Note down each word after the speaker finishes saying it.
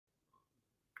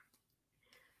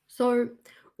So,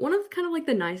 one of kind of like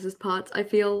the nicest parts I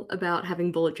feel about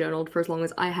having bullet journaled for as long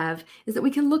as I have is that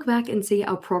we can look back and see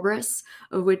our progress,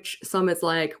 of which some it's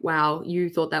like, wow, you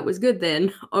thought that was good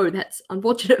then. Oh, that's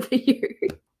unfortunate for you.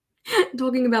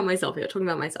 Talking about myself here, talking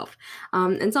about myself.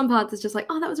 And some parts it's just like,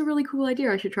 oh, that was a really cool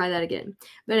idea. I should try that again.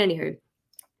 But anywho,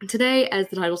 today, as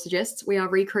the title suggests, we are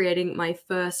recreating my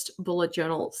first bullet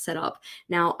journal setup.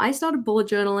 Now, I started bullet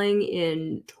journaling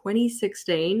in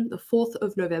 2016, the 4th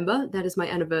of November. That is my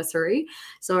anniversary.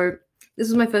 So this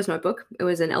was my first notebook. It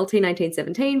was an LT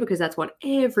 1917 because that's what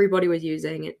everybody was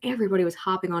using and everybody was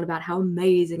harping on about how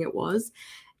amazing it was.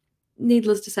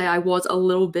 Needless to say, I was a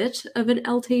little bit of an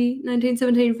LT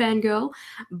 1917 fangirl,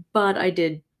 but I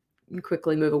did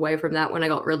quickly move away from that when I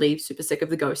got really super sick of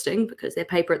the ghosting because their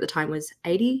paper at the time was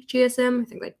 80 GSM. I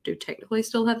think they do technically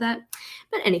still have that.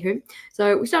 But anywho,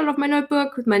 so we started off my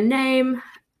notebook with my name.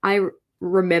 I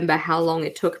remember how long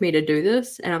it took me to do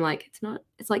this, and I'm like,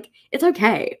 it's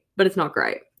okay, but it's not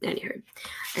great. Anywho,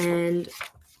 and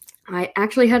I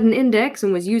actually had an index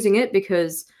and was using it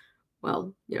because,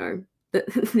 well, you know,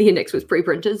 the index was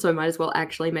pre-printed, so I might as well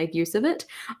actually make use of it.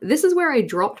 This is where I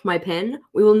dropped my pen.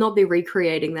 We will not be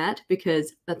recreating that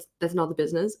because that's not the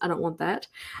business. I don't want that.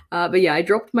 But yeah, I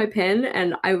dropped my pen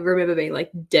and I remember being like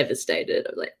devastated. I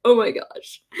was like, oh my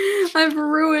gosh, I've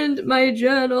ruined my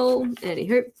journal.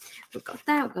 Anywho, we've got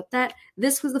that.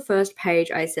 This was the first page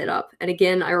I set up. And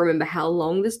again, I remember how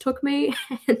long this took me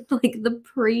and like the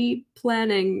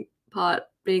pre-planning part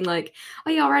being like, oh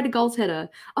yeah, I'll write a goals header.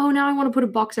 Oh, now I want to put a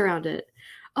box around it.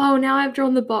 Oh, now I've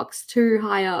drawn the box too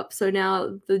high up, so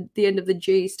now the end of the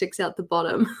G sticks out the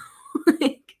bottom.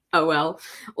 Like, oh well.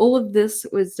 All of this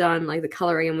was done, like the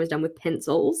coloring was done with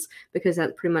pencils because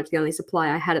that's pretty much the only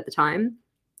supply I had at the time.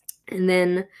 And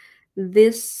then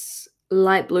this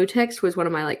light blue text was one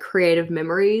of my like creative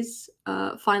memories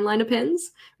fine liner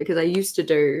pens because I used to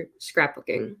do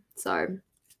scrapbooking. So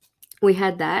we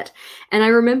had that. And I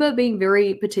remember being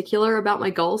very particular about my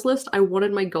goals list. I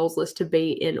wanted my goals list to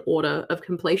be in order of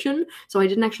completion. So I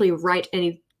didn't actually write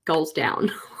any goals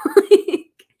down.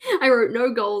 I wrote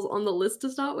no goals on the list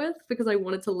to start with because I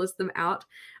wanted to list them out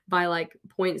by like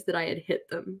points that I had hit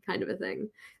them, kind of a thing.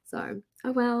 So,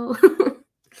 oh well.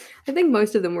 I think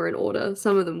most of them were in order.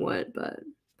 Some of them weren't, but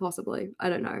possibly. I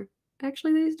don't know.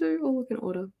 Actually, these do all look in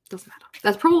order. Doesn't matter.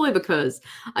 That's probably because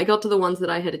I got to the ones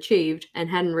that I had achieved and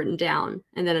hadn't written down,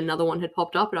 and then another one had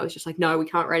popped up, and I was just like, no, we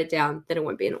can't write it down. Then it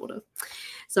won't be in order.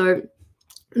 So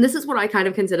this is what I kind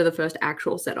of consider the first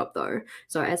actual setup though.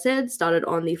 So as said, started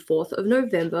on the 4th of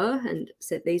November and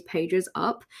set these pages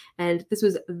up. And this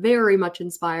was very much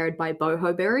inspired by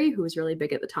Boho Berry, who was really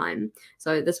big at the time.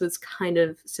 So this was kind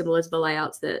of similar to the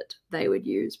layouts that they would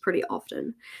use pretty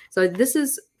often. So this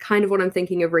is kind of what I'm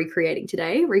thinking of recreating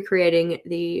today, recreating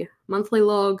the monthly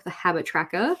log, the habit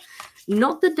tracker,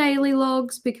 not the daily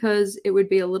logs because it would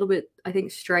be a little bit, I think,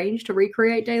 strange to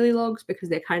recreate daily logs because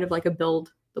they're kind of like a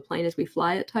build the plane as we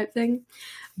fly it type thing.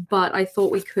 But I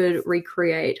thought we could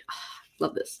recreate,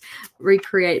 love this,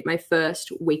 recreate my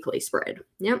first weekly spread.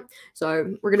 Yep.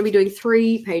 So we're going to be doing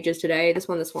 3 pages today, this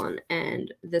one,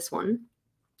 and this one.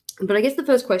 But I guess the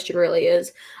first question really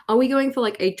is, are we going for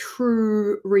like a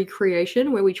true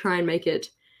recreation where we try and make it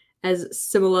as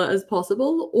similar as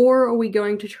possible? Or are we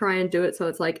going to try and do it so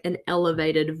it's like an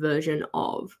elevated version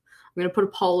of? I'm going to put a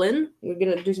poll in. We're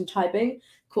going to do some typing.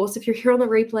 Of course, if you're here on the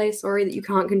replay, sorry that you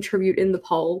can't contribute in the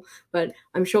poll, but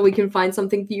I'm sure we can find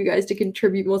something for you guys to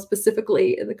contribute more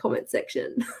specifically in the comment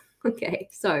section. Okay,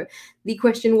 so the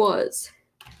question was,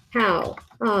 how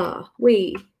are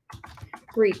we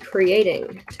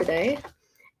recreating today?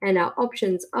 And our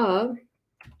options are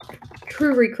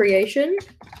true recreation,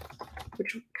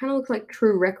 which kind of looks like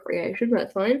true recreation, but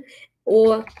that's fine,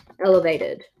 or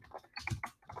elevated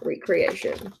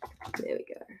recreation. There we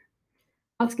go.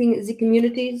 Asking the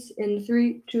communities in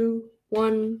 3, 2,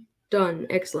 1, done.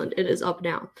 Excellent. It is up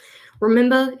now.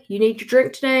 Remember, you need your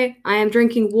drink today. I am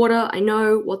drinking water. I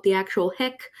know, what the actual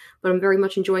heck, but I'm very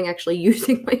much enjoying actually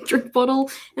using my drink bottle,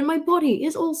 and my body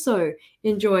is also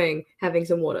enjoying having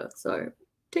some water. So,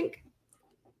 tink.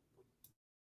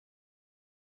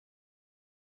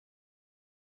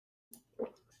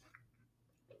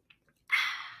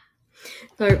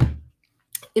 So,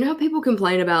 you know how people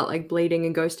complain about like bleeding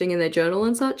and ghosting in their journal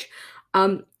and such?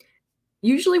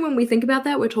 Usually when we think about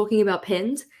that, we're talking about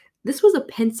pens. This was a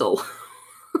pencil.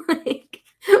 Like,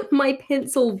 my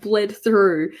pencil bled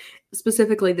through,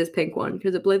 specifically this pink one,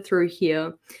 because it bled through here,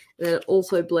 and then it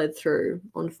also bled through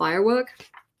on firework.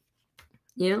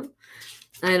 Yeah.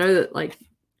 I know that, like,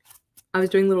 I was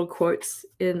doing little quotes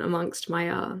in amongst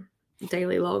my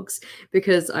daily logs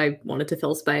because I wanted to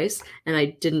fill space, and I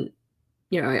didn't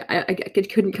you know, I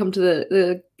couldn't come to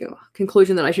the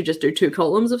conclusion that I should just do 2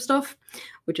 columns of stuff,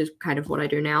 which is kind of what I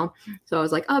do now. So I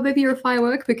was like, oh, maybe you're a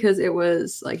firework, because it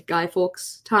was like Guy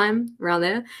Fawkes time around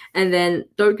there. And then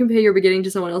don't compare your beginning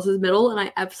to someone else's middle. And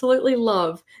I absolutely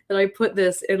love that I put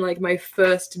this in like my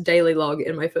first daily log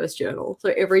in my first journal.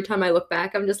 So every time I look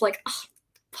back, I'm just like, oh,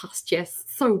 past Jess,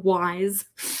 so wise.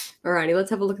 Alrighty, let's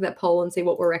have a look at that poll and see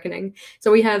what we're reckoning.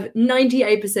 So we have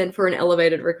 98% for an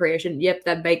elevated recreation. Yep,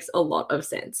 that makes a lot of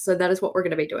sense. So that is what we're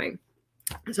going to be doing.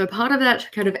 So part of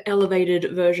that kind of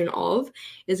elevated version of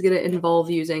is going to involve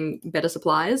using better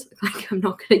supplies. Like, I'm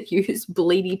not going to use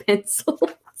bleedy pencils.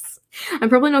 I'm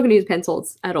probably not going to use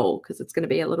pencils at all, because it's going to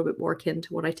be a little bit more akin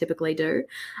to what I typically do.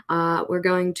 We're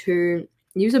going to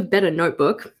use a better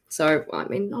notebook. So, I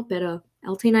mean, not better.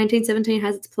 LT 1917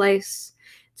 has its place.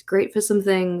 It's great for some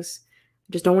things.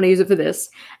 I just don't want to use it for this.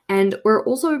 And we're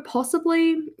also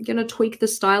possibly going to tweak the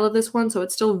style of this one so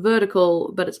it's still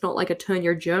vertical, but it's not like a turn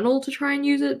your journal to try and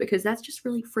use it, because that's just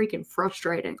really freaking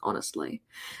frustrating, honestly.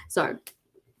 So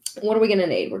what are we going to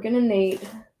need? We're going to need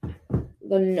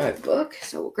the notebook.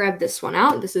 So we'll grab this one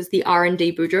out. This is the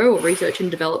R&D Boudreau, or Research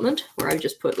and Development, where I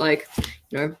just put, like,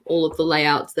 you know, all of the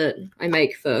layouts that I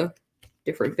make for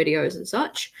different videos and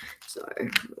such. So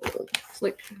we'll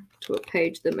flick to a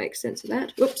page that makes sense of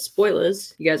that. Whoops,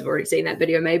 spoilers. You guys have already seen that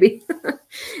video, maybe.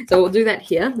 So we'll do that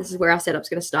here. This is where our setup's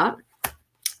going to start.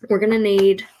 We're going to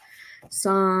need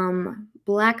some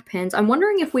black pens. I'm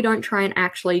wondering if we don't try and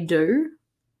actually do,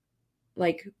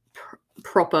 like,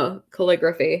 proper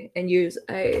calligraphy and use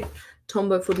a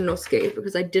Tombow Fudenoski,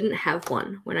 because I didn't have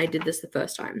one when I did this the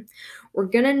first time. We're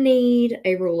going to need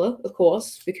a ruler, of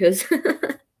course, because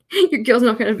your girl's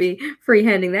not going to be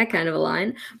freehanding that kind of a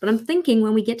line. But I'm thinking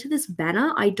when we get to this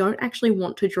banner, I don't actually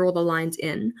want to draw the lines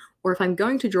in. Or if I'm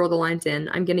going to draw the lines in,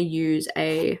 I'm going to use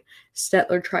a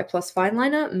Staedtler Tri Plus fine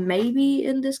liner, maybe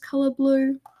in this color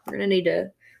blue. We're going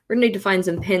to need to find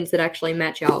some pens that actually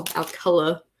match our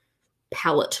color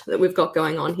palette that we've got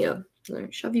going on here. So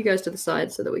shove you guys to the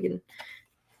side so that we can,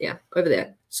 yeah, over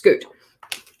there, scoot.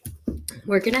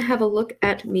 We're going to have a look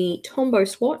at me Tombow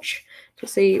swatch to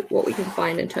see what we can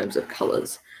find in terms of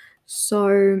colors.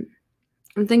 So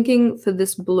I'm thinking for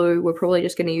this blue, we're probably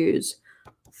just going to use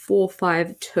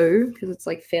 452, because it's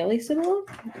like fairly similar,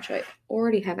 which I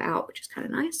already have out, which is kind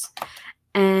of nice.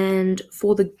 And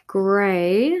for the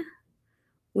gray,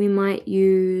 we might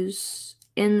use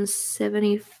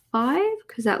N75,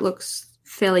 because that looks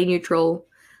fairly neutral.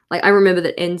 Like, I remember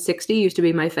that N60 used to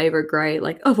be my favorite gray,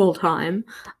 like, of all time.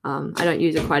 I don't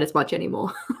use it quite as much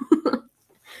anymore.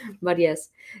 But yes.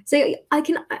 So I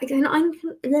can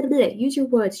use your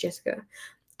words, Jessica.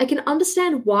 I can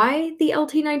understand why the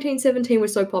LT 1917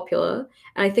 was so popular.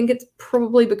 And I think it's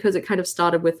probably because it kind of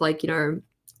started with, like, you know,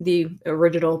 the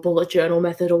original bullet journal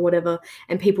method or whatever,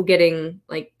 and people getting,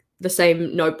 like, the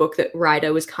same notebook that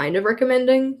Ryder was kind of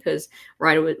recommending, because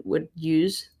Ryder would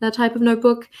use that type of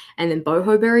notebook, and then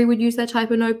Boho Berry would use that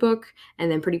type of notebook, and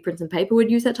then Pretty Prince and Paper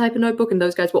would use that type of notebook, and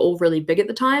those guys were all really big at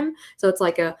the time. So it's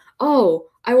like oh,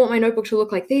 I want my notebook to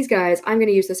look like these guys, I'm going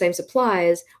to use the same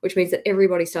supplies, which means that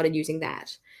everybody started using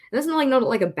that. And that's not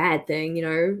like a bad thing, you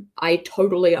know. I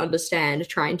totally understand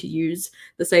trying to use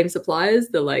the same supplies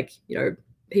that, like, you know,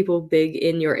 people big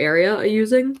in your area are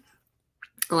using.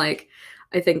 Like,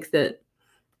 I think that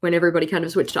when everybody kind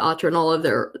of switched to Archer and Olive,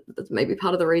 that's maybe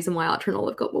part of the reason why Archer and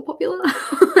Olive got more popular.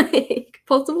 Like,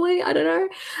 possibly, I don't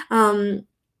know.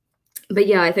 But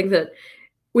yeah, I think that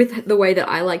with the way that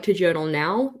I like to journal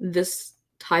now, this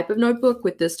type of notebook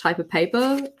with this type of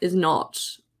paper is not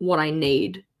what I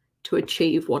need to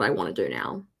achieve what I want to do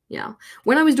now. Yeah.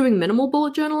 When I was doing minimal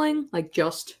bullet journaling, like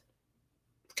just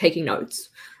taking notes,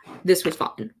 this was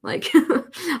fine. Like,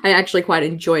 I actually quite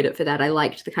enjoyed it for that. I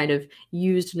liked the kind of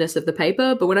usedness of the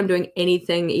paper, but when I'm doing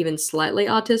anything even slightly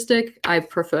artistic, I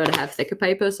prefer to have thicker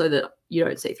paper so that you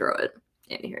don't see through it.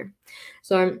 Anywho,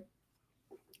 so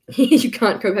you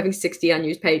can't cope having 60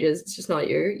 unused pages. It's just not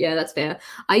you. Yeah, that's fair.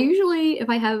 I usually, if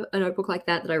I have a notebook like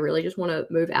that I really just want to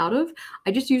move out of,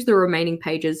 I just use the remaining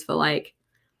pages for, like,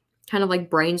 kind of like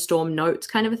brainstorm notes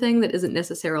kind of a thing that isn't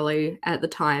necessarily at the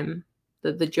time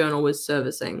that the journal was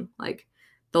servicing. Like,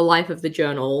 the life of the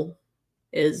journal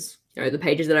is, you know, the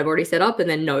pages that I've already set up, and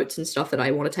then notes and stuff that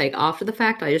I want to take after the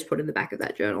fact, I just put in the back of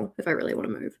that journal if I really want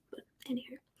to move. But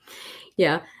anywho,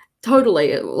 yeah,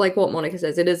 totally. Like what Monica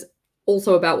says, it is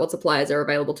also about what suppliers are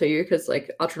available to you, because,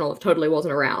 like, Archer and Olive totally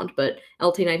wasn't around, but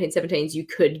LT 1917s you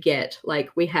could get.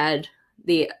 Like, we had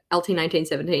the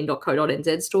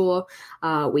lt1917.co.nz store.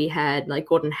 We had like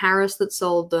Gordon Harris that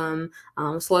sold them.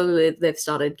 Slowly they've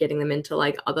started getting them into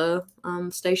like other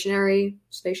stationary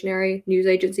news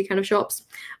agency kind of shops.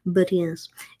 But yes,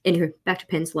 anyway, back to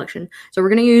pen selection. So we're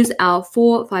going to use our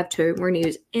 452. We're going to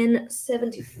use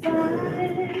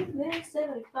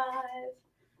N75,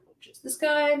 which is this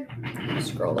guy.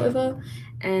 Scroll over,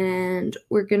 and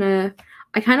we're gonna.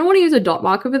 I kind of want to use a dot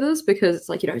marker for this because it's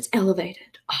like, you know, it's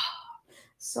elevated. Oh.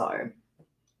 So,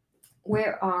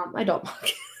 where are my dot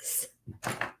markers?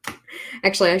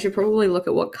 Actually, I should probably look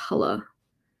at what color.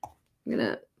 I'm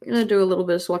gonna do a little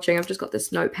bit of swatching. I've just got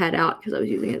this notepad out because I was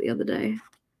using it the other day.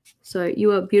 So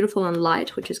you are beautiful and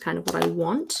light, which is kind of what I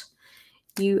want.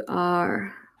 You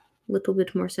are a little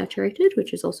bit more saturated,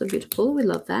 which is also beautiful. We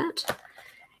love that.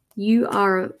 You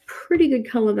are a pretty good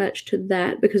color match to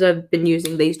that because I've been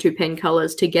using these two pen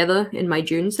colors together in my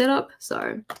June setup.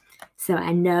 So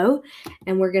I know.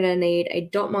 And we're going to need a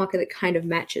dot marker that kind of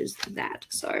matches that.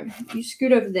 So you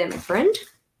scoot over there, my friend.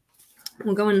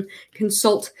 We'll go and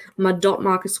consult my dot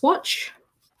marker swatch,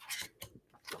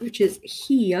 which is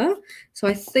here. So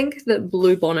I think that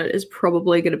Blue Bonnet is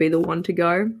probably going to be the one to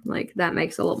go. Like, that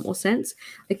makes a lot more sense.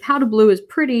 Like, powder blue is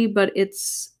pretty, but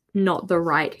it's not the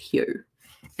right hue.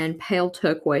 And pale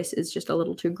turquoise is just a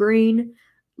little too green.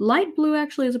 Light blue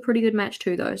actually is a pretty good match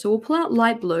too, though. So we'll pull out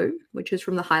light blue, which is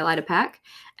from the highlighter pack,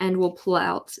 and we'll pull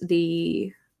out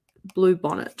the Blue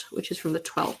Bonnet, which is from the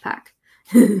 12 pack.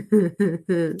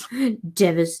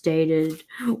 Devastated.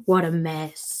 What a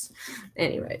mess.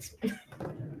 Anyways,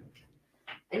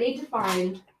 I need to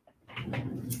find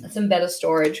some better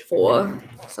storage for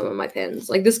some of my pens.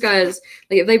 Like, this guy's,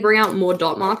 like, if they bring out more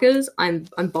dot markers, I'm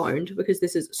boned because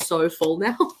this is so full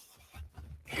now.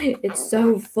 It's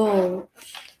so full.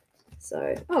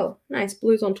 So, oh, nice.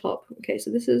 Blue's on top. Okay,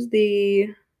 so this is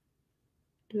the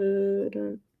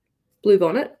Blue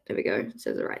Bonnet. There we go. It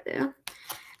says it right there.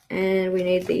 And we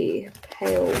need the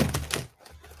pale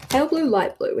blue,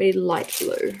 light blue. We need light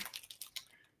blue.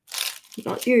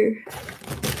 Not you.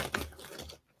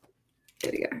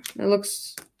 There we go. That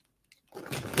looks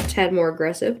a tad more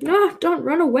aggressive. No, don't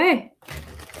run away.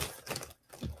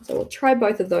 So we'll try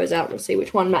both of those out. We'll see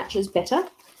which one matches better.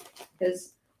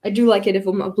 Because I do like it if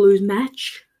my blues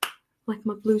match. Like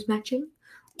my blues matching.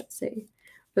 Let's see.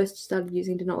 First started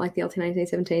using Did Not Like the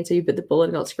LT1917, so you bit the bullet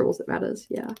and got Scribbles That Matters.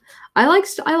 Yeah. I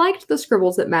liked the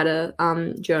Scribbles That Matter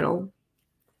journal.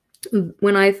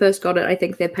 When I first got it, I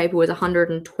think their paper was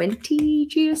 120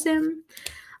 GSM.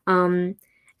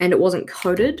 And it wasn't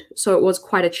coated, so it was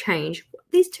quite a change.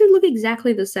 These two look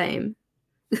exactly the same.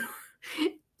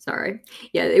 Sorry.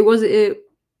 Yeah, it was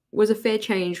a fair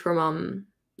change from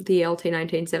the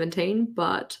LT1917,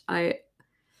 but I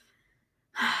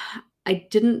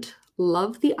didn't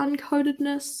love the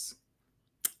uncoatedness,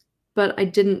 but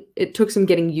it took some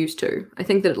getting used to. I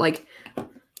think that, like,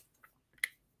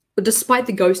 despite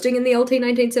the ghosting in the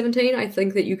LT1917, I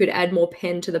think that you could add more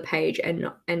pen to the page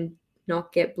and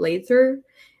not get bleed through,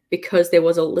 because there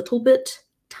was a little bit,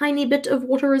 tiny bit of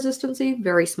water resistancy,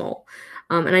 very small.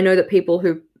 And I know that people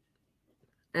who,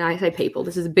 and I say people,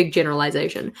 this is a big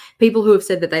generalization, people who have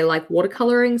said that they like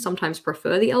watercoloring sometimes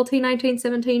prefer the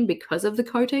LT1917 because of the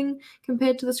coating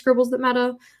compared to the Scribbles That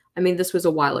Matter. I mean, this was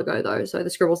a while ago, though, so the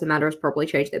Scribbles That Matter has probably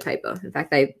changed their paper. In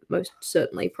fact, they most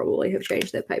certainly probably have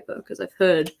changed their paper, because I've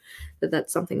heard that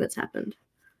that's something that's happened.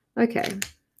 Okay.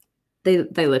 They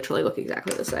literally look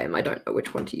exactly the same. I don't know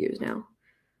which one to use now.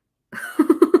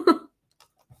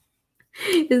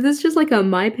 Is this just like a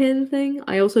My Pen thing?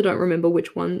 I also don't remember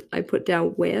which one I put down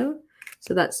where,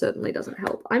 so that certainly doesn't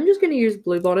help. I'm just going to use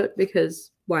Blue Bonnet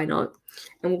because why not?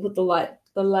 And we'll put the light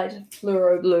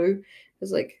fluoro blue.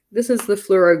 It's like, this is the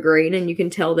fluoro green, and you can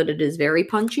tell that it is very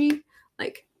punchy.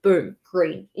 Like, boom,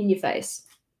 green in your face.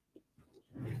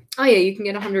 Oh yeah, you can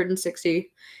get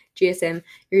 160 GSM.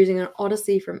 You're using an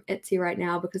Odyssey from Etsy right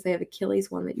now because they have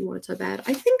Achilles one that you wanted so bad.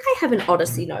 I think I have an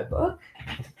Odyssey notebook.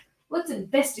 Let's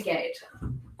investigate.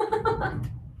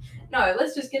 No,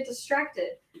 let's just get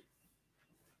distracted.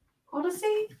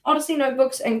 Odyssey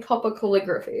notebooks and copper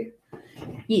calligraphy.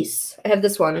 Yes, I have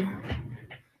this one,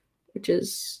 which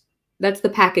is, that's the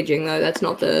packaging though. That's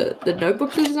not the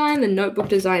notebook design. The notebook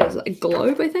design is a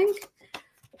globe, I think.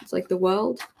 It's like the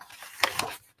world.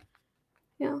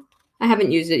 Yeah. I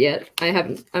haven't used it yet.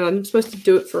 I'm supposed to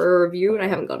do it for a review, and I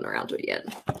haven't gotten around to it yet.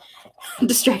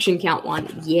 Distraction count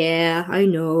 1. Yeah, I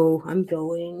know. I'm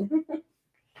going.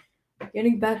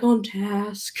 Getting back on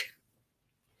task.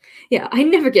 Yeah, I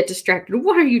never get distracted.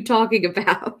 What are you talking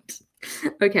about?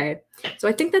 Okay, so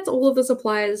I think that's all of the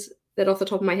supplies that off the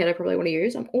top of my head I probably want to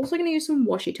use. I'm also going to use some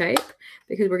washi tape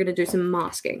because we're going to do some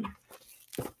masking.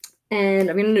 And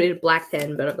I'm going to need a black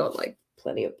pen, but I've got like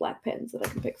plenty of black pens that I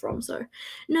can pick from, so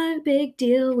no big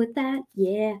deal with that.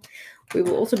 Yeah. We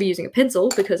will also be using a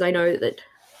pencil because I know that,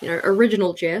 you know,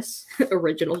 original Jess,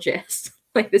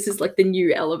 like this is like the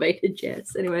new elevated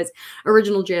Jess. Anyways,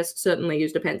 original Jess certainly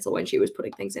used a pencil when she was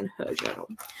putting things in her journal.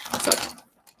 So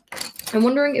I'm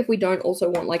wondering if we don't also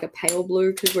want like a pale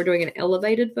blue because we're doing an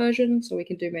elevated version, so we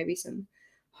can do maybe some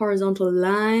horizontal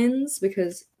lines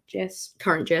because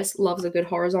current Jess loves a good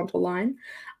horizontal line.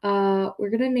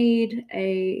 We're gonna need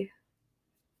to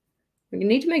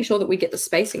make sure that we get the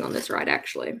spacing on this right,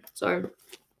 actually. So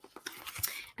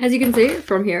as you can see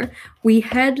from here, we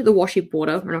had the washi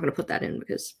border. We're not going to put that in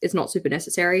because it's not super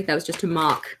necessary. That was just to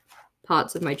mark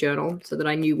parts of my journal so that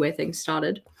I knew where things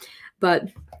started. But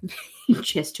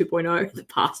Jess 2.0, the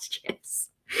past Jess.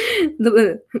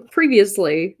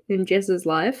 Previously in Jess's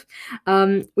life,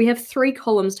 we have 3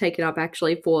 columns taken up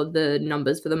actually for the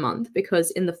numbers for the month,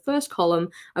 because in the first column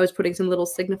I was putting some little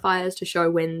signifiers to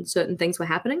show when certain things were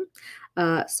happening.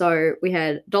 So we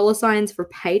had $signs for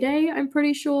payday, I'm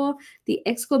pretty sure. The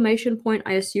exclamation point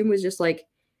I assume was just like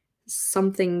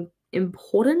something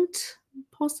important,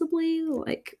 possibly,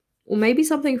 like, or maybe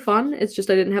something fun. It's just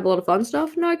I didn't have a lot of fun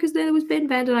stuff. No, because there was Ben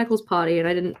Van Den Eyckel's party and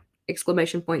I didn't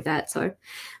exclamation point that, so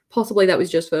possibly that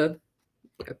was just for,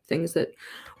 you know, things that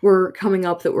were coming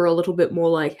up that were a little bit more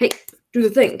like, hey, do the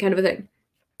thing kind of a thing.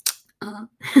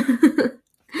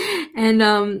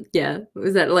 And yeah,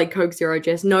 was that like Coke Zero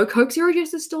Jess? No, Coke Zero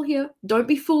Jess is still here. Don't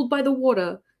be fooled by the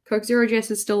water. Coke Zero Jess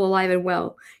is still alive and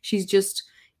well. She's just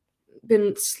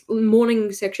been,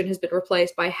 morning section has been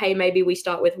replaced by, hey, maybe we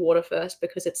start with water first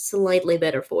because it's slightly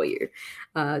better for you.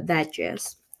 That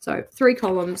Jess. So 3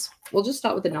 columns. We'll just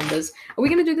start with the numbers. Are we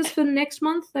going to do this for next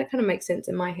month? That kind of makes sense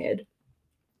in my head.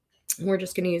 We're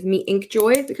just going to use Me Ink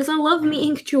Joy because I love Me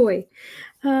Ink Joy.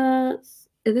 Are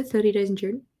there 30 days in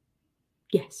June?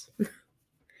 Yes.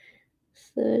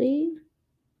 30,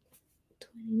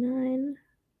 29,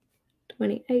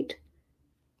 28,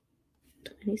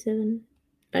 27.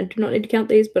 I do not need to count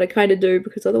these, but I kind of do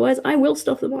because otherwise I will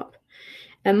stuff them up.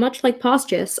 And much like past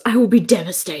Jess, I will be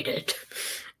devastated.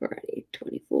 Alrighty,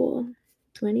 24,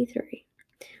 23.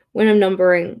 When I'm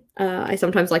numbering, I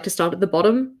sometimes like to start at the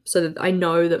bottom so that I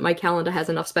know that my calendar has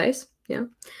enough space. Yeah.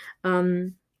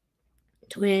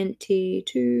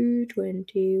 22,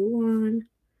 21,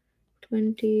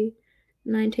 20,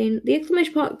 19. The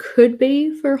exclamation part could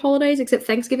be for holidays, except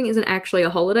Thanksgiving isn't actually a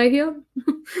holiday here.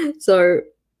 So,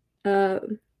 I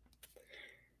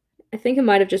think it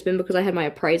might have just been because I had my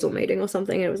appraisal meeting or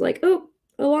something and it was like, oh,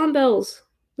 alarm bells.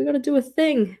 We gotta do a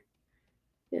thing.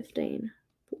 15,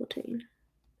 14,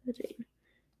 13,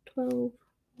 12,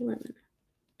 11,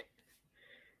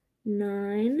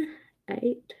 9,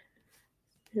 8,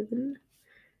 7,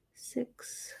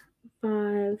 6,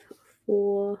 5,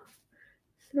 4,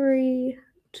 3,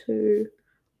 2,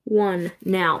 1.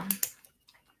 Now,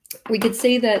 we could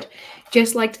see that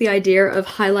Jess liked the idea of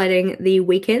highlighting the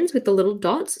weekends with the little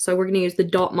dots. So we're going to use the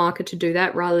dot marker to do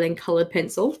that rather than colored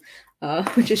pencil,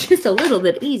 which is just a little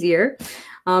bit easier.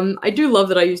 I do love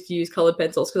that I used to use colored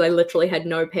pencils because I literally had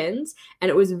no pens, and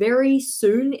it was very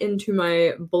soon into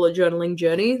my bullet journaling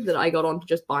journey that I got on to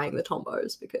just buying the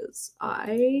Tombos because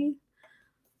I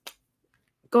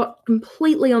got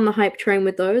completely on the hype train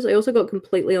with those. I also got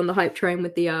completely on the hype train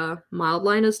with the mild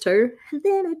liners too, and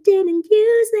then I didn't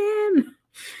use them.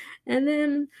 And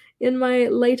then in my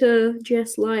later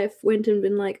Jess life went and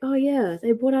been like, oh yeah,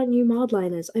 they brought out new mild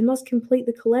liners. I must complete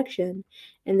the collection.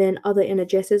 And then other inner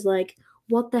Jess is like,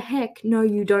 what the heck? No,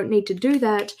 you don't need to do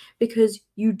that because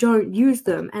you don't use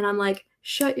them. And I'm like,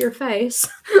 shut your face.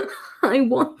 I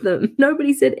want them.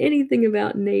 Nobody said anything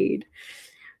about need.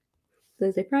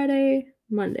 Thursday, Friday,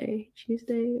 Monday,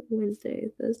 Tuesday, Wednesday,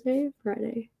 Thursday,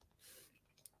 Friday.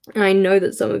 And I know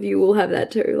that some of you will have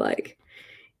that too. Like,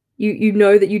 you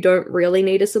know that you don't really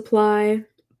need a supply,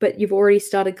 but you've already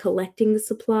started collecting the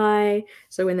supply.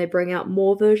 So when they bring out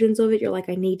more versions of it, you're like,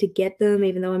 I need to get them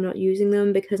even though I'm not using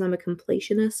them because I'm a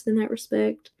completionist in that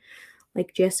respect.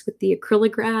 Like Jess with the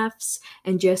acrylographs,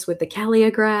 and Jess with the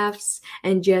calligraphs,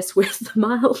 and Jess with the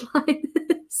mild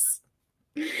liners.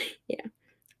 Yeah.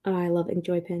 Oh, I love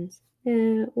Enjoy pens.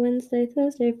 Yeah, Wednesday,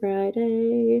 Thursday,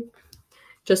 Friday.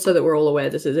 Just so that we're all aware,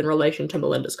 this is in relation to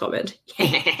Melinda's comment.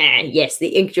 Yes,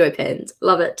 the Inkjoy pens.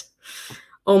 Love it.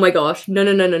 Oh my gosh. No.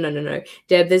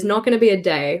 Deb, there's not going to be a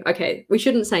day. Okay, we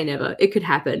shouldn't say never. It could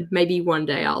happen. Maybe one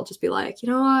day I'll just be like, you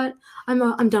know what?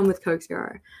 I'm done with Coke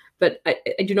Zero. But I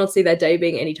do not see that day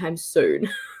being anytime soon.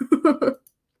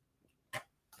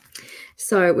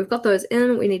 So we've got those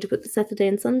in. We need to put the Saturday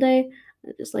and Sunday.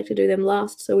 I just like to do them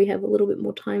last so we have a little bit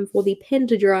more time for the pen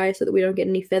to dry so that we don't get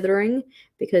any feathering,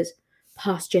 because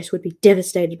past Jess would be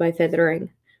devastated by feathering,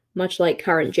 much like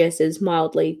current Jess is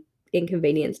mildly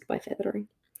inconvenienced by feathering.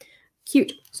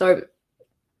 Cute. So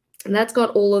that's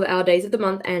got all of our days of the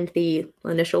month and the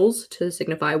initials to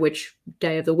signify which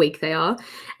day of the week they are.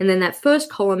 And then that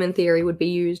first column in theory would be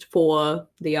used for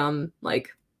the like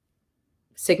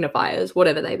signifiers,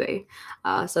 whatever they be.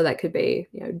 So that could be,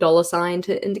 you know, dollar sign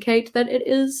to indicate that it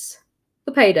is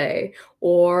the payday,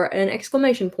 or an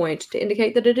exclamation point to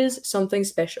indicate that it is something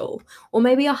special, or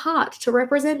maybe a heart to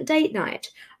represent date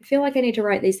night. I feel like I need to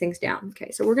write these things down.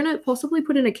 Okay, so we're going to possibly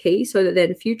put in a key so that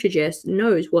then future Jess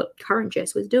knows what current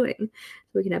Jess was doing. So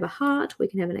we can have a heart, we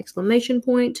can have an exclamation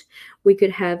point, we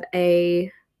could have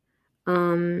a,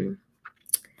 I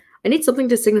need something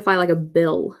to signify like a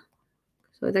bill.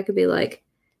 So that could be like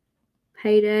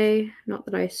payday, not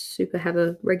that I super have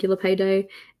a regular payday.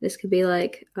 This could be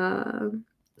like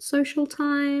social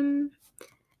time,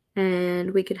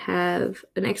 and we could have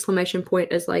an exclamation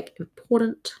point as like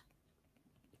important.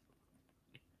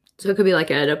 So it could be like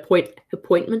an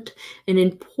appointment, an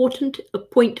important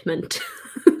appointment.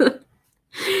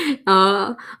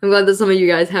 I'm glad that some of you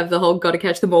guys have the whole gotta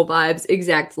catch them all vibes.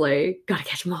 Exactly. Gotta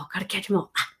catch them all, gotta catch them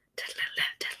all.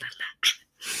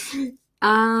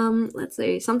 Let's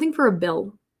see, something for a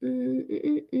bill.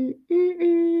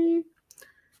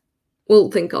 We'll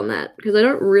think on that, because I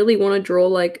don't really want to draw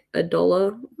like a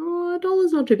dollar. Oh, a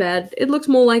dollar's not too bad. It looks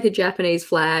more like a Japanese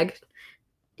flag.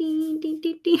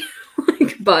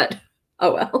 But,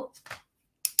 oh well.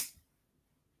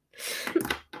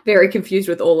 Very confused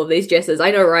with all of these Jesses.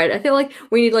 I know, right? I feel like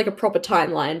we need like a proper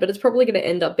timeline, but it's probably going to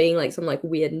end up being like some like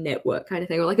weird network kind of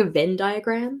thing, or like a Venn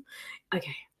diagram.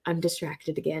 Okay. I'm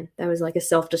distracted again. That was like a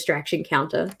self-distraction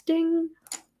counter. Ding.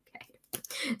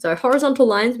 Okay. So horizontal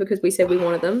lines, because we said we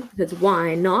wanted them, because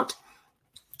why not?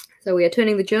 So we are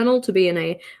turning the journal to be in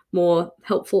a more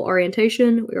helpful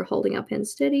orientation. We are holding our pen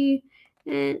steady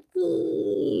and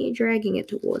dragging it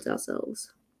towards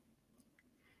ourselves.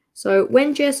 So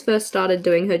when Jess first started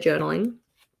doing her journaling,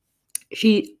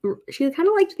 she kind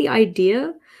of liked the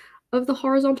idea of the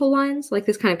horizontal lines. Like,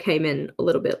 this kind of came in a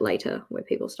little bit later where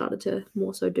people started to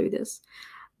more so do this.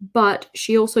 But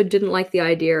she also didn't like the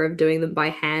idea of doing them by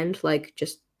hand, like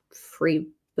just free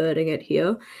birding it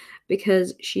here,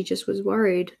 because she just was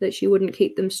worried that she wouldn't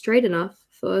keep them straight enough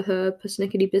for her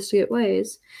persnickety biscuit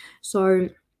ways. So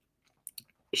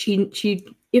if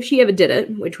she ever did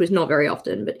it, which was not very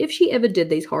often, but if she ever did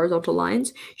these horizontal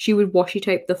lines, she would washi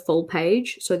tape the full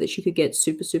page so that she could get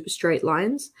super, super straight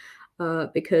lines.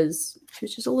 Because she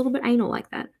was just a little bit anal like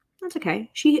that. That's okay.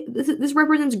 This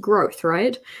represents growth,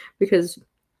 right? Because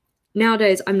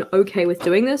nowadays I'm okay with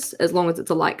doing this as long as it's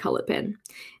a light colored pen.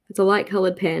 If it's a light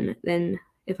colored pen, then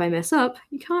if I mess up,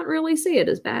 you can't really see it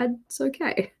as bad. It's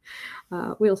okay.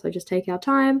 We also just take our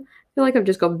time. I feel like I've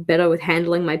just got better with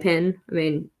handling my pen. I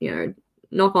mean, you know,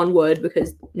 knock on wood,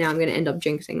 because now I'm going to end up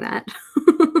jinxing that.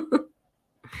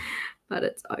 But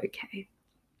it's okay.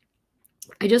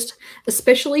 I just,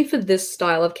 especially for this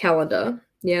style of calendar,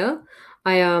 yeah,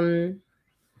 I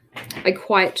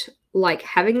quite like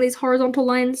having these horizontal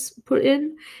lines put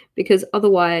in, because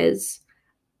otherwise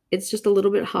it's just a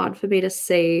little bit hard for me to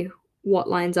see what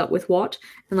lines up with what.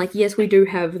 And like, yes, we do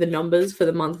have the numbers for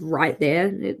the month right there.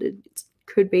 It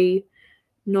could be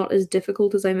not as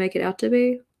difficult as I make it out to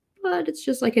be, but it's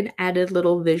just like an added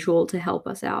little visual to help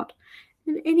us out.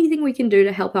 And anything we can do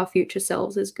to help our future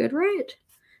selves is good, right?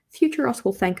 Future us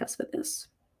will thank us for this.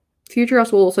 Future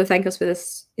us will also thank us for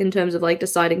this in terms of like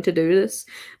deciding to do this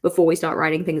before we start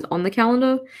writing things on the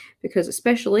calendar, because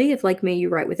especially if, like me, you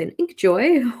write with an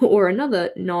Inkjoy or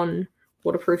another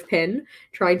non-waterproof pen,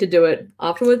 trying to do it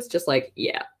afterwards, just like,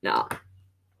 yeah, nah.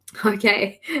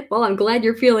 Okay, well, I'm glad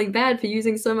you're feeling bad for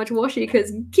using so much washi,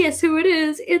 because guess who it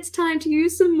is? It's time to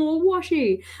use some more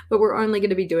washi. But we're only going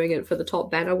to be doing it for the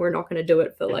top banner. We're not going to do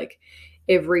it for like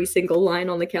every single line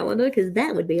on the calendar, because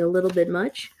that would be a little bit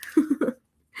much.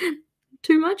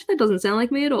 Too much? That doesn't sound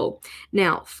like me at all.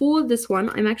 Now, for this one,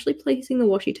 I'm actually placing the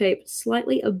washi tape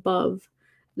slightly above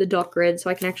the dot grid so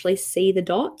I can actually see the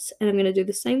dots, and I'm going to do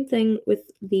the same thing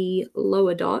with the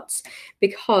lower dots,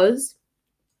 because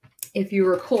if you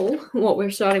recall what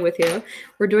we're starting with here,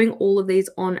 we're doing all of these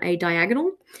on a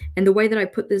diagonal, and the way that I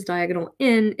put this diagonal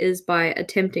in is by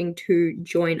attempting to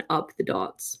join up the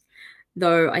dots.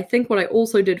 Though I think what I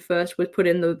also did first was put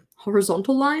in the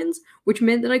horizontal lines, which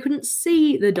meant that I couldn't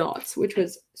see the dots, which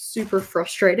was super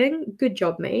frustrating. Good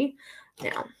job, me.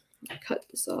 Now, cut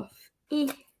this off.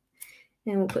 And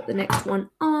we'll put the next one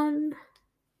on.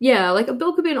 Yeah, like a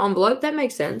bill could be an envelope. That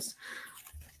makes sense.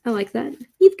 I like that.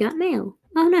 You've got mail.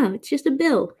 Oh no, it's just a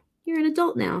bill. You're an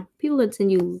adult now. People don't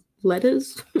send you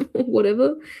letters,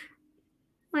 whatever.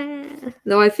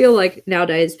 Though I feel like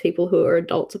nowadays people who are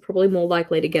adults are probably more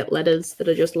likely to get letters that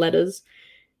are just letters.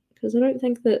 Because I don't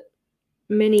think that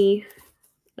many,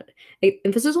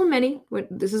 emphasis on many,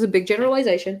 this is a big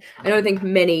generalization, I don't think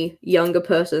many younger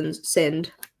persons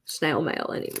send snail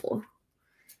mail anymore.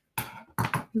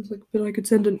 It's like, but I could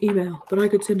send an email, but I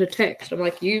could send a text. I'm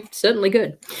like, you certainly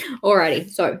could. Alrighty,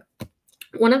 so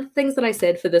one of the things that I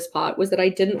said for this part was that I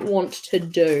didn't want to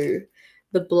do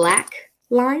the black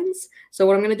lines. So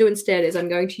what I'm going to do instead is I'm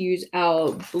going to use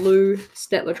our blue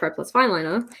Staedtler Tri Plus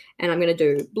Fineliner, and I'm going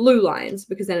to do blue lines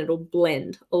because then it'll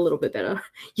blend a little bit better.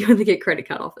 You only get credit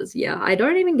card offers. Yeah, I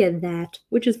don't even get that,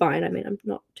 which is fine. I mean, I'm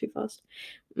not too fast.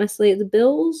 Mostly the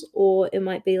bills, or it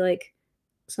might be like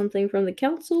something from the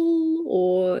council,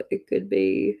 or it could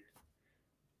be,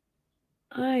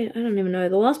 I don't even know.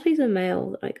 The last piece of mail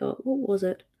that I got, what was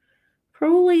it?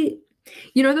 Probably,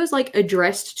 you know those like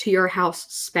addressed to your house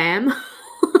spam?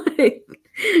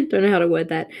 Don't know how to word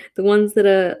that. The ones that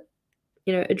are,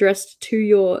 you know, addressed to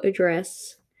your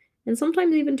address, and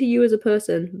sometimes even to you as a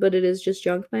person, but it is just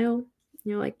junk mail.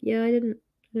 You're like, yeah, I didn't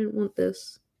want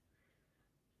this.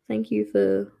 Thank you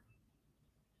for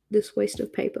this waste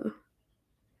of paper.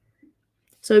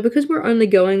 So because we're only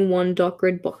going one dot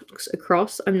grid box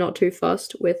across, I'm not too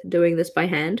fussed with doing this by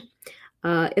hand.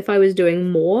 If I was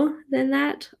doing more than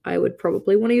that, I would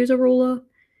probably want to use a ruler,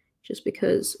 just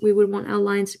because we would want our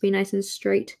lines to be nice and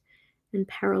straight and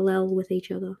parallel with each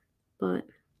other. But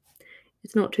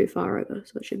it's not too far over,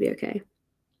 so it should be okay.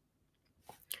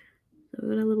 So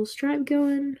we've got a little stripe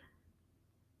going.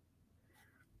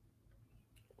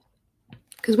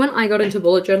 Because when I got into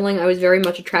bullet journaling, I was very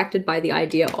much attracted by the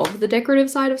idea of the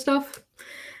decorative side of stuff.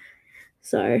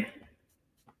 So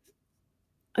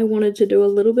I wanted to do a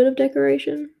little bit of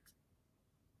decoration.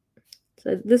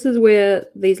 So this is where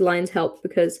these lines help,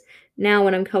 because now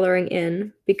when I'm coloring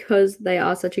in, because they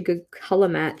are such a good color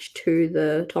match to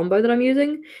the Tombow that I'm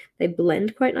using, they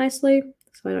blend quite nicely.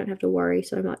 So I don't have to worry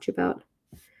so much about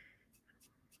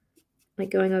like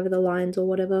going over the lines or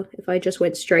whatever if I just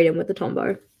went straight in with the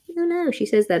Tombow. Oh no, she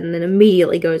says that and then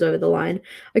immediately goes over the line.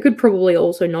 I could probably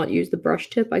also not use the brush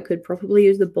tip. I could probably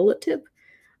use the bullet tip,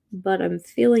 but I'm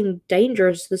feeling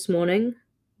dangerous this morning.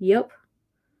 Yep.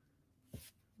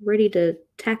 Ready to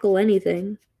tackle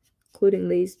anything, including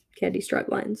these candy stripe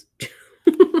lines.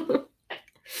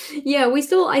 Yeah,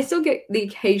 I still get the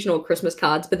occasional Christmas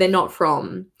cards, but they're not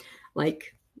from,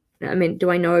 like, I mean, do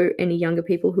I know any younger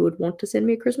people who would want to send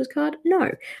me a Christmas card?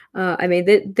 No. I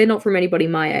mean, they're not from anybody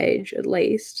my age, at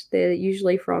least. They're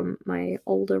usually from my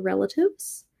older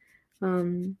relatives.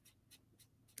 I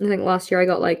think last year I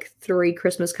got like 3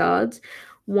 Christmas cards.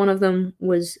 One of them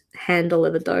was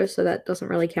hand-delivered though, so that doesn't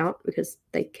really count because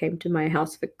they came to my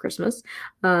house for Christmas.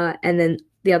 And then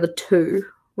the other 2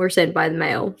 were sent by the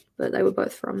mail, but they were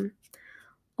both from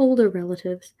older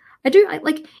relatives. I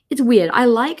like, it's weird. I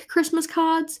like Christmas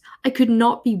cards. I could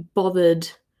not be bothered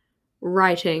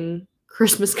writing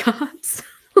Christmas cards.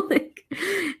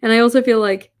 And I also feel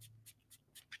like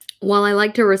while I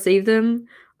like to receive them,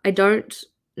 I don't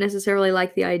necessarily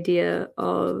like the idea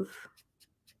of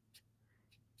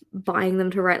buying them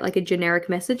to write like a generic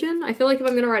message in. I feel like if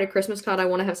I'm going to write a Christmas card, I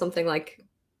want to have something like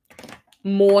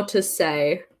more to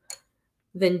say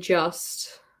than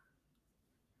just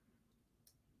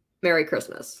Merry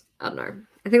Christmas. I don't know.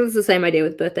 I think that's the same idea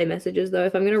with birthday messages though.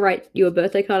 If I'm going to write you a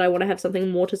birthday card, I want to have something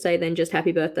more to say than just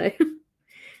happy birthday.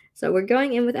 So we're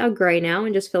going in with our grey now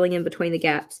and just filling in between the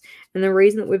gaps. And the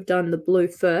reason that we've done the blue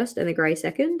first and the grey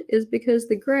second is because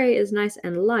the grey is nice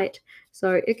and light,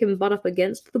 so it can butt up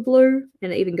against the blue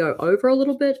and even go over a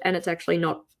little bit, and it's actually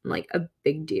not like a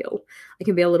big deal. I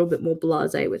can be a little bit more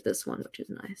blasé with this one, which is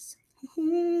nice.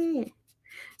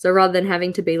 So rather than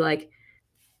having to be like,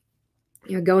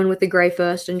 you know, going with the grey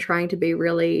first and trying to be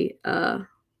really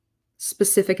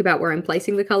specific about where I'm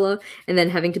placing the color, and then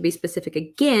having to be specific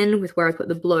again with where I put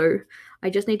the blue, I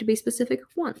just need to be specific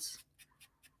once.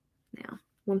 Now,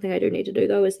 one thing I do need to do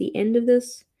though is the end of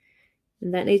this,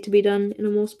 and that needs to be done in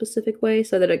a more specific way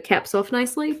so that it caps off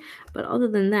nicely. But other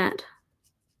than that,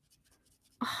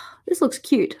 oh, this looks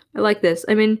cute. I like this.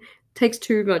 I mean, it takes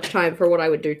too much time for what I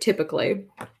would do typically,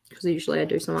 because usually I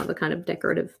do some other kind of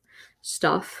decorative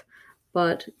stuff,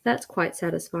 but that's quite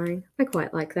satisfying. I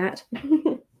quite like that.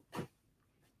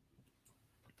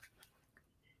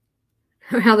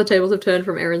 How the tables have turned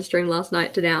from Erin's stream last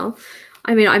night to now.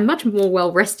 I mean, I'm much more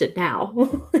well rested now.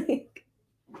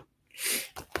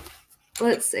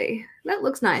 Let's see. That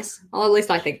looks nice. Well, at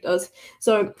least I think it does.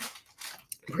 So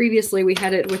Previously, we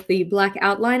had it with the black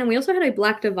outline, and we also had a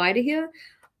black divider here.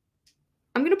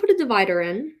 I'm going to put a divider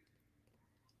in,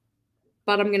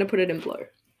 but I'm going to put it in blue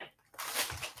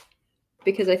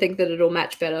because I think that it'll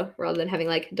match better rather than having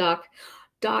like dark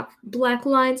black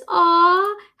lines.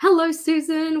 Ah, hello,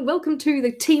 Susan. Welcome to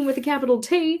the team with a capital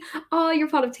T. You're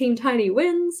part of Team Tiny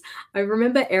Wins. I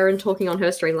remember Erin talking on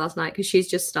her stream last night because she's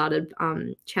just started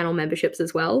channel memberships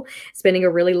as well, spending a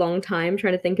really long time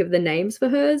trying to think of the names for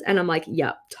hers. And I'm like,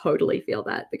 yeah, totally feel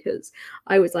that, because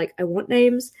I was like, I want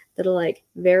names that are like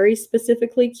very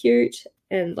specifically cute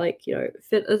and like, you know,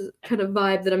 fit a kind of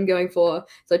vibe that I'm going for.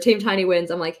 So Team Tiny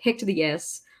Wins, I'm like, heck to the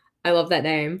yes. I love that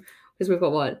name because we've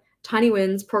got what? Tiny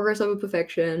Wins, Progress Over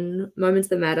Perfection, Moments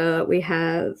That Matter. We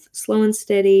have Slow and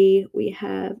Steady. We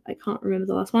have, I can't remember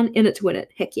the last one, In It to Win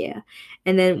It. Heck yeah.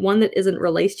 And then one that isn't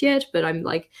released yet, but I've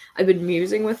been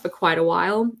musing with for quite a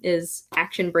while, is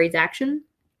Action Breeds Action.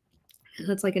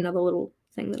 That's like another little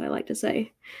thing that I like to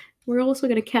say. We're also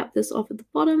going to cap this off at the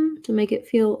bottom to make it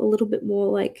feel a little bit more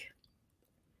like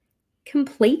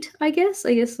complete, I guess.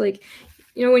 Like,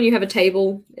 you know, when you have a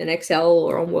table in Excel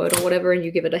or on Word or whatever and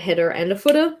you give it a header and a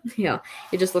footer, yeah,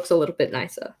 it just looks a little bit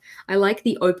nicer. I like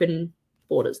the open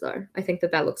borders though. I think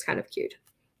that looks kind of cute.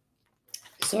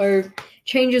 So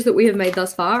changes that we have made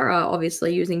thus far are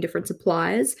obviously using different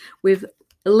supplies. We've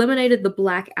eliminated the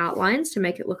black outlines to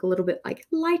make it look a little bit like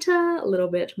lighter, a little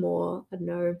bit more, I don't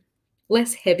know,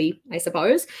 less heavy, I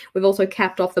suppose. We've also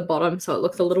capped off the bottom so it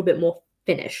looks a little bit more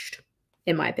finished,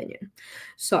 in my opinion.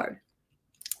 So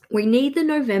we need the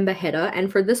November header,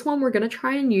 and for this one, we're going to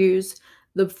try and use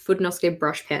the Foodnoske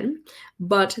brush pen,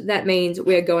 but that means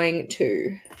we're going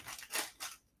to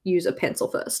use a pencil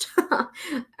first.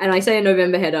 And I say a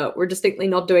November header, we're distinctly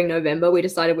not doing November. We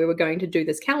decided we were going to do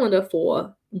this calendar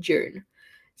for June.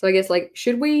 So I guess, like,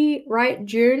 should we write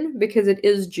June because it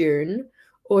is June,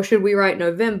 or should we write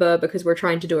November because we're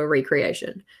trying to do a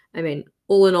recreation? I mean,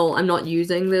 all in all, I'm not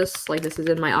using this. Like, this is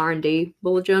in my R&D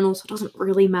bullet journal, so it doesn't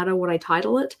really matter what I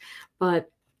title it. But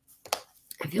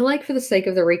I feel like for the sake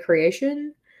of the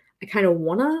recreation, I kind of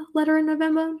want to let her in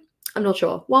November. I'm not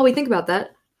sure. While we think about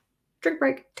that, drink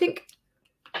break, tink.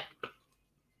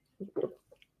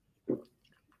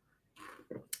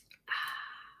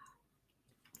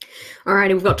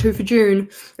 Alrighty, we've got 2 for June.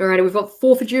 Alrighty, we've got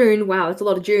 4 for June. Wow, that's a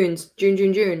lot of Junes.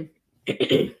 June.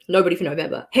 Nobody for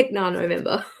November. Heck nah,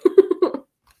 November.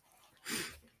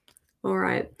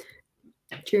 Alright.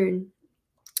 June.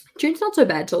 June's not so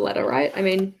bad to letter, right? I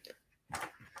mean,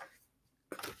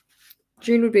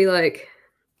 June would be like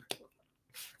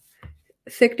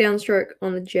thick downstroke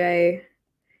on the J,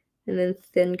 and then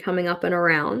thin coming up and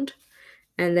around,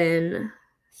 and then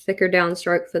thicker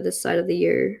downstroke for this side of the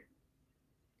U,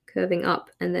 curving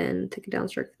up, and then thicker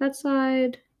downstroke for that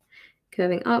side,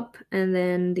 curving up, and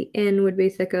then the N would be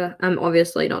thicker. I'm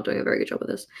obviously not doing a very good job of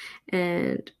this.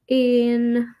 And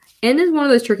N is one of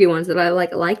those tricky ones that I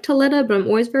like to letter, but I'm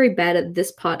always very bad at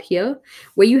this part here,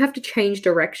 where you have to change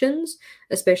directions,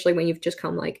 especially when you've just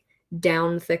come like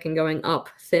down thick and going up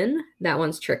thin. That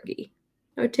one's tricky.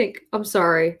 No tink. I'm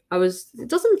sorry. It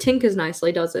doesn't tink as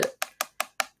nicely, does it?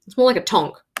 It's more like a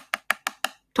tonk.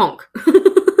 Tonk.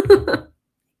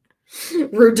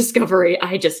 Rude discovery.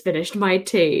 I just finished my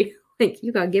tea. Like,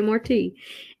 you gotta get more tea.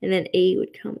 And then E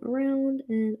would come around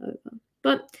and over.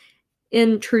 But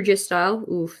in true gist style,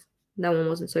 oof, that one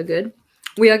wasn't so good.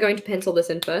 We are going to pencil this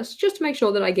in first, just to make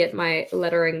sure that I get my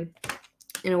lettering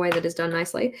in a way that is done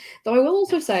nicely. Though I will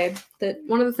also say that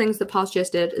one of the things that Past Jess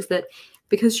did is that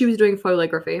because she was doing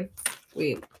photography,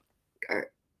 we go,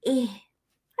 hi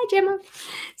Gemma.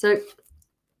 So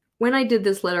when I did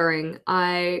this lettering,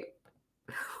 I'm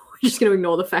just going to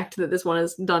ignore the fact that this one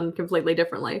is done completely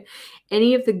differently.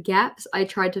 Any of the gaps I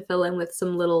tried to fill in with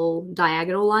some little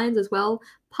diagonal lines as well,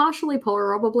 partially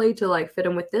probably to like fit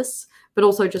in with this, but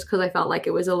also just because I felt like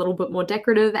it was a little bit more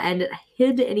decorative and it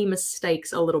hid any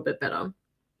mistakes a little bit better.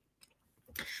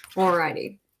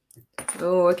 Alrighty.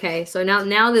 Oh, okay. So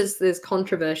now there's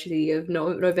controversy of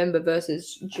November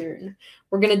versus June.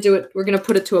 We're gonna do it. We're gonna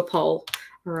put it to a poll.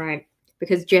 All right,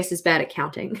 because Jess is bad at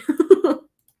counting.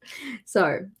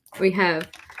 So we have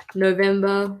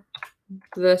November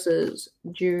versus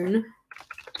June.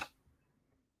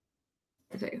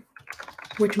 Okay,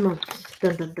 which month?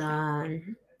 Dun dun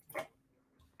dun.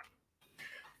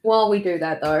 While we do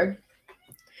that though,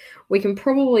 we can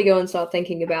probably go and start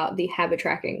thinking about the habit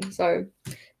tracking. So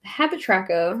the habit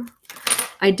tracker,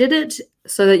 I did it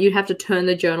so that you'd have to turn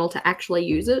the journal to actually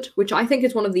use it, which I think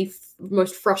is one of the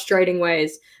most frustrating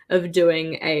ways of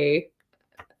doing a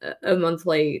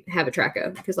monthly habit tracker,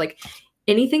 because like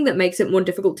anything that makes it more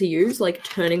difficult to use, like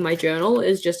turning my journal,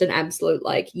 is just an absolute,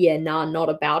 like, yeah, nah, not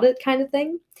about it kind of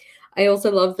thing. I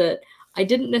also love that I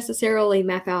didn't necessarily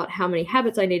map out how many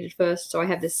habits I needed first, so I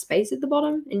have this space at the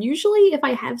bottom. And usually if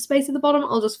I have space at the bottom,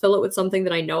 I'll just fill it with something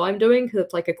that I know I'm doing because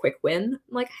it's like a quick win.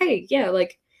 I'm like, hey, yeah,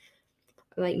 like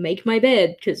make my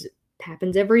bed because it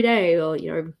happens every day, or,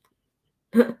 you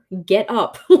know, get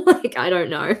up. Like, I don't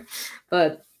know.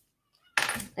 But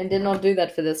I did not do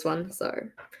that for this one, so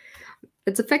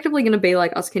it's effectively going to be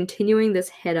like us continuing this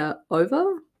header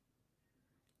over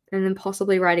and then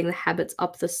possibly writing the habits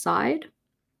up the side.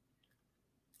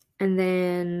 And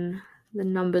then the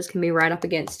numbers can be right up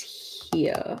against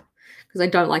here because I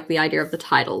don't like the idea of the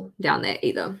title down there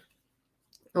either.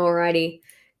 Alrighty,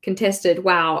 contested.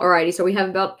 Wow. Alrighty, so we have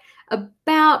about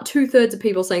 2/3 of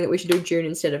people saying that we should do June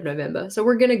instead of November. So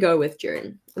we're going to go with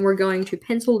June. And we're going to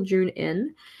pencil June in.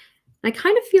 And I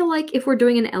kind of feel like if we're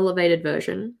doing an elevated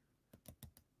version,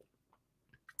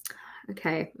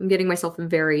 okay, I'm getting myself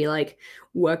very, like,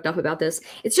 worked up about this.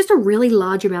 It's just a really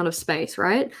large amount of space,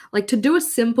 right? Like, to do a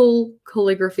simple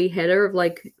calligraphy header of,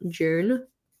 like, June,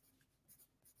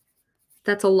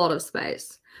 that's a lot of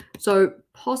space. So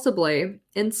possibly,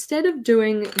 instead of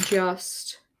doing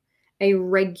just a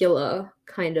regular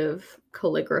kind of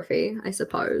calligraphy, I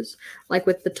suppose, like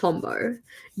with the Tombow,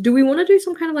 do we want to do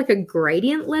some kind of like a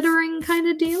gradient lettering kind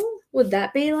of deal? Would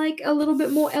that be like a little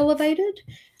bit more elevated?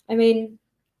 I mean,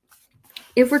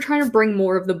 if we're trying to bring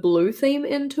more of the blue theme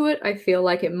into it, I feel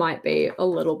like it might be a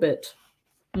little bit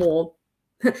more,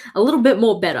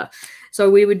 better. So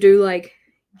we would do like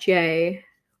J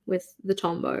with the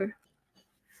Tombow,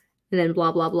 and then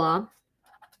blah, blah, blah,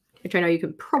 which I know you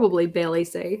can probably barely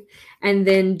see, and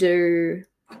then do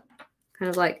kind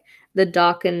of like the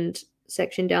darkened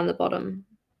section down the bottom.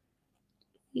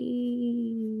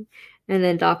 And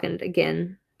then darkened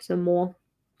again some more.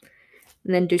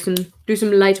 And then do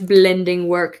some light blending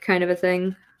work kind of a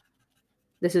thing.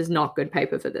 This is not good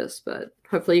paper for this, but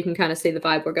hopefully you can kind of see the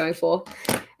vibe we're going for.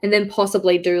 And then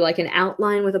possibly do like an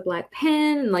outline with a black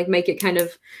pen and like make it kind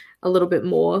of a little bit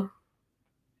more.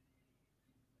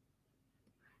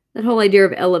 That whole idea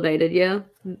of elevated, yeah?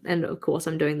 And of course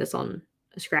I'm doing this on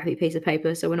a scrappy piece of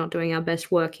paper, so we're not doing our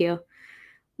best work here.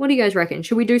 What do you guys reckon?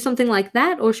 Should we do something like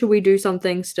that, or should we do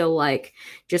something still like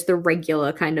just the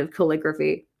regular kind of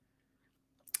calligraphy?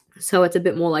 So it's a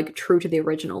bit more like true to the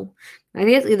original. I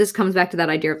guess this comes back to that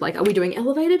idea of like, are we doing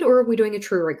elevated or are we doing a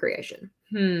true recreation?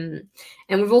 And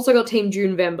we've also got Team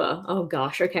June-Vember. Oh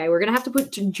gosh, okay. We're gonna have to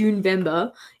put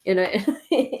June-Vember in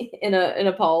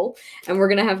a poll, and we're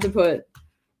gonna have to put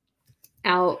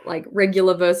our like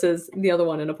regular versus the other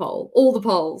one in a poll. All the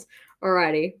polls.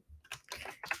 Alrighty.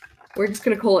 We're just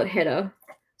gonna call it header.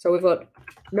 So we've got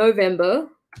November,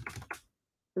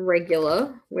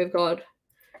 regular. We've got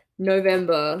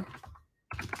November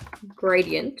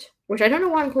gradient, which I don't know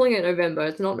why I'm calling it November.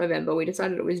 It's not November. We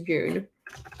decided it was June.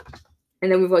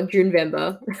 And then we've got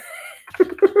June-Vember.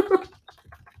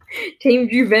 Team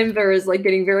June-Vember is like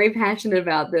getting very passionate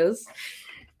about this.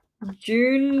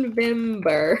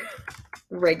 June-Vember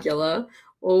regular,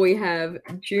 or we have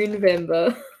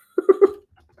June-Vember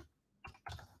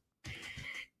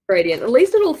gradient. At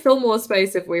least it'll fill more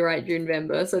space if we write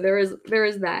June-Vember. So there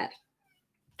is that.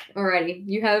 Alrighty,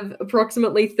 you have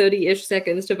approximately 30-ish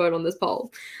seconds to vote on this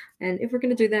poll. And if we're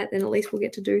going to do that, then at least we'll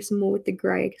get to do some more with the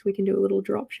grey, because we can do a little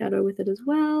drop shadow with it as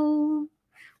well,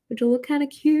 which will look kind of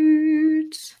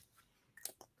cute.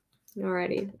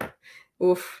 Alrighty.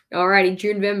 Oof. Alrighty,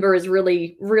 June-Vember is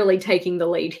really, really taking the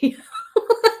lead here.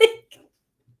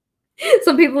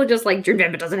 Some people are just like,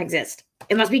 June-Vember doesn't exist.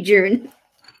 It must be June.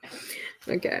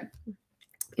 Okay.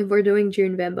 If we're doing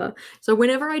June-Vember. So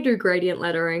whenever I do gradient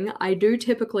lettering, I do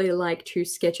typically like to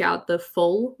sketch out the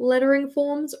full lettering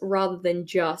forms rather than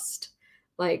just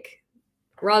the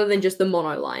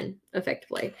monoline,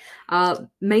 effectively.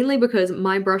 Mainly because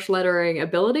my brush lettering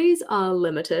abilities are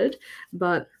limited,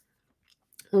 but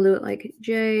I'll do it like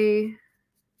J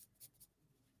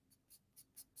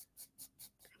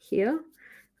here.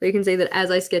 So you can see that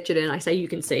as I sketch it in, I say you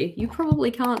can see. You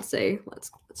probably can't see. Let's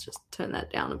just turn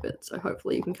that down a bit, so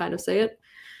hopefully you can kind of see it.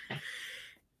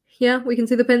 Yeah, we can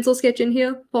see the pencil sketch in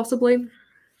here, possibly.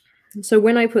 So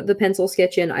when I put the pencil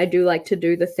sketch in, I do like to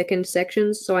do the thickened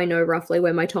sections, so I know roughly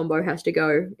where my Tombow has to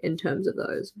go in terms of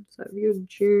those. So view of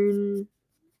June.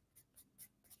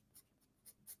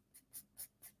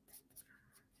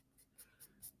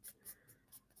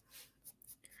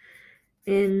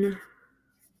 In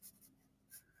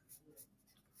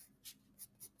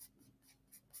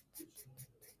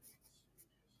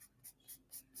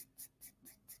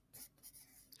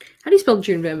how do you spell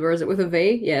June-Vember? Is it with a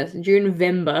V? Yes,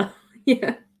 June-Vember.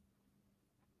 Yeah.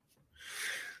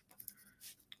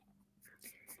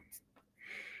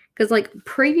 Because, like,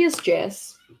 previous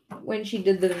Jess, when she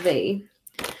did the V,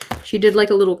 she did, like,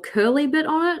 a little curly bit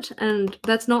on it, and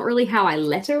that's not really how I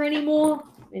letter anymore.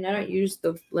 I mean, I don't use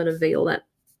the letter V all that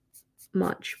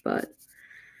much, but...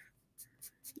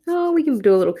 Oh, we can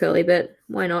do a little curly bit.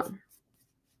 Why not?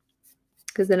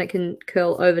 Because then it can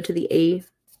curl over to the E.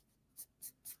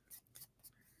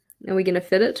 Are we gonna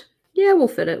fit it? Yeah, we'll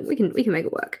fit it. We can make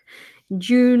it work.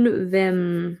 June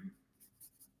Vem.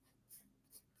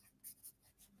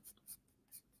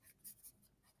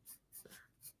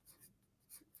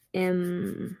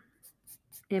 M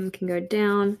can go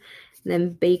down,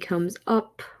 then B comes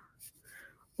up,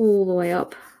 all the way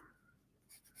up.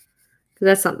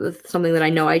 That's something that I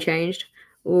know I changed.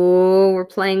 Oh, we're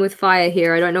playing with fire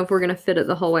here. I don't know if we're going to fit it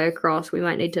the whole way across. We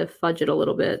might need to fudge it a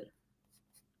little bit.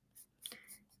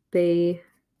 B,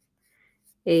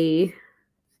 E.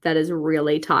 That is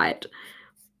really tight.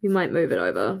 We might move it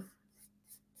over.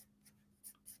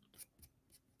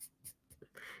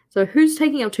 So who's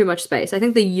taking up too much space? I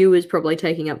think the U is probably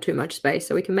taking up too much space,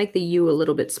 so we can make the U a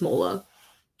little bit smaller.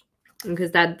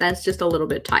 Because that's just a little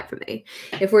bit tight for me.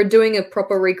 If we're doing a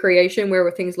proper recreation where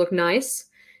things look nice,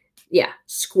 yeah,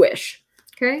 squish.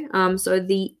 Okay, so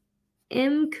the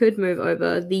M could move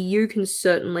over, the U can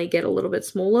certainly get a little bit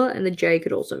smaller, and the J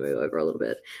could also move over a little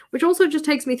bit, which also just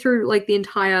takes me through like the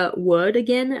entire word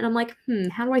again, and I'm like,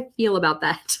 how do I feel about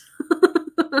that?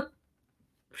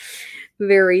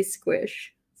 Very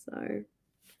squish. So,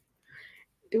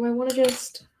 do I want to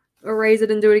just erase it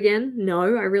and do it again? No,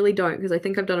 I really don't, because I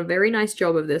think I've done a very nice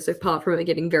job of this, apart from it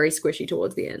getting very squishy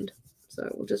towards the end. So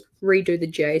we'll just redo the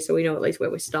J so we know at least where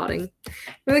we're starting.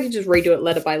 Maybe we can just redo it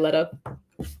letter by letter.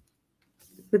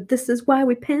 But this is why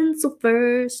we pencil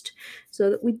first,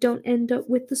 so that we don't end up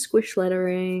with the squish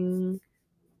lettering.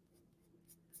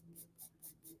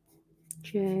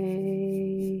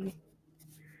 J.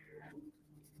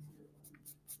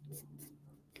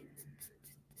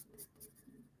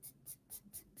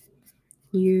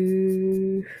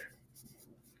 U.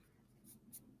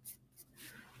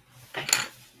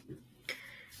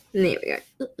 And there we go.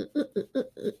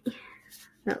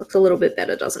 That looks a little bit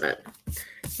better, doesn't it?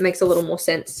 It makes a little more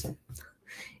sense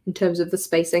in terms of the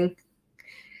spacing.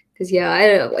 Because, yeah,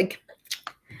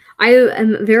 I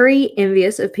am very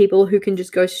envious of people who can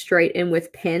just go straight in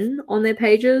with pen on their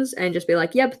pages and just be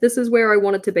like, yep, this is where I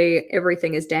want it to be.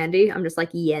 Everything is dandy. I'm just like,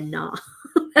 yeah, nah.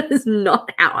 That is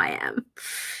not how I am.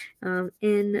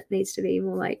 N needs to be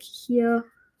more like here.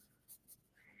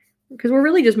 Because we're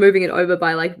really just moving it over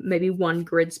by like maybe one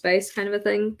grid space kind of a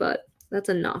thing. But that's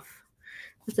enough.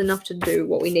 That's enough to do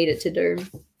what we need it to do.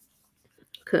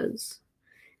 Because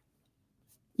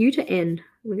U to N,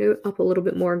 we go up a little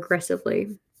bit more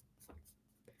aggressively.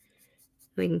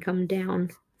 We can come down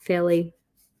fairly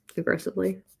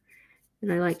aggressively.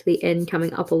 And I liked the N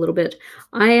coming up a little bit.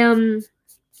 I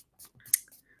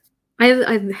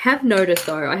have noticed,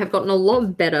 though, I have gotten a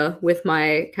lot better with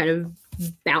my kind of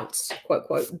bounce, quote,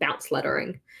 quote, bounce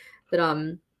lettering.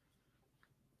 That,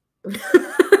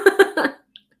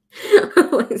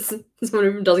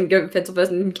 someone who doesn't go pencil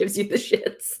first and gives you the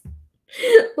shits.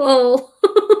 Lol.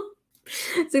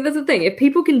 See, that's the thing. If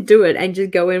people can do it and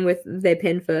just go in with their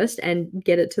pen first and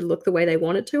get it to look the way they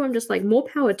want it to, I'm just like, more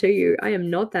power to you. I am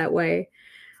not that way.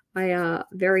 I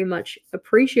very much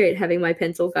appreciate having my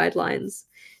pencil guidelines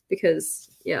because,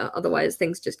 yeah, otherwise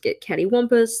things just get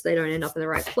cattywampus. They don't end up in the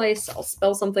right place. I'll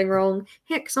spell something wrong.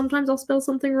 Heck, sometimes I'll spell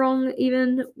something wrong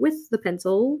even with the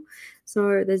pencil.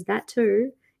 So there's that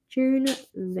too. June,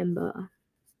 November.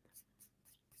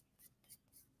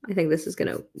 I think this is going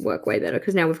to work way better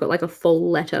because now we've got like a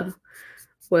full letter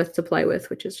worth to play with,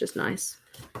 which is just nice.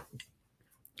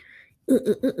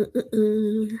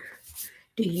 Do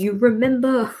you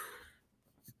remember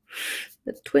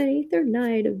the 23rd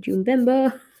night of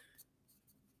June-vember?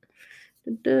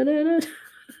 I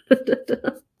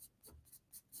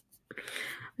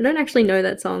don't actually know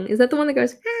that song. Is that the one that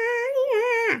goes...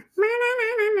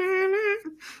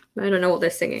 I don't know what they're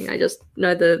singing. I just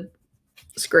know the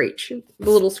screech. The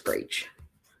little screech.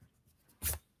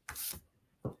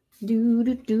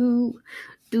 Do-do-do.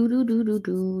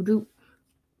 Do-do-do-do-do-do.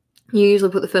 You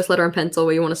usually put the first letter in pencil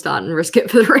where you want to start and risk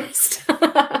it for the rest.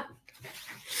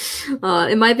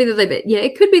 It might be that they... Yeah,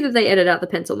 it could be that they edit out the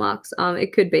pencil marks.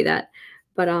 It could be that.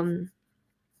 But,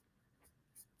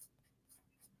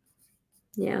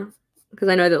 yeah. Because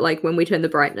I know that, like, when we turn the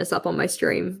brightness up on my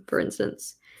stream, for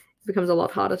instance, it becomes a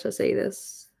lot harder to see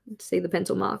this. To see the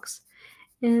pencil marks.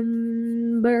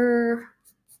 Ember.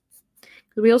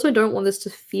 Because we also don't want this to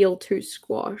feel too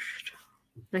squashed.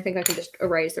 I think I can just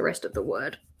erase the rest of the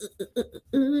word.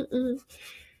 Because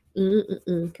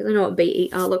I know what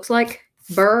B-E-R looks like.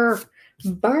 Burr.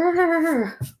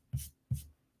 Burr.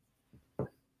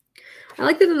 I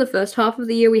like that in the first half of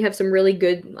the year we have some really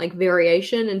good like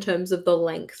variation in terms of the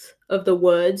length of the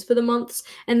words for the months.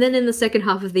 And then in the second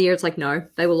half of the year, it's like, no,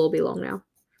 they will all be long now.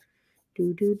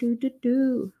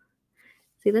 Do.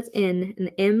 See, that's N.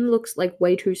 And M looks like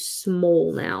way too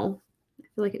small now. I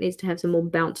feel like it needs to have some more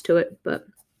bounce to it, but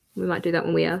we might do that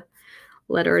when we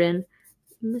letter it in.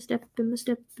 Step.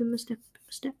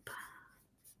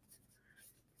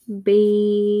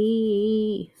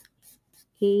 B.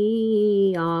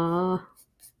 E. R.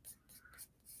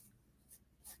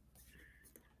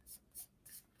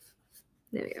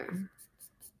 There we go.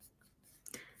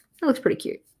 That looks pretty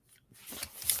cute.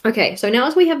 Okay, so now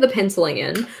as we have the penciling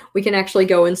in, we can actually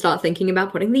go and start thinking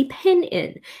about putting the pen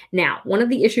in. Now, one of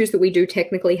the issues that we do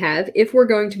technically have, if we're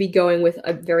going to be going with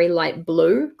a very light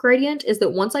blue gradient, is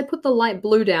that once I put the light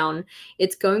blue down,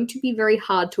 it's going to be very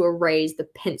hard to erase the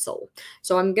pencil.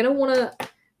 So I'm going to want to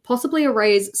possibly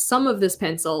erase some of this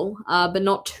pencil, but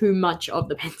not too much of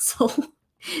the pencil,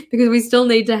 because we still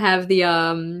need to have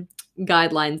the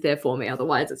guidelines there for me,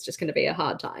 otherwise it's just going to be a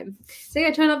hard time. See,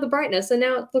 I turn up the brightness and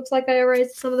now it looks like I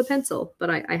erased some of the pencil, but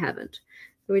I haven't.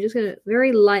 So we're just going to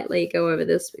very lightly go over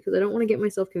this because I don't want to get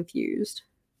myself confused,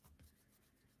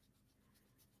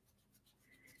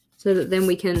 so that then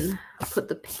we can put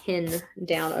the pen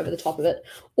down over the top of it.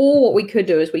 Or what we could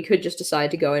do is we could just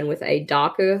decide to go in with a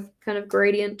darker kind of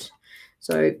gradient,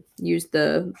 so use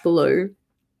the blue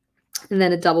and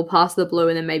then a double pass the blue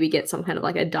and then maybe get some kind of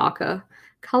like a darker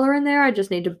color in there. I just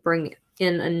need to bring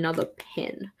in another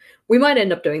pen. We might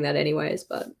end up doing that anyways,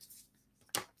 but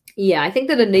yeah, I think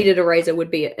that a kneaded eraser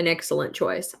would be an excellent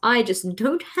choice. I just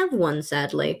don't have one,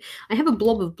 sadly. I have a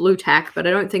blob of blue tack, but I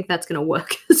don't think that's going to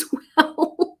work as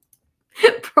well.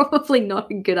 Probably not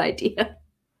a good idea.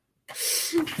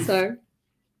 So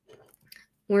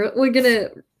we'll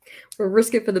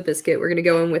risk it for the biscuit. We're going to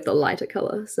go in with the lighter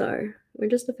color. So we're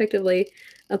just effectively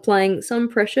applying some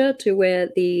pressure to where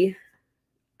the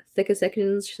thicker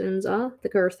sections are,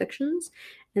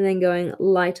 and then going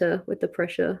lighter with the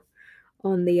pressure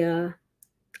on the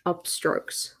up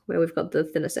strokes where we've got the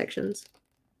thinner sections.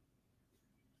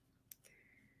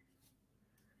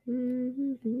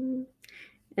 And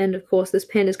of course this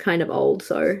pen is kind of old,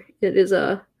 so it is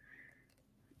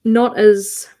not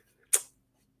as,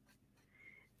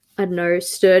 I don't know,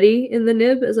 sturdy in the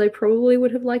nib as I probably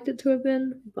would have liked it to have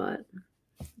been, but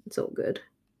it's all good.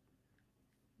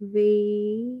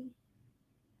 V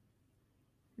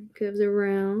curves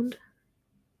around.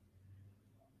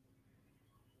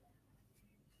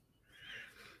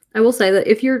 I will say that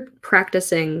if you're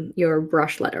practicing your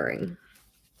brush lettering,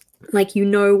 like you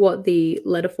know what the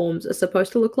letter forms are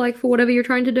supposed to look like for whatever you're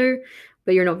trying to do,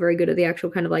 but you're not very good at the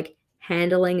actual kind of like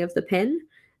handling of the pen,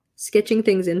 sketching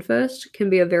things in first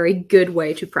can be a very good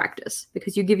way to practice,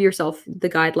 because you give yourself the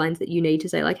guidelines that you need to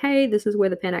say like, hey, this is where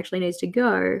the pen actually needs to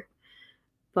go.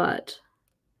 But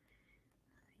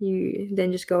you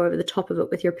then just go over the top of it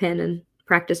with your pen and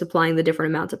practice applying the different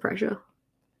amounts of pressure.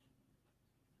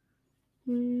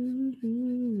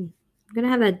 I'm going to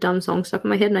have that dumb song stuck in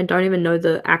my head and I don't even know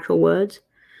the actual words,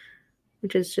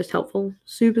 which is just helpful.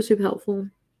 Super, super helpful.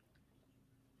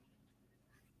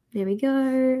 There we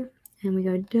go. And we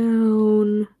go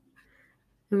down.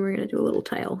 And we're going to do a little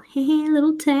tail. Hey,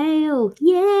 little tail.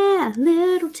 Yeah,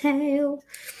 little tail.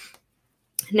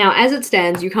 Now, as it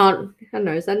stands, you can't, I don't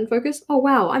know, is that in focus? Oh,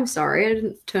 wow, I'm sorry. I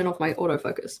didn't turn off my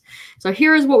autofocus. So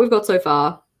here is what we've got so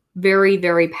far. Very,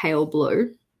 very pale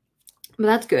blue. But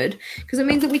that's good, because it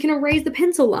means that we can erase the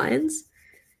pencil lines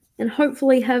and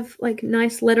hopefully have, like,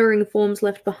 nice lettering forms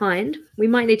left behind. We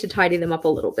might need to tidy them up a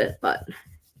little bit, but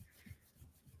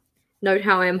note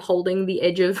how I am holding the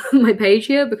edge of my page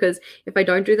here, because if I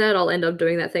don't do that, I'll end up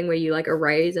doing that thing where you, like,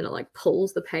 erase and it, like,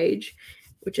 pulls the page,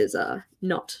 which is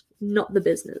not the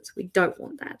business. We don't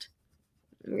want that.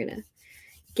 We're gonna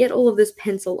get all of this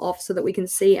pencil off so that we can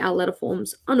see our letter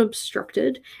forms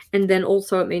unobstructed, and then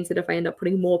also it means that if I end up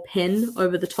putting more pen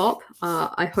over the top,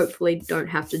 I hopefully don't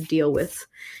have to deal with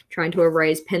trying to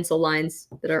erase pencil lines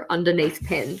that are underneath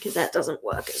pen, because that doesn't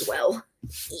work as well.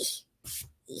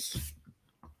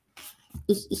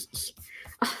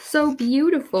 Oh, so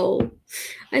beautiful.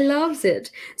 I loves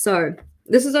it. So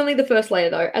this is only the first layer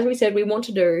though. As we said, we want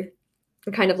to do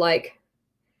kind of like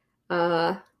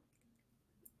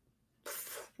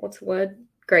what's the word?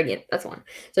 Gradient, that's one.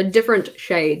 So different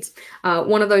shades.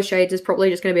 One of those shades is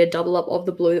probably just going to be a double up of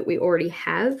the blue that we already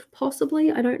have,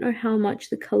 possibly. I don't know how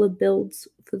much the color builds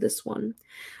for this one,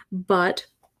 but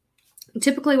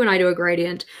Typically when I do a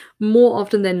gradient, more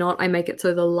often than not, I make it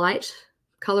so the light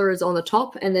color is on the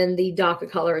top and then the darker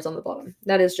color is on the bottom.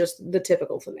 That is just the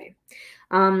typical for me.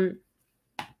 I'll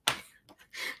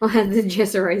have the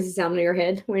JashiiCorrin sound in your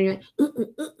head when you're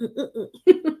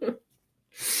like,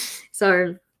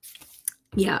 so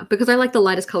yeah, because I like the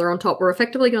lightest color on top, we're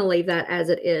effectively going to leave that as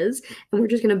it is, and we're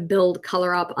just going to build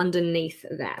color up underneath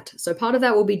that. So part of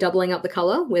that will be doubling up the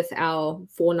color with our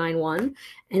 491,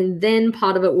 and then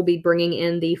part of it will be bringing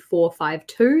in the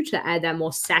 452 to add that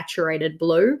more saturated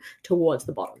blue towards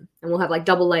the bottom. And we'll have like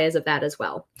double layers of that as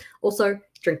well. Also,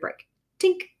 drink break.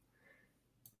 Tink.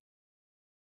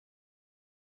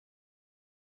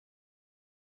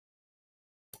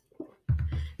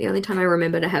 The only time I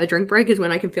remember to have a drink break is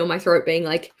when I can feel my throat being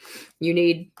like, you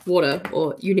need water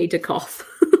or you need to cough.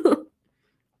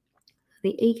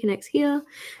 The E connects here.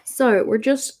 So we're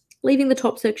just leaving the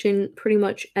top section pretty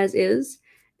much as is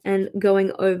and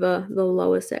going over the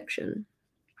lower section.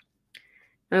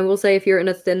 And I will say if you're in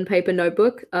a thin paper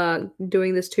notebook,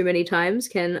 doing this too many times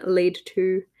can lead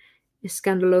to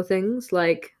scandalo things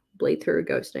like bleed through,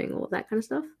 ghosting, all of that kind of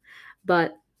stuff.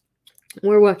 But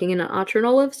we're working in an archer and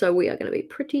olive, so we are going to be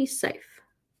pretty safe.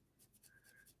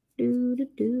 And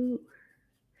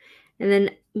then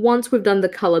once we've done the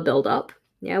color build-up,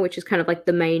 yeah, which is kind of like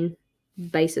the main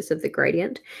basis of the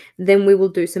gradient, then we will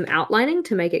do some outlining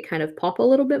to make it kind of pop a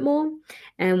little bit more.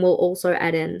 And we'll also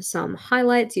add in some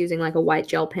highlights using like a white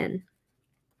gel pen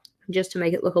just to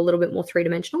make it look a little bit more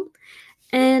three-dimensional.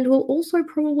 And we'll also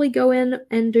probably go in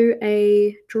and do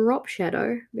a drop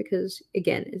shadow because,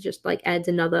 again, it just like adds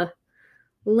another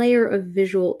layer of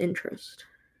visual interest.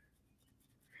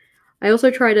 I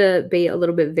also try to be a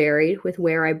little bit varied with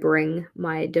where I bring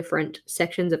my different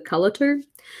sections of color to,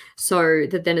 so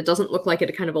that then it doesn't look like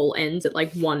it kind of all ends at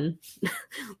like one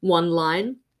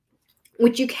line,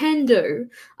 which you can do,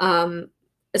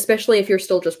 especially if you're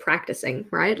still just practicing,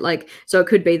 right? Like, so it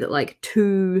could be that like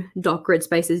 2 dot grid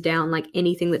spaces down, like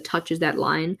anything that touches that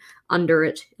line under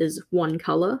it is one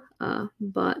color,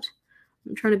 but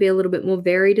I'm trying to be a little bit more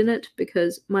varied in it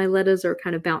because my letters are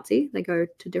kind of bouncy. They go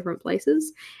to different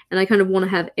places. And I kind of want to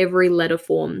have every letter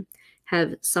form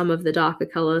have some of the darker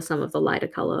color, some of the lighter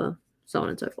color, so on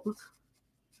and so forth.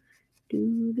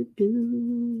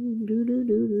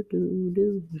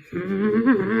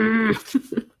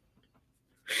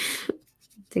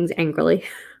 Sings angrily.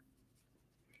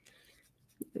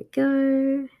 There we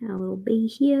go. Our little bee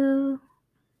here.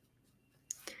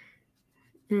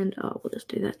 And we'll just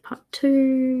do that part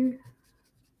 2.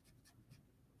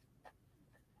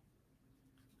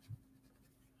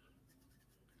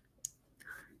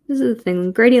 This is the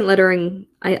thing, gradient lettering,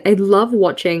 I love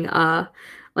watching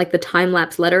like the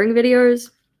time-lapse lettering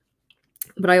videos,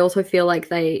 but I also feel like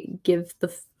they give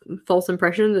the false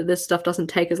impression that this stuff doesn't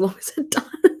take as long as it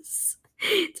does.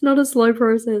 It's not a slow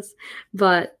process,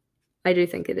 but I do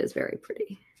think it is very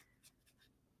pretty.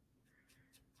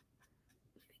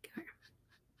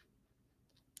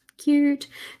 Cute.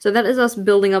 So that is us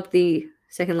building up the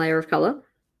second layer of color.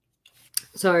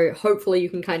 So hopefully you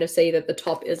can kind of see that the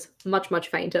top is much, much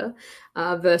fainter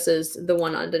versus the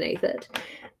one underneath it.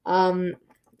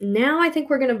 Now I think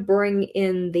we're going to bring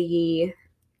in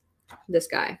this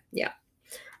guy. Yeah.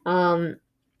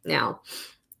 Now,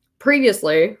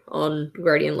 previously on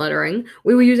gradient lettering,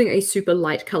 we were using a super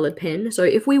light colored pen. So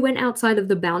if we went outside of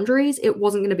the boundaries, it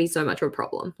wasn't going to be so much of a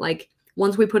problem. Like,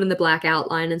 once we put in the black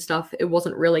outline and stuff, it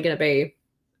wasn't really going to be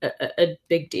a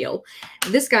big deal.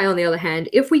 This guy, on the other hand,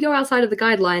 if we go outside of the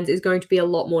guidelines, is going to be a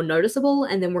lot more noticeable,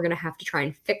 and then we're going to have to try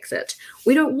and fix it.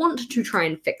 We don't want to try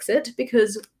and fix it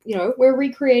because, you know, we're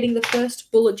recreating the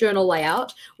first bullet journal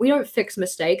layout. We don't fix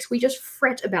mistakes. We just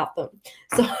fret about them.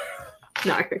 So,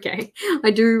 no, okay.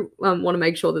 I do want to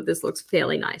make sure that this looks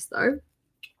fairly nice, though.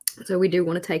 So we do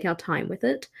want to take our time with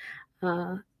it.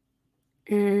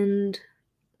 And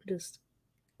just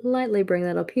lightly bring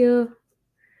that up here,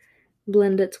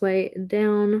 blend its way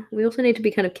down. We also need to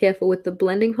be kind of careful with the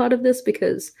blending part of this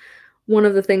because one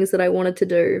of the things that I wanted to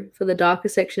do for the darker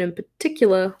section in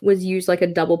particular was use like a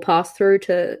double pass through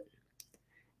to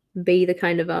be the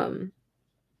kind of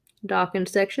darkened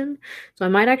section. So I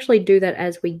might actually do that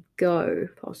as we go,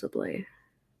 possibly.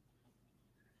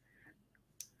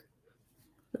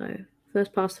 So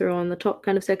first pass through on the top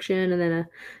kind of section and then a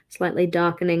slightly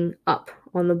darkening up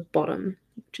on the bottom,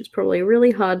 which is probably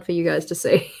really hard for you guys to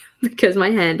see because my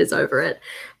hand is over it,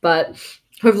 but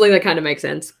hopefully that kind of makes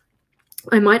sense.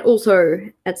 I might also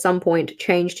at some point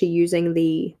change to using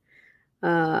the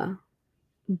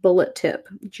bullet tip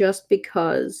just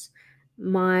because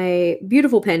my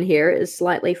beautiful pen here is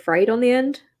slightly frayed on the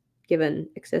end given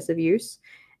excessive use,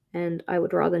 and I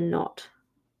would rather not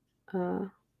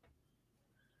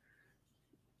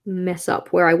mess up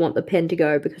where I want the pen to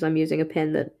go because I'm using a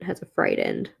pen that has a frayed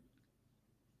end.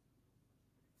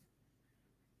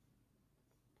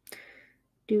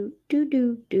 Do, do,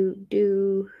 do, do,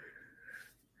 do.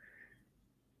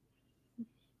 There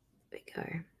we go.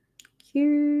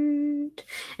 Cute.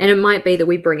 And it might be that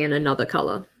we bring in another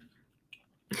color.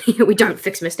 We don't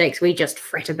fix mistakes, we just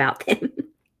fret about them.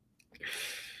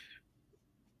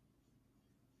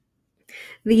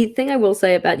 The thing I will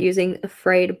say about using a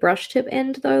frayed brush tip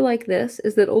end, though, like this,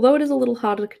 is that although it is a little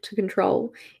harder to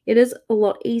control, it is a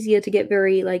lot easier to get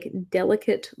very, like,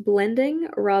 delicate blending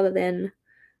rather than,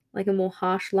 like, a more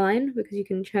harsh line, because you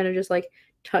can kind of just, like,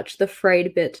 touch the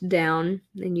frayed bit down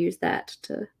and use that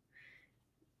to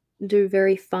do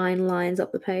very fine lines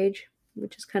up the page,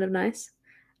 which is kind of nice.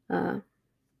 But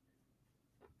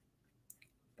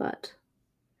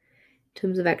in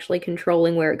terms of actually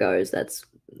controlling where it goes, that's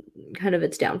kind of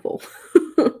its downfall.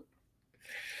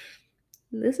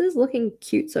 This is looking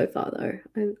cute so far, though.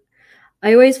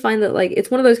 I always find that, like, it's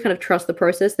one of those kind of trust the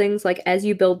process things. Like, as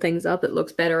you build things up, it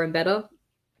looks better and better.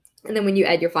 And then when you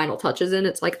add your final touches in,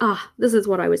 it's like, this is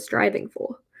what I was striving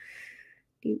for.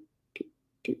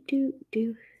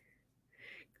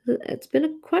 It's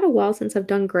been quite a while since I've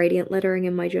done gradient lettering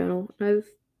in my journal. I've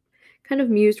kind of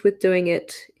mused with doing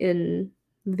it in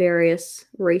various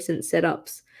recent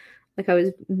setups. Like, I was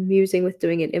musing with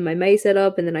doing it in my May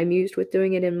setup, and then I mused with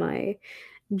doing it in my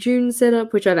June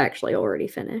setup, which I've actually already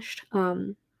finished.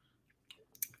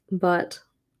 But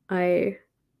I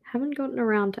haven't gotten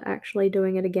around to actually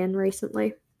doing it again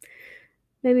recently.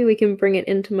 Maybe we can bring it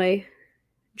into my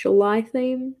July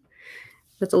theme.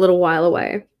 That's a little while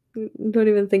away. Don't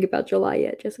even think about July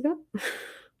yet, Jessica.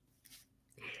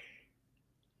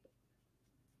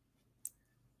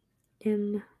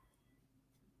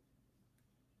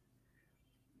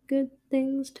 Good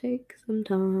things take some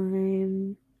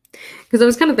time. Because I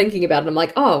was kind of thinking about it, I'm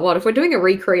like, what if we're doing a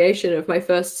recreation of my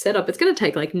first setup? It's going to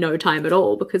take, like, no time at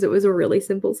all because it was a really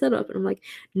simple setup. And I'm like,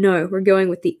 no, we're going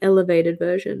with the elevated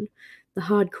version, the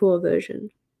hardcore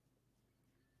version.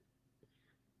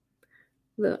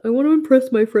 The I want to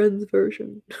impress my friends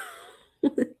version.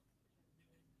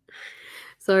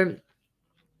 So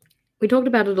we talked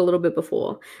about it a little bit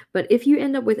before, but if you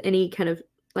end up with any kind of,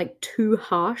 like, too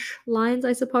harsh lines,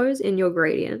 I suppose, in your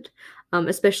gradient,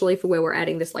 especially for where we're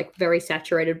adding this, like, very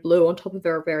saturated blue on top of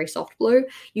a very soft blue,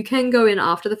 you can go in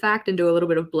after the fact and do a little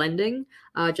bit of blending,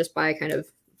 just by kind of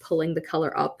pulling the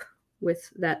color up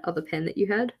with that other pen that you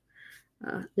had.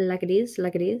 Like it is.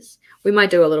 We might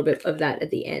do a little bit of that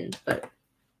at the end, but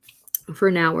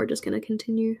for now we're just going to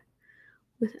continue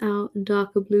with our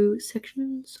darker blue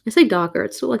sections. I say darker,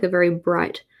 it's still like a very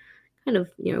bright, kind of,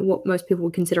 what most people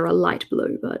would consider a light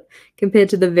blue, but compared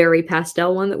to the very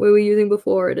pastel one that we were using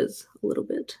before, it is a little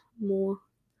bit more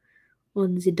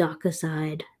on the darker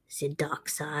side. The dark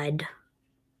side.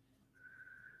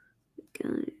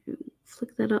 Okay,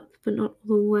 flick that up, but not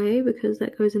all the way, because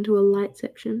that goes into a light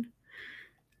section.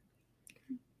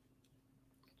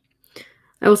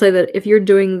 I will say that if you're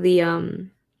doing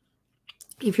the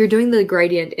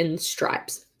gradient in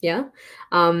stripes, yeah,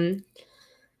 I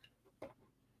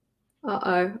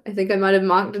think I might have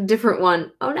marked a different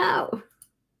one. Oh no!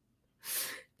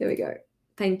 There we go.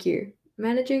 Thank you.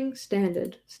 Managing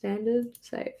standard, save.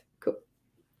 Cool.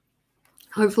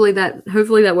 Hopefully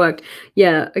that worked.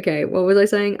 Yeah. Okay. What was I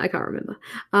saying? I can't remember.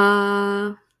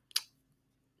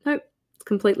 Nope. It's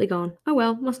completely gone. Oh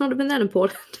well. Must not have been that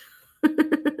important.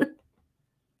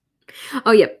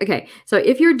 Oh, yeah. Okay. So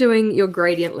if you're doing your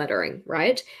gradient lettering,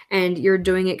 right, and you're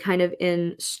doing it kind of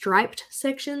in striped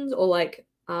sections or like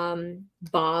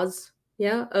bars,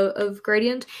 yeah, of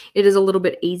gradient, it is a little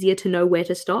bit easier to know where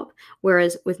to stop.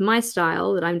 Whereas with my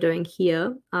style that I'm doing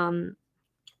here,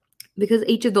 because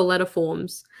each of the letter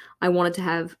forms, I wanted to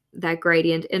have that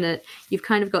gradient in it. You've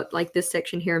kind of got like this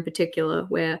section here in particular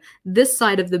where this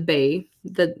side of the B,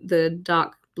 the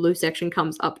dark blue section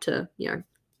comes up to,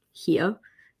 here.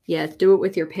 Yeah, do it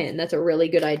with your pen. That's a really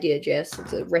good idea, Jess.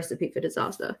 It's a recipe for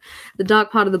disaster. The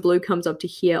dark part of the blue comes up to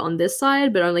here on this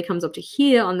side, but only comes up to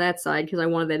here on that side because I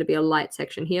wanted there to be a light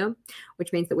section here,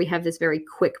 which means that we have this very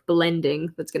quick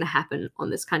blending that's going to happen on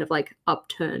this kind of like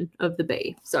upturn of the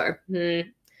B. So, let's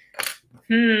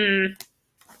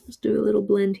do a little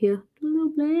blend here. A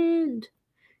little blend.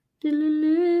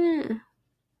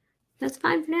 That's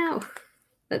fine for now.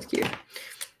 That's cute.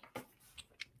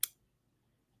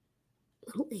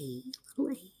 Little A,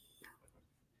 little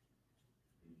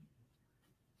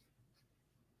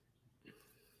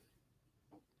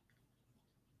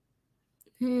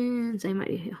A. And same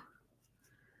idea here.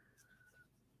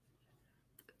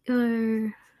 go.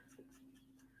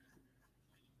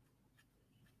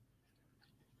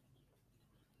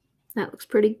 That looks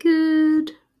pretty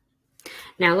good.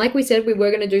 Now, like we said, we were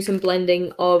going to do some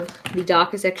blending of the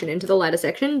darker section into the lighter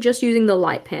section, just using the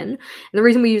light pen. And the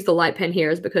reason we use the light pen here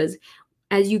is because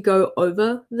as you go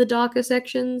over the darker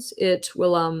sections, it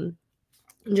will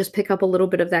just pick up a little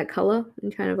bit of that color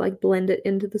and kind of like blend it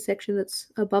into the section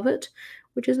that's above it,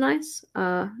 which is nice.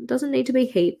 Doesn't need to be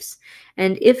heaps.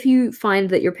 And if you find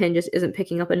that your pen just isn't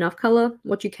picking up enough color,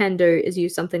 what you can do is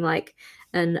use something like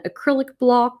an acrylic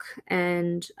block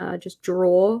and just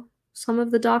draw some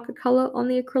of the darker color on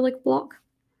the acrylic block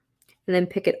and then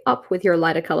pick it up with your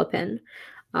lighter color pen.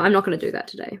 I'm not going to do that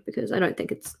today because I don't think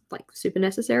it's like super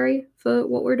necessary for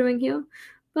what we're doing here,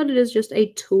 but it is just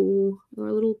a tool or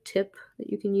a little tip that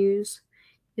you can use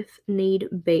if need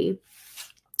be.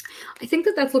 I think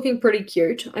that that's looking pretty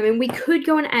cute. I mean, we could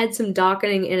go and add some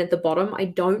darkening in at the bottom. I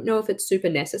don't know if it's super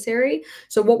necessary.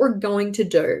 So what we're going to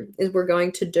do is we're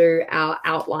going to do our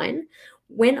outline.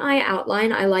 When I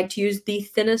outline, I like to use the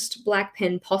thinnest black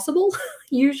pen possible,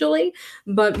 usually.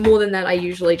 But more than that, I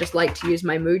usually just like to use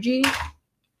my Muji,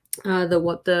 the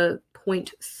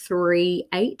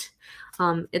 0.38.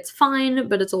 It's fine,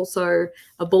 but it's also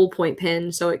a ballpoint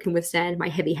pen, so it can withstand my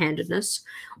heavy-handedness.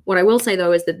 What I will say,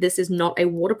 though, is that this is not a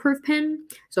waterproof pen,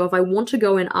 so if I want to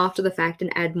go in after the fact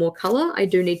and add more color, I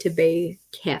do need to be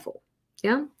careful,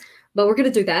 yeah? But we're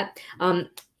going to do that.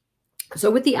 So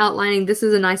with the outlining, this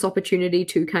is a nice opportunity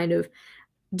to kind of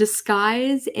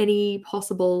disguise any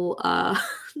possible, not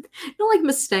like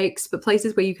mistakes, but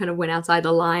places where you kind of went outside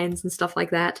the lines and stuff like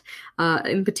that.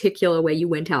 In particular, where you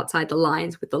went outside the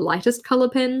lines with the lightest color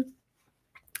pen.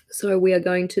 So we're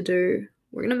going to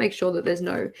make sure that there's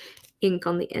no ink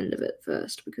on the end of it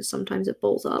first, because sometimes it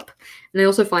balls up. And I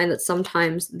also find that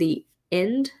sometimes the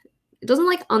end, it doesn't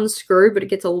like unscrew, but it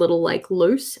gets a little like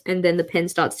loose, and then the pen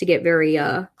starts to get very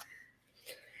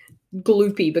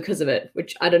gloopy because of it,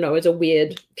 which I don't know, is a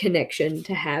weird connection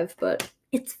to have, but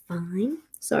it's fine.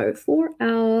 So for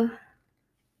our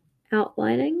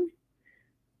outlining,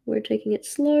 we're taking it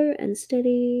slow and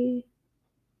steady,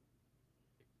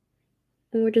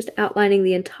 and we're just outlining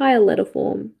the entire letter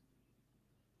form.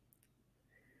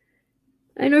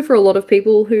 I know for a lot of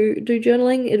people who do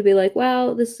journaling, it'd be like,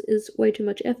 wow, this is way too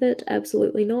much effort.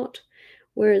 Absolutely not.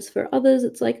 Whereas for others,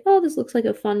 it's like, oh, this looks like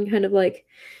a fun kind of like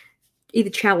either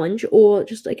challenge or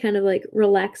just a kind of like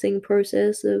relaxing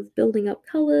process of building up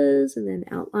colors and then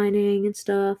outlining and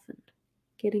stuff and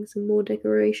getting some more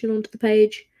decoration onto the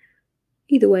page.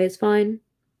 Either way is fine.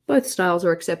 Both styles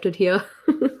are accepted here.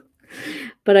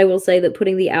 But I will say that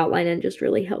putting the outline in just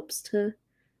really helps to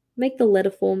make the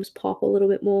letter forms pop a little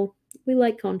bit more. We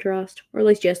like contrast, or at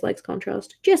least Jess likes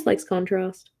contrast. Jess likes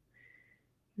contrast.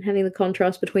 And having the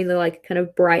contrast between the like kind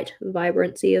of bright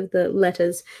vibrancy of the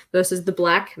letters versus the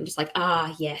black, I'm just like,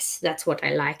 ah, yes, that's what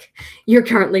I like. You're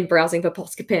currently browsing for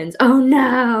Posca pens. Oh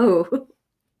no!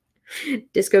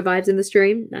 Disco vibes in the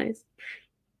stream. Nice.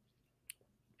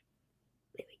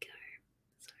 There we go.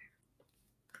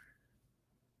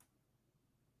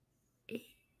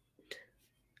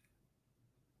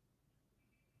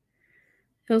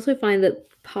 I also find that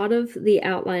part of the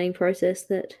outlining process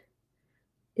that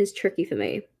is tricky for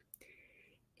me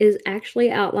is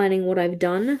actually outlining what I've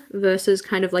done versus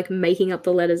kind of like making up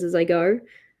the letters as I go.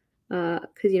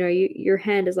 Because, you know, your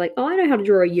hand is like, oh, I know how to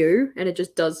draw a U, and it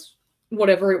just does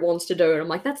whatever it wants to do. And I'm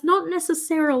like, that's not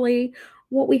necessarily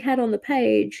what we had on the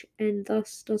page, and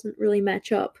thus doesn't really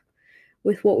match up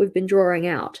with what we've been drawing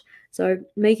out. So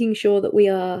making sure that we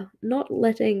are not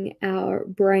letting our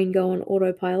brain go on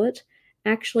autopilot,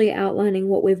 actually outlining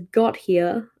what we've got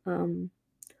here,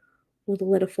 all the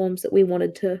letter forms that we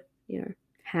wanted to, you know,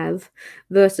 have,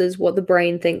 versus what the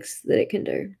brain thinks that it can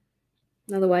do.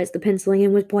 Otherwise, the penciling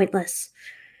in was pointless.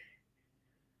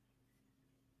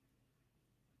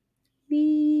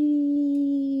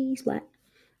 Splat.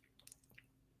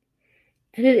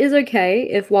 And it is okay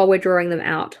if while we're drawing them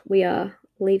out, we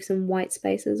leave some white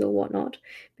spaces or whatnot,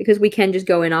 because we can just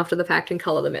go in after the fact and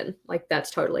color them in. Like, that's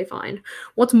totally fine.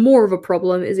 What's more of a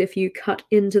problem is if you cut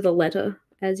into the letter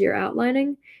as you're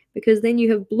outlining, because then you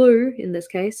have blue, in this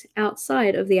case,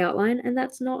 outside of the outline, and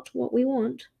that's not what we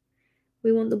want.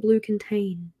 We want the blue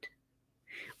contained.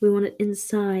 We want it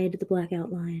inside the black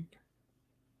outline.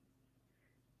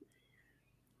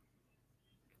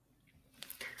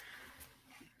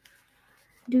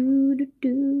 I'm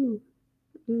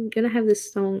gonna have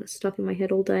this song stuck in my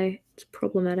head all day. It's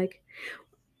problematic.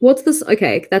 What's this?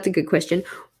 Okay, that's a good question.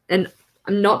 And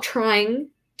I'm not trying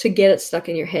to get it stuck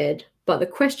in your head, but the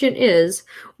question is,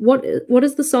 what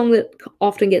is the song that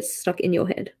often gets stuck in your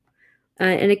head?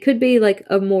 And it could be like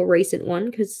a more recent one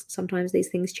because sometimes these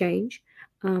things change.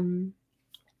 Um,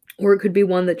 or it could be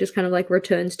one that just kind of like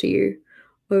returns to you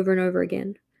over and over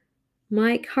again.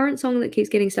 My current song that keeps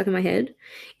getting stuck in my head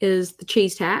is the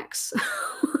cheese tax,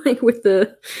 like with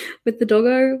the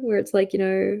doggo, where it's like, you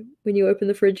know, when you open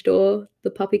the fridge door,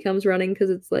 the puppy comes running because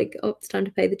it's like, oh, it's time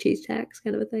to pay the cheese tax,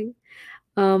 kind of a thing.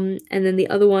 And then the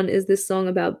other one is this song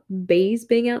about bees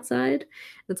being outside.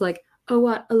 It's like, oh,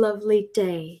 what a lovely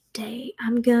day,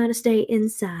 I'm gonna stay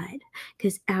inside,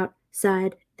 'cause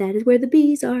outside, that is where the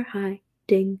bees are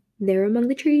hiding. They're among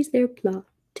the trees, they're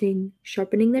plotting,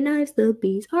 sharpening their knives, the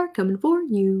bees are coming for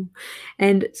you.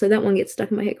 And so that one gets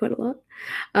stuck in my head quite a lot.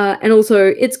 And also,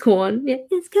 it's corn. Yeah,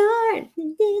 it's corn.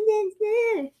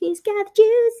 He's got the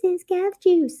juice, he's got the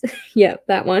juice. Yeah,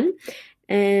 that one.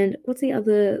 And what's the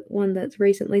other one that's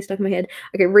recently stuck in my head?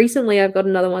 Okay, recently I've got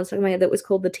another one stuck in my head that was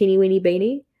called the Teeny Weeny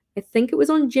Beanie. I think it was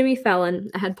on Jimmy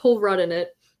Fallon. I had Paul Rudd in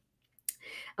it.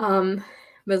 It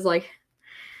was like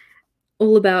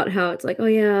all about how it's like, oh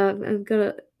yeah, I've got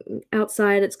a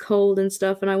outside, it's cold and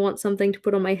stuff, and I want something to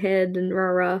put on my head and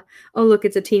rah rah. Oh look,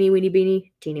 it's a teeny weeny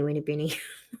beanie. Teeny weeny beanie.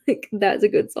 Like, that's a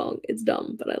good song. It's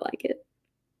dumb, but I like it.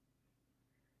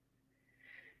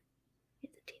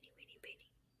 It's a teeny weeny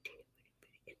beanie. Teeny weeny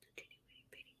beanie. It's a teeny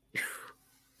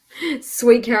weeny beanie.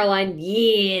 Sweet Caroline,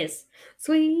 yes.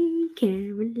 Sweet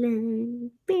Caroline.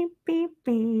 Beep, beep,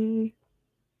 beep.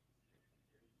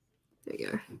 There you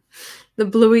go. The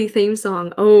Bluey theme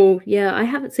song. Oh yeah, I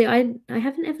haven't seen. I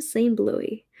haven't ever seen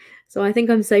Bluey, so I think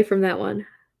I'm safe from that one.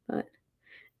 But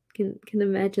can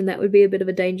imagine that would be a bit of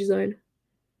a danger zone.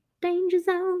 Danger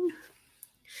zone.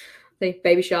 The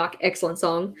Baby Shark, excellent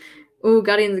song. Oh,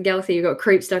 Guardians of the Galaxy, you got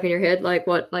creep stuck in your head. Like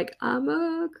what? Like I'm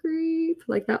a creep.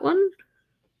 Like that one.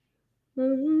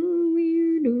 Oh,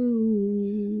 you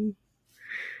know.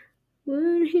 What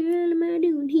the hell am I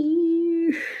doing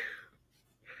here?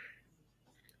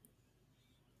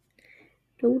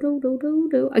 Do do do do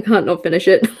do. I can't not finish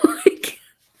it. Like,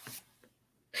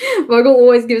 Michael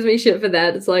always gives me shit for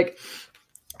that. It's like,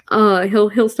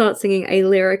 he'll start singing a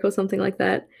lyric or something like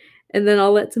that, and then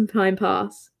I'll let some time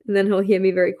pass, and then he'll hear me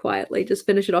very quietly just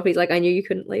finish it off. He's like, I knew you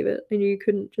couldn't leave it. I knew you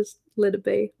couldn't just let it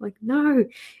be. Like, no,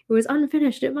 it was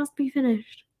unfinished. It must be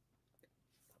finished.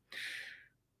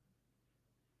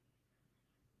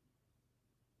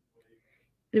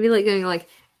 It'd be like going like,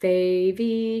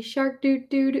 baby shark doo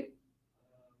doo doo.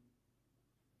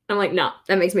 I'm like, nah,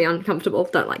 that makes me uncomfortable.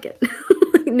 Don't like it.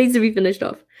 It needs to be finished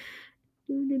off.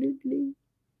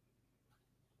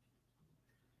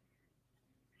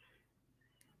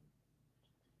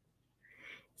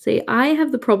 See, I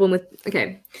have the problem with,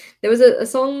 okay, there was a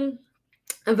song,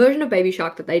 a version of Baby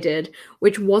Shark that they did,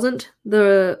 which wasn't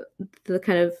the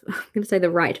kind of, I'm gonna say the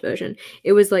right version.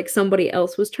 It was like somebody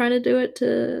else was trying to do it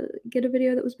to get a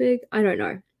video that was big. I don't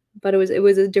know, but it was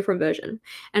a different version.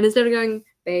 And instead of going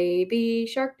Baby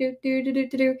Shark do do do do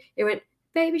do do, it went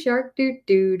Baby Shark do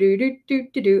do do do do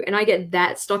do do, and I get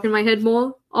that stuck in my head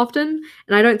more often.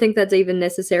 And I don't think that's even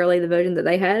necessarily the version that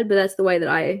they had, but that's the way that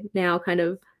I now kind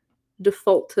of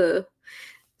default to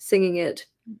singing it.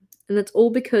 And that's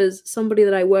all because somebody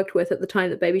that I worked with at the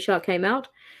time that Baby Shark came out,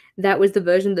 that was the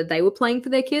version that they were playing for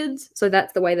their kids. So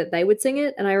that's the way that they would sing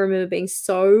it. And I remember being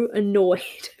so annoyed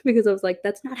because I was like,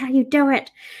 that's not how you do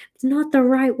it. It's not the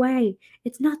right way.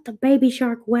 It's not the Baby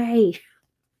Shark way.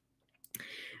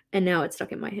 And now it's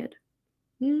stuck in my head.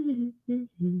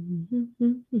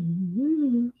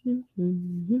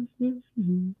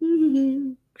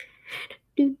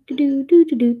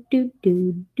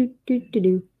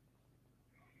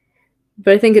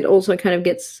 But I think it also kind of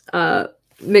gets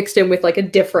mixed in with like a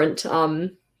different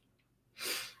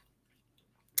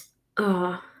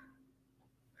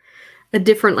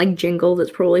like jingle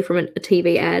that's probably from a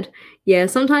TV ad. Yeah,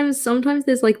 sometimes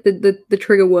there's like the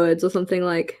trigger words or something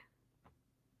like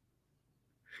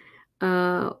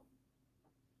I'm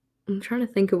trying to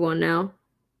think of one now.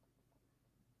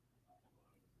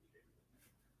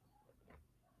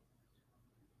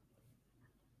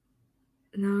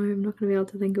 No, I'm not gonna be able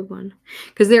to think of one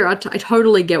because I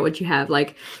totally get what you have.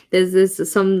 Like,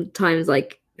 there's sometimes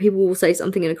like people will say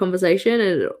something in a conversation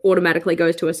and it automatically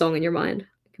goes to a song in your mind.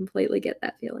 I completely get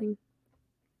that feeling.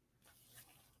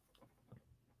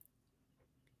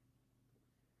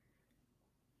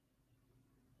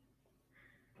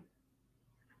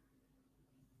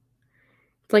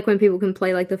 It's like when people can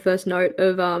play like the first note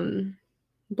of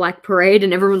Black Parade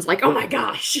and everyone's like, oh my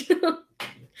gosh.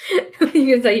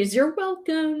 You can say, you're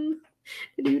welcome.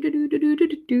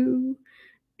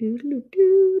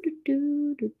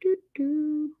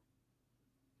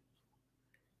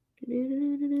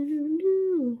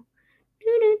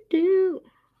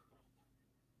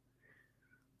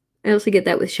 I also get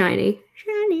that with shiny.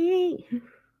 Shiny.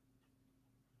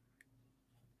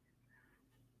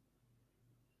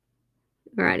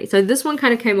 Alrighty, so this one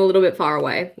kind of came a little bit far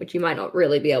away, which you might not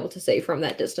really be able to see from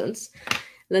that distance.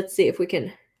 Let's see if we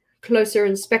can closer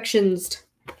inspections.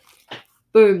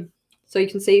 Boom. So you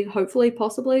can see, hopefully,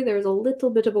 possibly, there is a little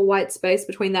bit of a white space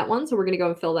between that one, so we're going to go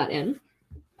and fill that in.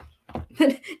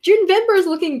 But Junevember is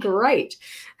looking great.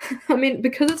 I mean,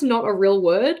 because it's not a real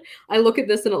word, I look at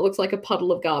this and it looks like a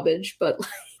puddle of garbage, but like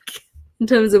in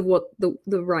terms of what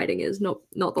the writing is, not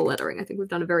the lettering. I think we've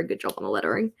done a very good job on the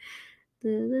lettering.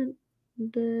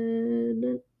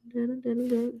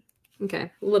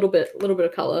 Okay, a little bit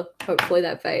of color. Hopefully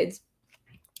that fades.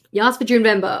 Yas for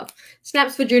Junevember.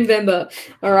 Snaps for Junevember.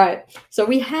 All right. So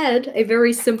we had a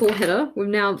very simple header. We've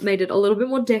now made it a little bit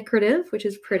more decorative, which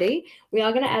is pretty. We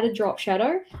are going to add a drop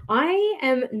shadow. I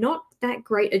am not that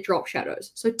great at drop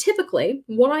shadows. So typically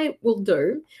what I will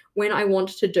do when I want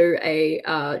to do a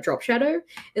drop shadow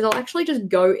is I'll actually just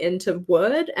go into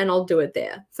Word and I'll do it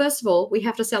there. First of all, we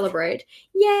have to celebrate.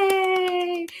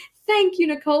 Yay! Thank you,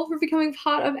 Nicole, for becoming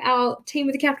part of our team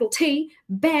with a capital T.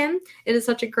 Bam! It is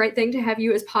such a great thing to have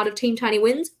you as part of Team Tiny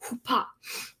Wins. Whoop-ha.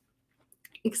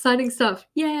 Exciting stuff.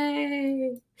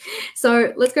 Yay!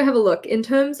 So let's go have a look. In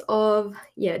terms of,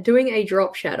 doing a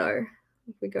drop shadow,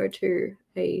 if we go to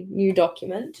a new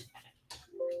document.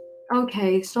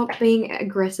 Okay, stop being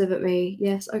aggressive at me.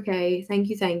 Yes, okay. Thank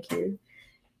you.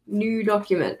 New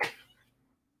document.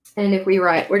 And if we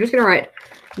write, we're just going to write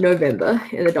November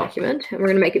in the document, and we're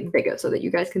going to make it bigger so that you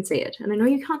guys can see it. And I know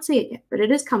you can't see it yet, but it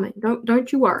is coming.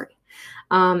 Don't you worry.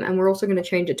 And we're also going to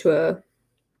change it to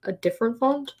a different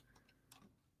font.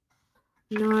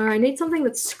 No, I need something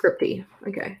that's scripty.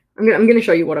 Okay, I'm going to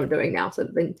show you what I'm doing now, so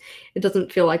that it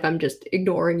doesn't feel like I'm just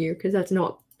ignoring you, because that's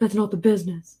not the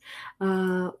business.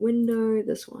 Window,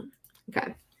 this one.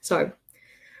 Okay, so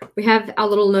we have our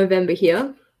little November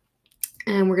here.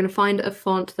 And we're going to find a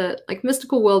font that, like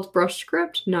Mystical World's brush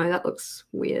script. No, that looks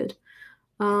weird.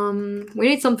 We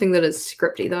need something that is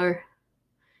scripty, though.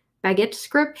 Baguette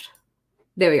script.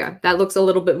 There we go. That looks a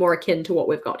little bit more akin to what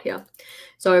we've got here.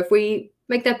 So if we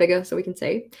make that bigger so we can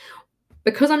see.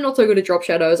 Because I'm not so good at drop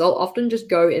shadows, I'll often just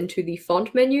go into the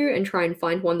font menu and try and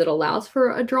find one that allows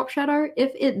for a drop shadow.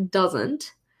 If it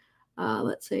doesn't,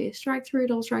 let's see. Strike through,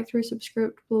 double strike through,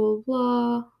 subscript, blah, blah,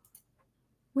 blah.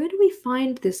 Where do we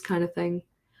find this kind of thing?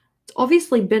 It's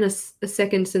obviously been a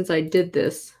second since I did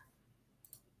this.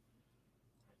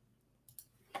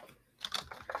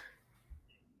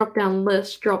 Drop down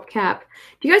list, drop cap.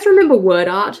 Do you guys remember word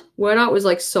art? Word art was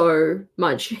like so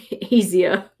much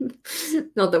easier.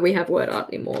 Not that we have word art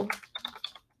anymore.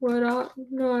 Word art?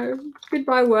 No.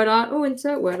 Goodbye word art. Oh,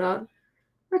 insert word art.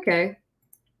 Okay.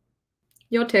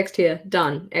 Your text here.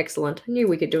 Done. Excellent. I knew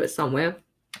we could do it somewhere.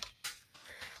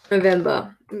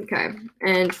 November. Okay.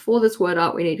 And for this word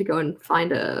art, we need to go and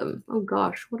find a... Oh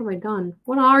gosh, what have I done?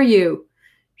 What are you?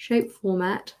 Shape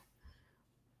format.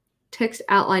 Text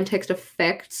outline, text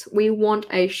effects. We want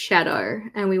a shadow,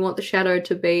 and we want the shadow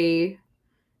to be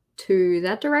to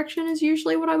that direction is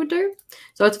usually what I would do.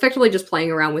 So it's effectively just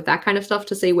playing around with that kind of stuff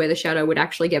to see where the shadow would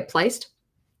actually get placed.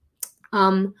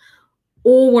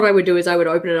 Or what I would do is I would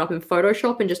open it up in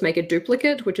Photoshop and just make a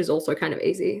duplicate, which is also kind of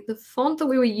easy. The font that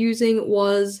we were using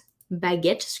was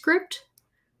Baguette Script.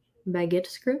 Baguette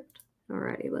Script.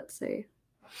 Alrighty, let's see.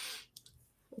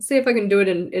 Let's see if I can do it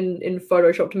in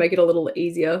Photoshop to make it a little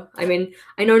easier. I mean,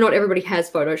 I know not everybody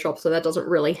has Photoshop, so that doesn't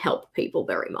really help people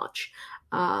very much.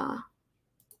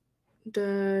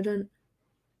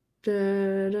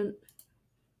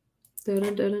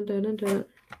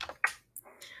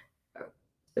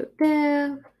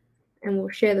 There, and we'll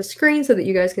share the screen so that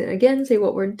you guys can again see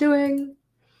what we're doing.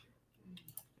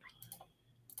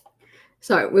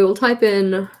 So we will type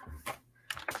in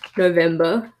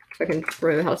November, if I can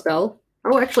remember how to spell.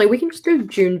 Oh, actually, we can just do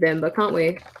Junevember, can't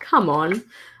we? Come on.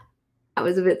 That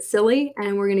was a bit silly.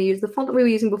 And we're going to use the font that we were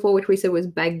using before, which we said was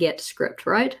Baguette Script,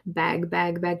 right? Bag.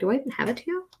 Do I even have it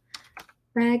here?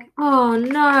 Bag. Oh,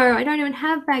 no. I don't even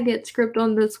have Baguette Script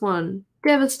on this one.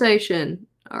 Devastation.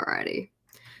 Alrighty.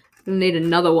 I need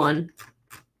another one.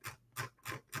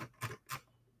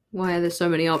 Why are there so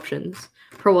many options?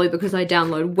 Probably because I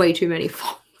download way too many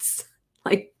fonts.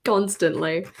 Like,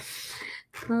 constantly.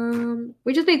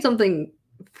 We just need something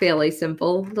fairly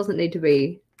simple. It doesn't need to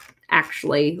be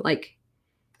actually, like,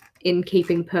 in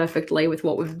keeping perfectly with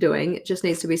what we're doing. It just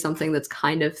needs to be something that's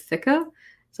kind of thicker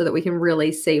so that we can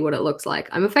really see what it looks like.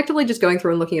 I'm effectively just going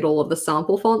through and looking at all of the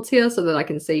sample fonts here so that I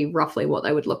can see roughly what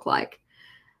they would look like.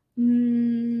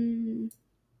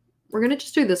 we're going to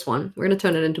just do this one. We're going to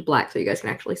turn it into black so you guys can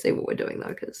actually see what we're doing though,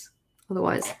 because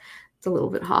otherwise it's a little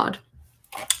bit hard.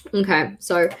 Okay,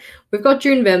 so we've got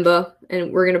June-Vember,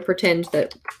 and we're going to pretend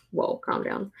that, well, calm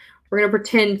down. We're going to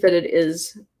pretend that it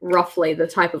is roughly the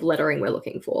type of lettering we're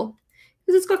looking for,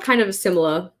 because it's got kind of a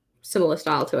similar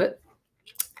style to it.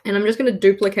 And I'm just going to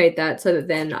duplicate that so that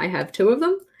then I have two of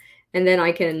them, and then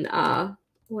I can,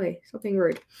 wait, stop being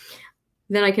rude.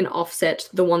 Then I can offset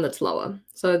the one that's lower.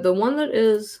 So the one that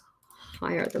is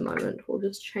higher at the moment, we'll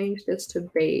just change this to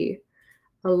be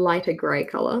a lighter gray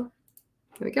color.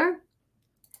 There we go.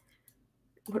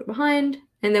 Put it behind,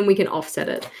 and then we can offset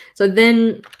it. So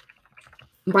then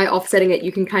by offsetting it,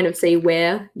 you can kind of see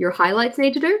where your highlights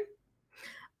need to do,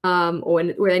 or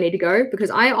where they need to go,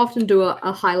 because I often do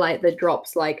a highlight that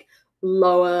drops like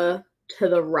lower to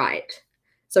the right.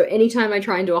 So anytime I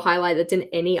try and do a highlight that's in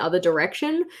any other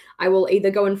direction, I will either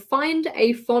go and find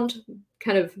a font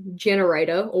kind of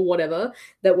generator or whatever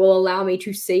that will allow me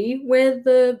to see where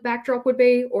the backdrop would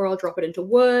be, or I'll drop it into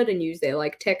Word and use their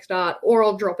like text art, or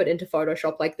I'll drop it into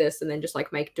Photoshop like this and then just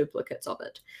like make duplicates of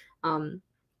it.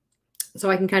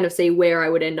 So I can kind of see where I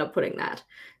would end up putting that.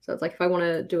 So it's like if I want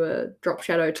to do a drop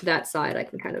shadow to that side, I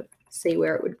can kind of see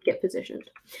where it would get positioned.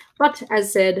 But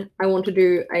as said, I want to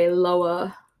do a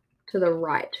lower to the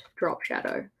right drop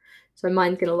shadow. So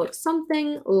mine's going to look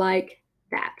something like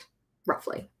that,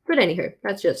 roughly. But anywho,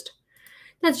 that's just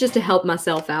to help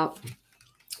myself out.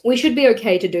 We should be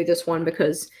okay to do this one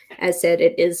because, as said,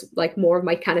 it is like more of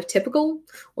my kind of typical,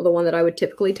 or the one that I would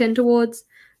typically tend towards.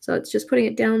 So it's just putting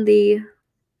it down the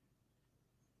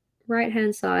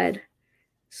right-hand side,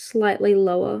 slightly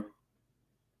lower.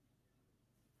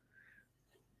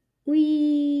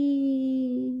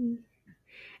 Whee!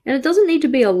 And it doesn't need to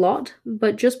be a lot,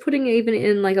 but just putting it even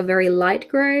in like a very light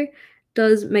gray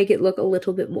does make it look a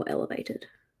little bit more elevated.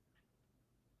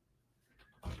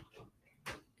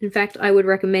 In fact, I would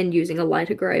recommend using a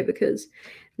lighter gray because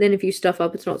then if you stuff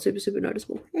up, it's not super, super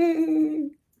noticeable.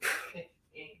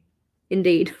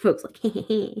 Indeed, folks like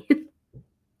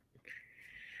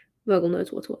Virgil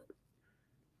knows what's what.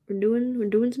 We're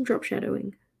doing some drop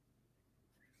shadowing.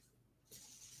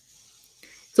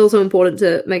 It's also important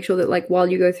to make sure that, like, while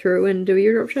you go through and do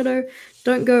your drop shadow,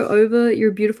 don't go over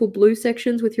your beautiful blue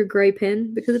sections with your gray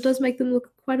pen, because it does make them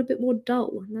look quite a bit more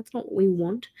dull, and that's not what we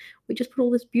want. We just put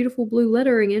all this beautiful blue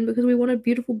lettering in because we wanted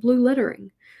beautiful blue lettering,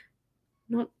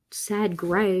 not sad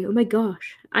gray. Oh my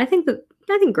gosh. I think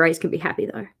grays can be happy,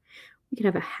 though. We can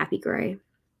have a happy gray.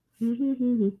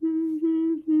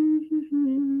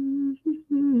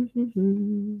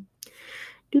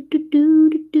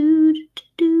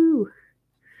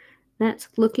 That's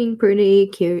looking pretty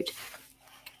cute.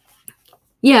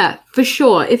 Yeah, for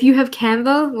sure. If you have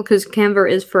Canva, because Canva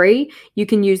is free, you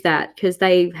can use that because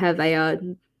they have a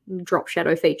drop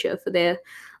shadow feature for their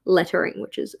lettering,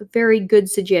 which is a very good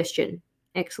suggestion.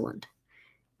 Excellent.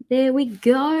 There we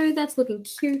go. That's looking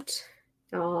cute.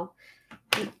 Oh,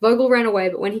 Vogel ran away,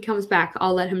 but when he comes back,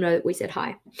 I'll let him know that we said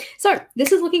hi. So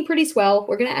this is looking pretty swell.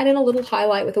 We're going to add in a little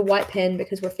highlight with a white pen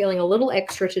because we're feeling a little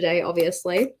extra today,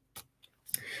 obviously.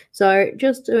 So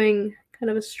just doing kind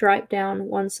of a stripe down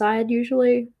one side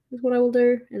usually is what I will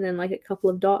do, and then like a couple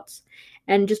of dots,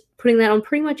 and just putting that on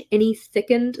pretty much any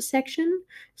thickened section.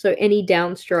 So any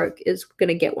downstroke is going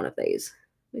to get one of these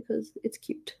because it's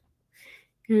cute.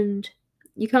 And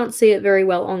you can't see it very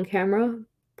well on camera,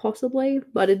 possibly,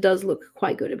 but it does look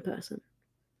quite good in person.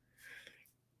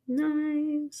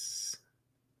 Nice.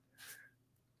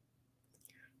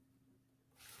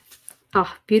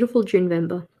 Ah, beautiful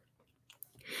June-Vember.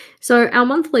 So our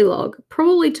monthly log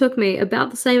probably took me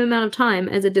about the same amount of time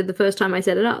as it did the first time I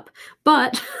set it up,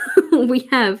 but we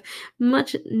have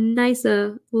much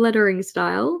nicer lettering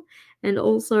style and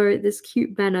also this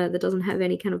cute banner that doesn't have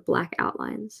any kind of black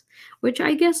outlines, which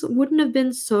I guess wouldn't have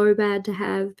been so bad to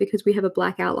have because we have a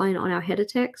black outline on our header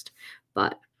text,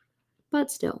 but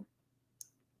still.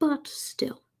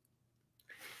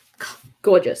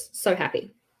 Gorgeous. So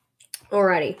happy.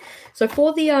 Alrighty. So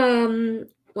for the,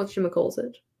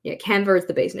 whatchamacallit? Yeah, Canva is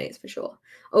the bee's knees for sure.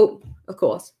 Oh, of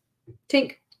course.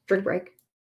 Tink, drink break.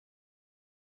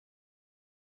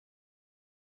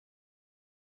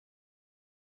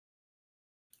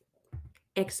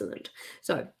 Excellent.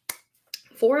 So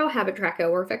for our habit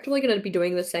tracker, we're effectively going to be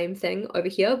doing the same thing over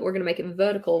here, but we're going to make it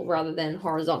vertical rather than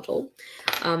horizontal.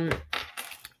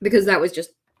 Because that was just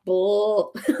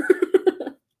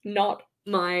not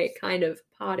my kind of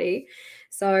party.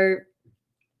 So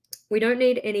we don't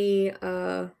need any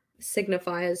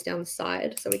signifiers down the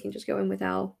side, so we can just go in with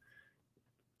our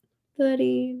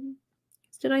 30.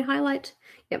 Did I highlight?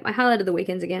 Yep, I highlighted the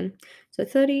weekends again. So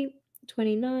 30,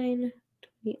 29,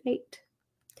 28,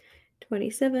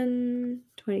 27,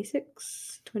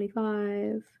 26,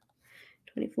 25,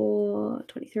 24,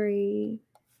 23,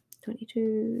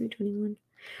 22, 21.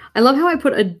 I love how I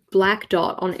put a black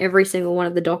dot on every single one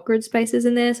of the dot grid spaces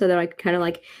in there so that I could kind of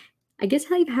like, I guess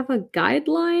how you have a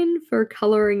guideline for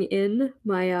coloring in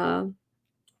my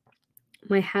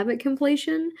my habit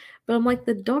completion, but I'm like,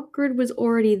 the dot grid was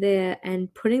already there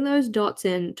and putting those dots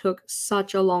in took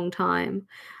such a long time.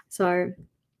 So,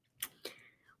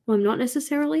 well, I'm not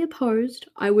necessarily opposed.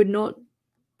 I would not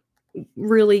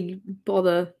really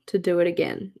bother to do it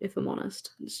again, if I'm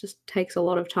honest. It just takes a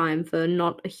lot of time for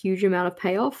not a huge amount of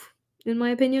payoff, in my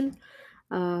opinion.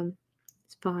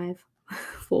 It's 5,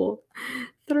 4,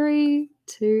 3,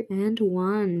 2, and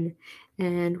 1.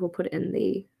 And we'll put it in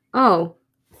the... Oh,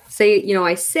 see, you know,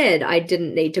 I said I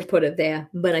didn't need to put it there,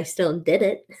 but I still did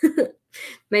it.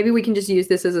 Maybe we can just use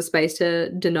this as a space to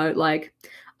denote, like,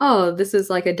 oh, this is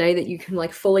like a day that you can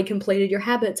like fully completed your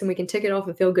habits and we can tick it off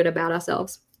and feel good about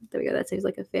ourselves. There we go. That seems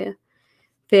like a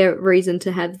fair reason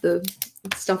to have the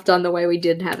stuff done the way we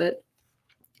did have it.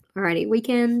 Alrighty,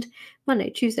 weekend,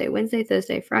 Monday, Tuesday, Wednesday,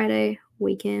 Thursday, Friday,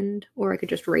 weekend, or I could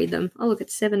just read them. Oh, look,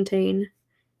 it's 17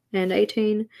 and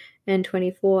 18 and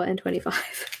 24 and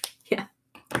 25. Yeah.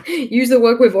 Use the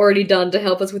work we've already done to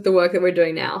help us with the work that we're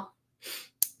doing now.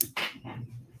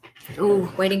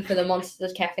 Oh, waiting for the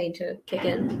Monster's caffeine to kick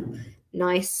in.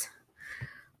 Nice.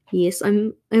 Yes,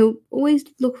 I always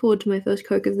look forward to my first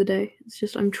Coke of the day. It's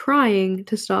just I'm trying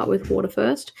to start with water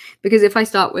first, because if I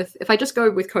just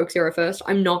go with Coke Zero first,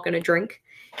 I'm not going to drink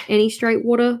any straight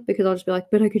water because I'll just be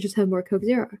like, but I could just have more Coke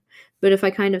Zero. But if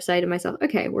I kind of say to myself,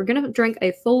 okay, we're going to drink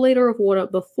a full liter of water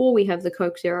before we have the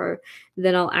Coke Zero,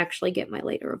 then I'll actually get my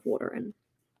liter of water in.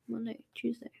 Monday,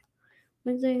 Tuesday,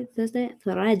 Wednesday, Thursday,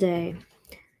 Friday.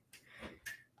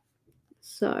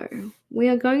 So we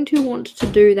are going to want to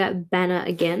do that banner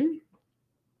again.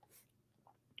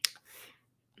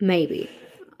 Maybe.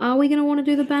 Are we going to want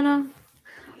to do the banner?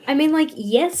 I mean, like,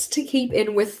 yes, to keep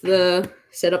in with the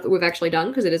setup that we've actually done,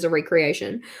 because it is a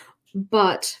recreation.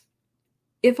 But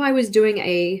if I was doing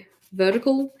a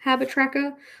vertical habit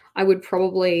tracker, I would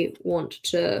probably want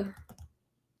to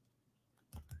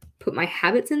put my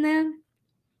habits in there.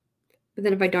 But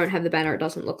then if I don't have the banner, it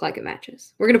doesn't look like it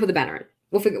matches. We're going to put the banner in.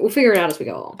 We'll figure it out as we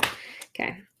go along.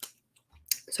 Okay.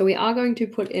 So we are going to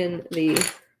put in the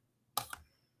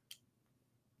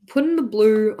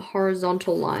blue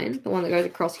horizontal line, the one that goes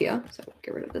across here. So we'll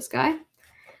get rid of this guy.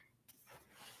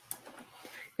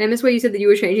 And this way you said that you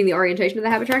were changing the orientation of the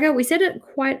habit tracker. We said it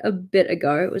quite a bit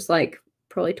ago. It was like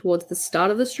probably towards the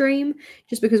start of the stream,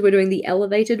 just because we're doing the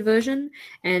elevated version.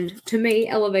 And to me,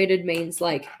 elevated means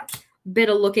like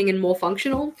better looking and more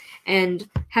functional, and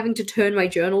having to turn my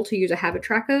journal to use a habit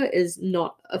tracker is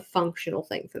not a functional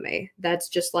thing for me. That's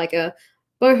just like a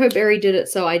Boho Berry did it,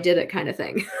 so I did it kind of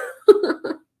thing.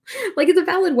 Like, it's a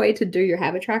valid way to do your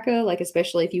habit tracker, like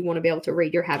especially if you want to be able to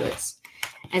read your habits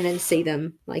and then see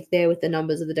them like there with the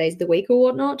numbers of the days of the week or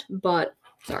whatnot. But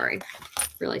sorry,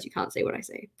 realize you can't see what I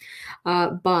see.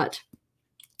 But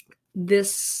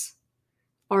this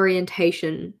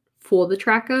orientation for the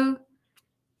tracker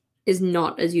is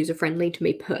not as user-friendly to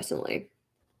me personally.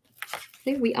 I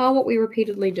think we are what we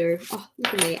repeatedly do. Oh,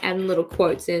 look at me adding little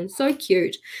quotes in. So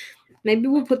cute. Maybe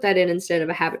we'll put that in instead of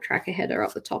a habit tracker header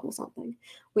up the top or something.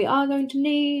 We are going to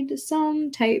need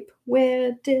some tape.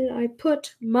 Where did I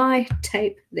put my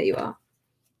tape? There you are.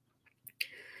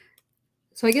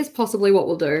 So I guess possibly what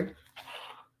we'll do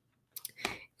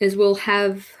is we'll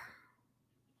have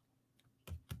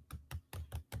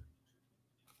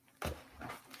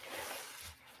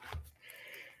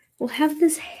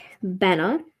this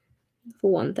banner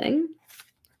for one thing,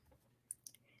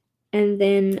 and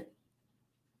then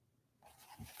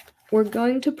we're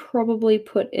going to probably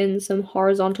put in some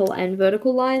horizontal and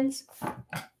vertical lines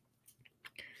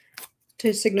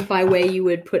to signify where you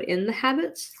would put in the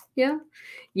habits. Yeah,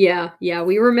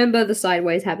 we remember the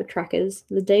sideways habit trackers,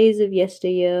 the days of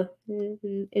yesteryear,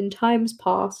 in times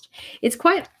past. It's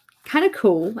quite kind of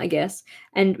cool, I guess,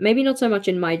 and maybe not so much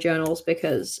in my journals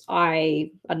because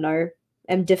I don't know,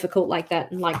 am difficult like that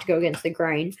and like to go against the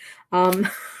grain.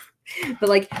 But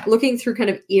like looking through kind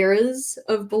of eras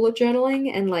of bullet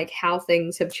journaling and like how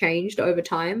things have changed over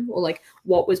time, or like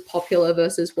what was popular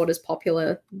versus what is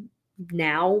popular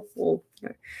now, or you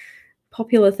know,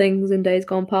 popular things in days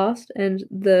gone past, and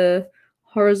the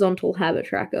horizontal habit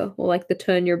tracker, or like the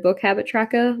turn your book habit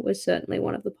tracker, was certainly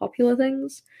one of the popular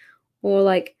things. Or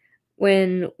like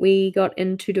when we got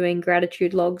into doing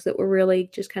gratitude logs that were really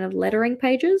just kind of lettering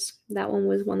pages, that one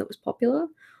was one that was popular.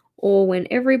 Or when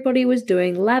everybody was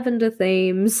doing lavender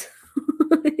themes.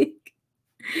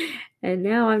 And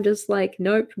now I'm just like,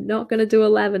 nope, not going to do a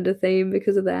lavender theme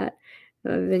because of that.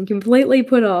 I've been completely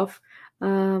put off.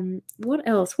 What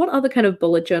else? What other kind of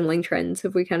bullet journaling trends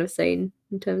have we kind of seen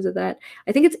in terms of that?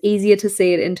 I think it's easier to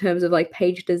see it in terms of like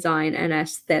page design and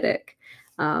aesthetic,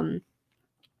 rather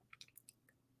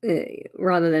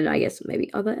than, I guess,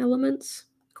 maybe other elements.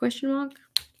 Question mark?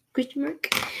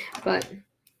 But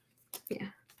yeah.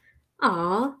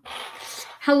 Ah,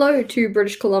 hello to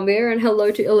British Columbia and hello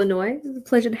to Illinois. It's a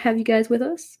pleasure to have you guys with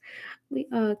us. We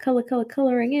are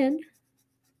coloring in.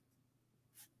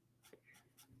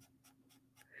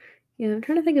 Yeah, I'm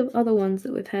trying to think of other ones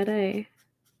that we've had, eh?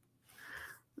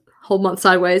 Whole month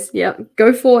sideways. Yeah,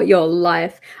 go for your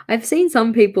life. I've seen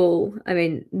some people, I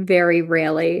mean, very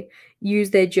rarely,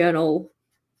 use their journal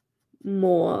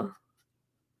more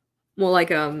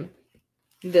like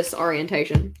this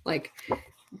orientation. Like,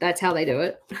 that's how they do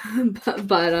it.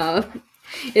 but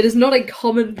it is not a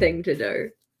common thing to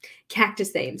do. Cactus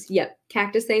themes. Yep,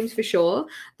 cactus themes for sure.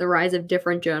 The rise of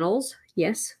different journals.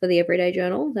 Yes, for the everyday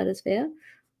journal, that is fair.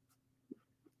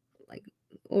 Like,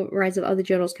 or rise of other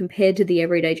journals compared to the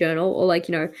everyday journal, or like,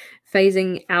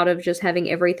 phasing out of just having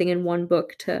everything in one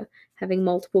book to having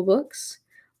multiple books.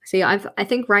 See, I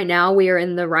think right now we are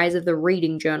in the rise of the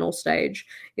reading journal stage.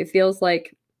 It feels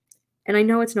like, and I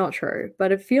know it's not true,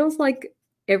 but it feels like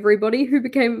everybody who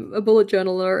became a bullet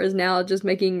journaler is now just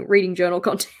making reading journal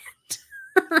content.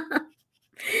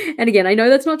 And again, I know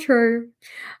that's not true,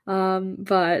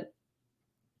 but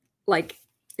like,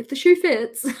 if the shoe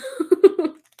fits,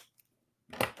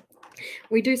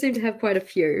 we do seem to have quite a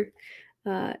few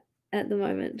at the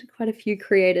moment, quite a few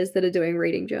creators that are doing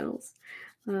reading journals,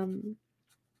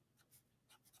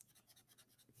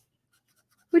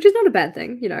 which is not a bad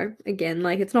thing, Again,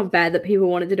 like, it's not bad that people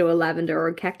wanted to do a lavender or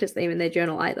a cactus theme in their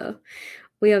journal either.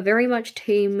 We are very much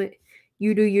team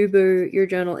you do you, boo, your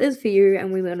journal is for you,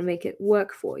 and we want to make it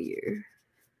work for you.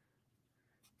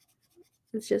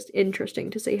 It's just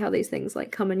interesting to see how these things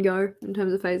like come and go in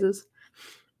terms of phases.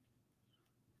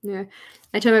 Yeah,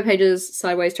 I turn my pages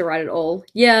sideways to write it all.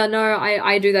 Yeah, no,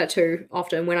 I do that too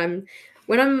often. When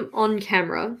I'm on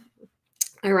camera,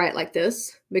 I write like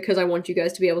this because I want you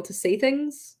guys to be able to see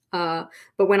things. But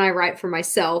when I write for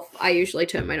myself, I usually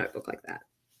turn my notebook like that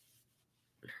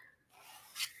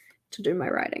to do my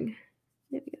writing.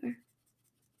 There we go.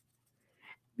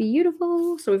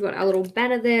 Beautiful. So we've got our little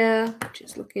banner there, which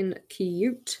is looking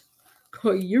cute.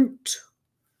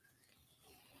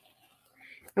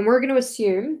 And we're going to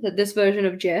assume that this version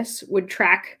of Jess would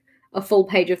track a full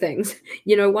page of things.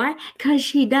 You know why? Because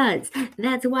she does.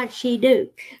 That's what she do.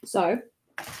 So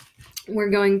we're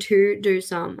going to do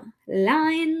some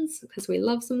lines because we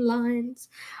love some lines.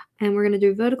 And we're going to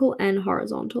do vertical and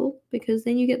horizontal because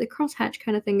then you get the crosshatch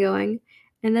kind of thing going.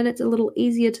 And then it's a little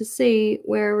easier to see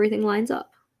where everything lines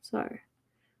up. So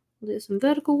we'll do some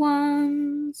vertical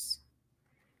ones.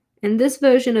 And this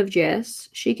version of Jess,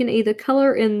 she can either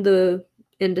color in the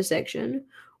intersection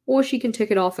or she can tick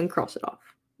it off and cross it off.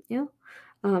 Yeah.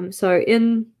 So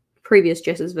in previous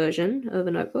Jess's version of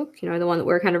a notebook, the one that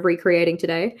we're kind of recreating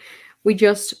today, we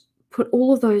just put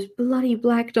all of those bloody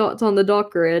black dots on the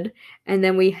dot grid, and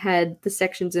then we had the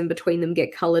sections in between them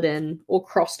get colored in or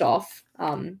crossed off,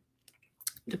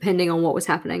 depending on what was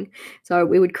happening. So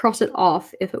we would cross it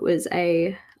off if it was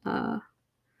a,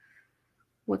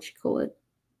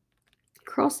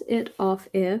 cross it off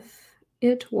if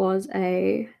it was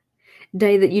a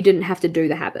day that you didn't have to do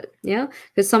the habit, yeah?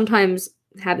 Because sometimes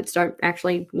habits don't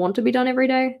actually want to be done every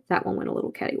day. That one went a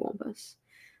little cattywampus.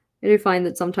 I do find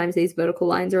that sometimes these vertical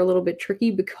lines are a little bit tricky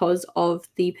because of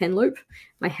the pen loop.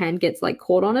 My hand gets like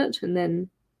caught on it and then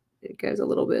it goes a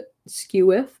little bit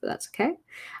skew-if, but that's okay.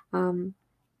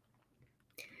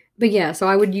 But yeah, so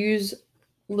I would use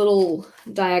little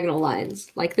diagonal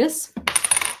lines like this,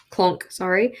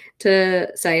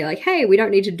 to say like, hey, we don't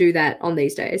need to do that on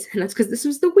these days. And that's because this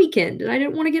was the weekend and I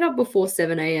didn't want to get up before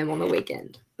 7 a.m. on the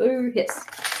weekend. Boo hiss.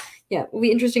 Yeah, it'll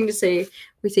be interesting to see.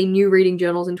 We see new reading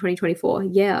journals in 2024.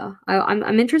 Yeah,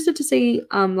 I'm interested to see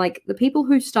like the people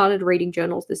who started reading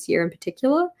journals this year in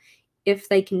particular, if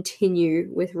they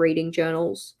continue with reading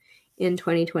journals in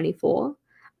 2024.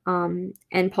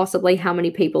 And possibly how many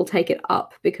people take it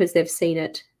up because they've seen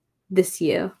it this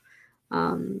year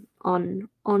on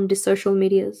the social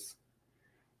medias.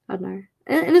 I don't know.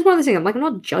 And it's one of those things, I'm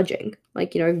not judging.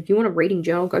 Like, if you want a reading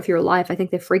journal, go for your life. I think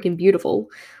they're freaking beautiful.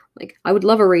 Like, I would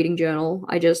love a reading journal.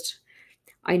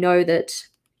 I know that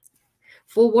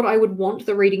for what I would want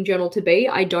the reading journal to be,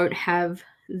 I don't have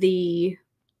the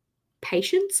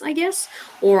patience, I guess,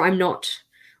 or I'm not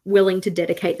willing to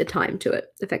dedicate the time to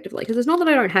it effectively. Because it's not that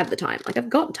I don't have the time. Like, I've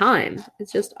got time.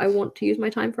 It's just I want to use my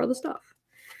time for other stuff.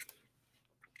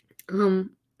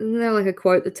 Isn't there like a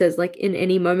quote that says like in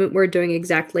any moment we're doing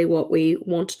exactly what we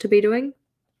want to be doing?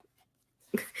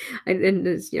 And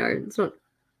it's, it's not,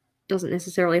 doesn't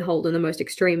necessarily hold in the most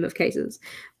extreme of cases,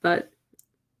 but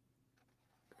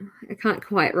I can't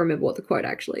quite remember what the quote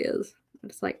actually is.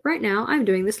 It's like, right now I'm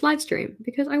doing this live stream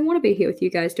because I want to be here with you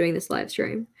guys doing this live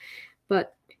stream.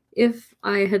 But if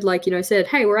I had said,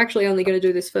 hey, we're actually only going to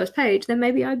do this first page, then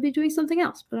maybe I'd be doing something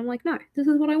else. But I'm like, no, this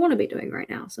is what I want to be doing right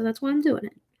now. So that's why I'm doing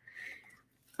it.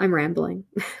 I'm rambling,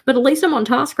 but at least I'm on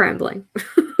task rambling.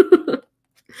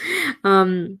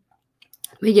 But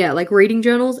yeah, like reading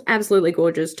journals, absolutely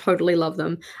gorgeous. Totally love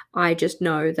them. I just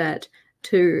know that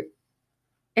to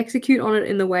execute on it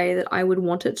in the way that I would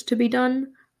want it to be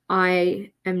done,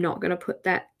 I am not going to put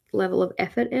that level of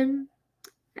effort in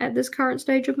at this current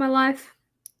stage of my life.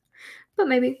 But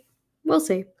maybe. We'll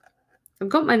see. I've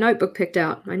got my notebook picked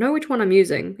out. I know which one I'm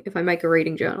using if I make a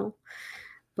reading journal.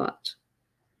 But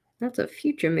that's a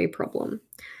future me problem.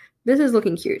 This is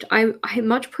looking cute. I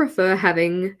much prefer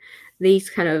having these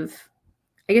kind of,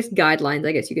 I guess, guidelines,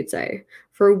 I guess you could say,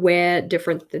 for where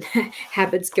different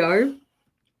habits go.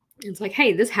 It's like,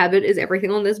 hey, this habit is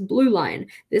everything on this blue line.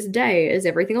 This day is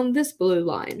everything on this blue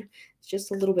line. It's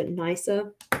just a little bit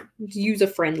nicer,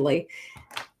 user-friendly.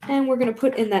 And we're going to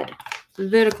put in that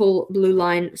vertical blue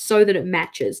line so that it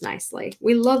matches nicely.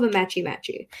 We love a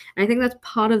matchy-matchy. And I think that's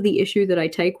part of the issue that I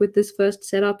take with this first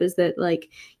setup is that, like,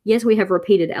 yes, we have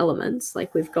repeated elements.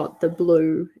 Like, we've got the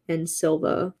blue and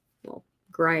silver, well,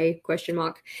 gray, question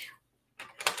mark.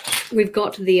 We've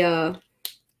got the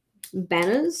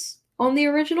banners on the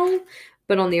original,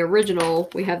 but on the original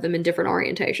we have them in different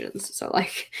orientations, so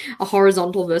like a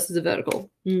horizontal versus a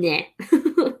vertical. Nah.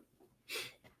 There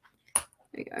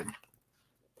you go.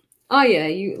 Oh yeah,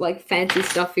 you like fancy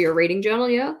stuff for your reading journal,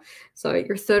 yeah? So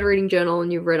your third reading journal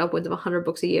and you've read upwards of 100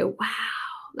 books a year. Wow,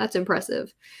 that's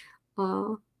impressive.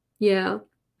 Yeah.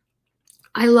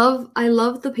 I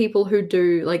love the people who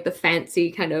do like the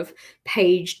fancy kind of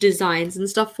page designs and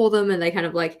stuff for them, and they kind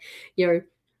of like,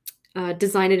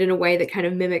 design it in a way that kind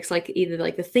of mimics like either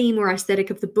like the theme or aesthetic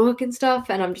of the book and stuff.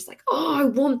 And I'm just like, oh, I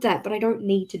want that, but I don't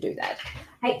need to do that.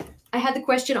 Hey, I had the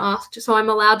question asked, so I'm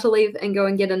allowed to leave and go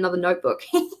and get another notebook.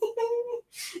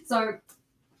 So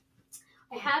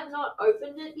I have not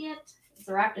opened it yet. It's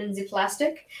wrapped in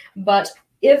Ziplastic, but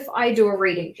if I do a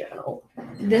reading journal,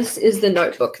 this is the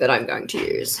notebook that I'm going to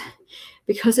use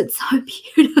because it's so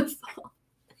beautiful.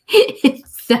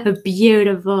 It's so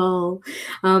beautiful.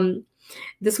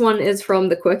 This one is from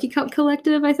the Quirky Cup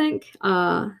Collective, I think.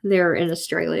 They're in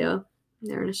Australia.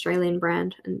 They're an Australian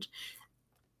brand and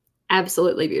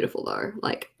absolutely beautiful though.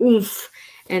 Like, oomph.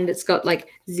 And it's got like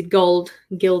the gold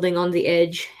gilding on the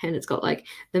edge, and it's got like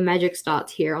the magic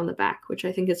starts here on the back, which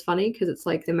I think is funny because it's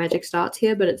like the magic starts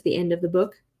here, but it's the end of the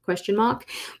book, question mark.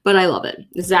 But I love it.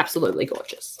 This is absolutely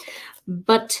gorgeous.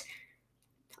 But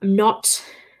I'm not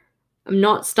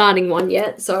starting one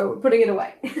yet, so we're putting it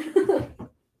away.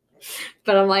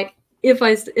 But I'm like, if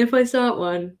I start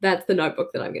one, that's the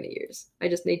notebook that I'm going to use. I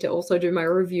just need to also do my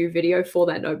review video for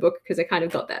that notebook because I kind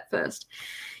of got that first.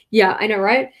 Yeah, I know,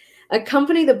 right? A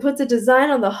company that puts a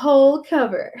design on the whole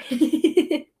cover.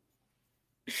 I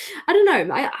don't know.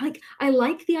 I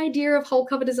like the idea of whole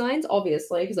cover designs,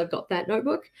 obviously, because I've got that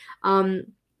notebook.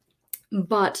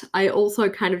 But I also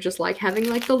kind of just like having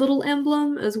like the little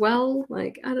emblem as well.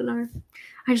 Like, I don't know.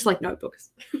 I just like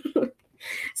notebooks.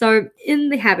 So in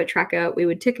the habit tracker, we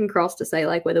would tick and cross to say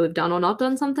like whether we've done or not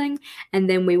done something. And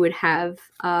then we would have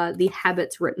the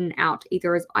habits written out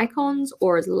either as icons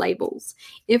or as labels.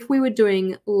 If we were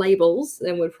doing labels,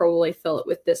 then we'd probably fill it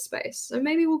with this space. So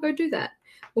maybe we'll go do that.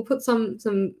 We'll put some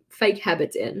fake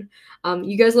habits in.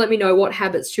 You guys let me know what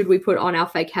habits should we put on our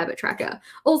fake habit tracker.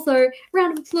 Also,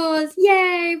 round of applause.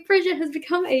 Yay! Bridget has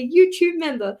become a YouTube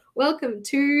member. Welcome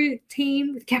to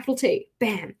Team with capital T.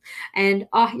 Bam. And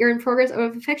you're in progress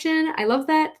over perfection. I love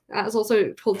that. It's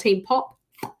also called Team Pop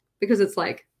because it's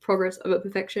like progress over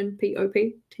perfection.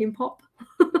 P-O-P. Team Pop.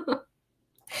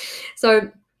 So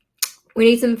we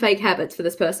need some fake habits for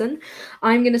this person.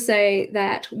 I'm going to say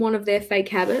that one of their fake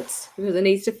habits, because it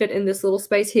needs to fit in this little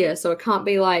space here, so it can't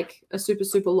be like a super,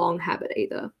 super long habit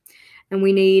either. And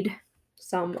we need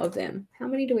some of them. How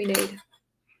many do we need?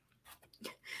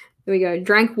 There we go.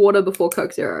 Drank water before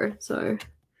Coke Zero. So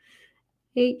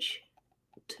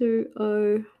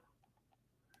H2O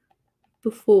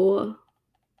before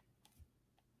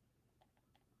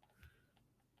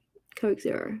Coke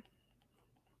Zero.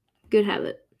 Good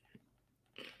habit.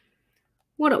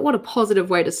 What a positive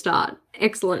way to start.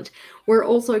 Excellent. We're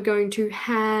also going to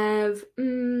have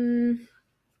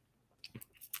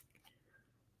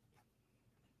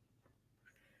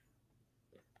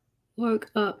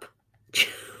Woke up.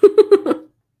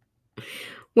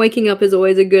 Waking up is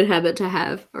always a good habit to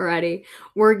have. Alrighty.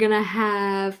 We're gonna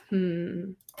have,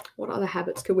 what other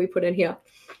habits could we put in here?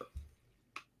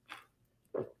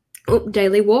 Oh,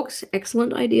 daily walks.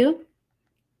 Excellent idea.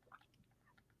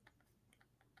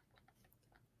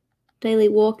 Daily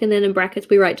walk, and then in brackets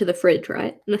we write to the fridge,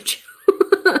 right?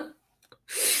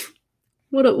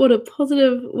 What a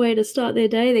positive way to start their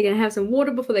day. They're going to have some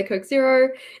water before they Coke Zero.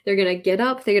 They're going to get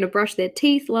up. They're going to brush their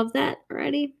teeth. Love that.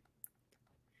 Alrighty.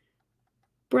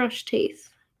 Brush teeth.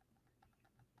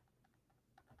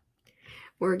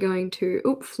 We're going to,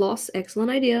 floss.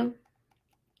 Excellent idea.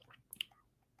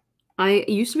 I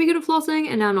used to be good at flossing,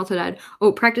 and now I'm not so bad.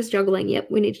 Oh, practice juggling. Yep,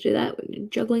 we need to do that. We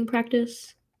need juggling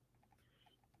practice.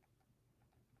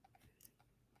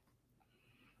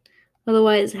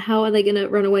 Otherwise, how are they going to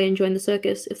run away and join the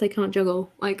circus if they can't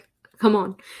juggle? Like, come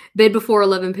on. Bed before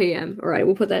 11 p.m. All right,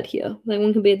 we'll put that here. That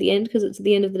one can be at the end because it's at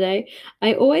the end of the day.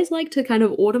 I always like to kind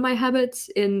of order my habits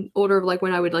in order of like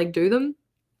when I would like do them.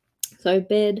 So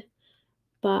bed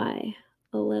by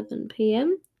 11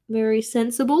 p.m. Very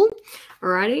sensible.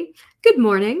 Alrighty. Good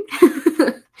morning.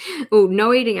 Oh,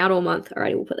 no eating out all month.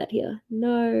 Alrighty, we'll put that here.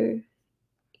 No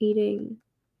eating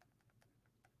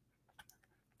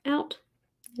out.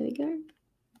 There we go.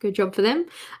 Good job for them.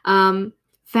 Found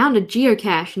a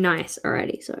geocache. Nice.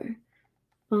 Alrighty, so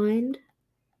find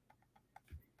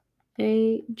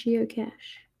a geocache.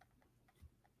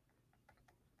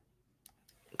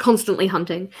 Constantly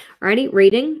hunting. Alrighty,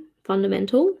 reading.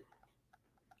 Fundamental.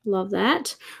 Love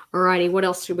that. Alrighty, what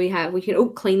else should we have? We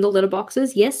can clean the litter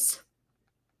boxes. Yes.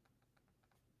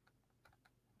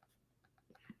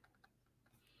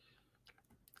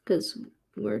 Because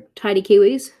we're tidy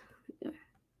Kiwis.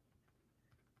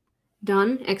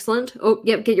 Done. Excellent. Oh,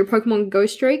 yep, get your Pokemon Go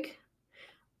streak.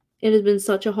 It has been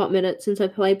such a hot minute since I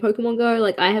played Pokemon Go.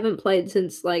 Like, I haven't played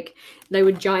since, like, they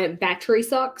were giant battery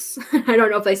sucks. I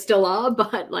don't know if they still are,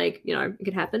 but, like, you know, it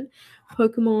could happen.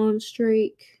 Pokemon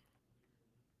streak.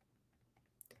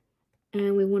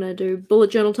 And we want to do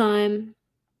bullet journal time.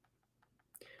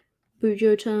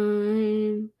 Bujo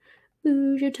time.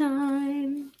 Bujo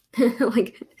time.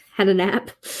 Like, had a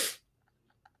nap.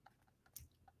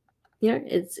 You know,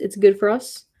 it's good for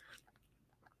us.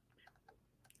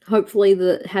 Hopefully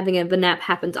having the nap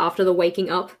happens after the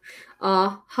waking up.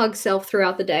 Hug self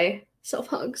throughout the day.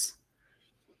 Self-hugs.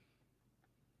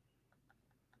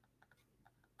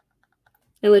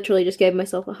 I literally just gave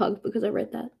myself a hug because I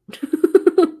read that.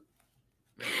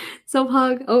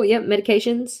 Self-hug. Oh, yep,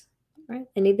 medications. Right,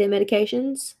 they need their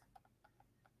medications.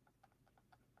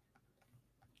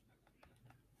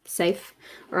 Safe.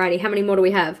 Alrighty, how many more do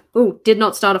we have? Oh, did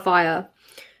not start a fire.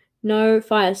 No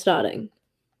fire starting.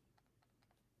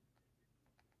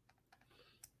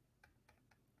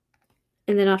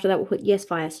 And then after that, we'll put yes,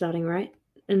 fire starting, right?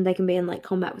 And they can be in, like,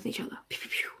 combat with each other.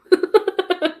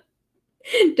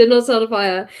 Did not start a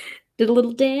fire. Did a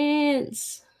little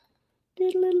dance.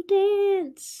 Did a little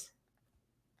dance.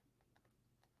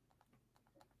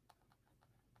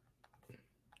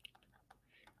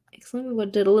 Excellent. We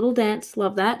did a little dance.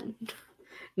 Love that.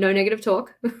 No negative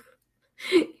talk.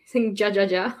 Sing ja ja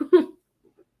ja.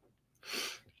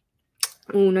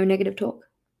 Oh, no negative talk.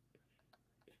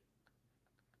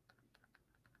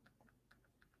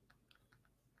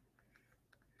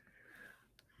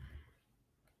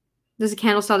 Does a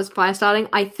candle start as fire starting?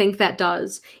 I think that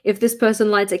does. If this person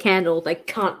lights a candle, they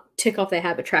can't tick off their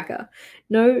habit tracker.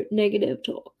 No negative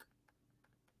talk.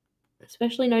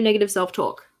 Especially no negative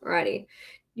self-talk. Alrighty.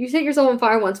 You set yourself on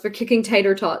fire once for cooking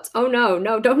tater tots. Oh no,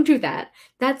 no, don't do that.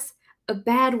 That's a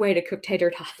bad way to cook tater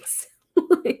tots.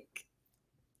 Like,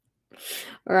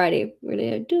 alrighty, we're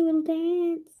gonna do a little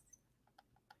dance.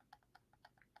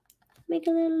 Make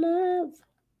a little love.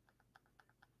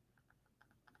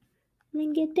 And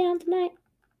then get down tonight.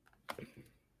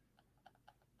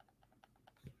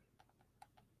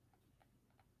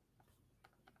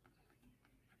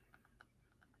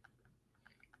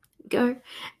 Go.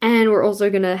 And we're also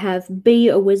gonna have be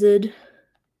a wizard.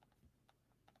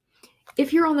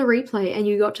 If you're on the replay and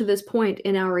you got to this point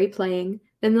in our replaying,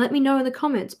 then let me know in the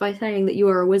comments by saying that you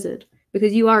are a wizard,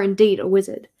 because you are indeed a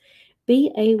wizard.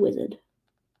 Be a wizard.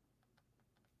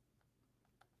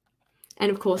 And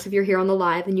of course, if you're here on the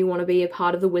live and you want to be a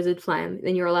part of the wizard flam,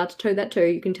 then you're allowed to do that too.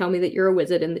 You can tell me that you're a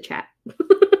wizard in the chat.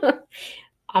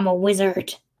 I'm a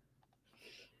wizard.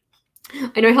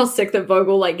 I know how sick that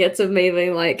Vogel like gets of me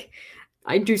being like,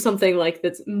 I do something like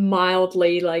that's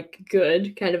mildly like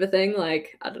good kind of a thing.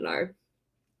 Like, I don't know.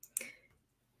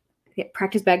 Yeah,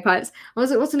 practice bagpipes.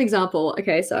 What's an example?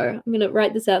 Okay, so I'm gonna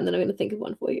write this out and then I'm gonna think of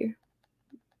one for you.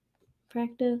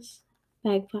 Practice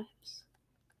Bagpipes.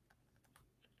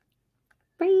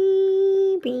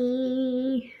 Baby.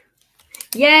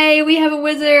 Yay, we have a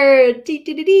wizard! Dee,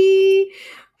 dee, dee, dee.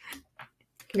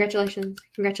 Congratulations.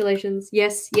 Congratulations.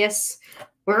 Yes, yes.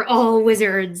 We're all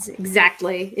wizards.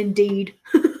 Exactly. Indeed.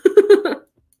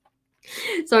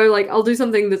 So, like, I'll do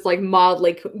something that's, like,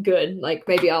 mildly good. Like,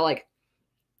 maybe I'll, like,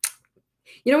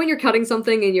 you know when you're cutting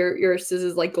something and your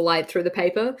scissors, like, glide through the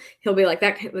paper? He'll be like,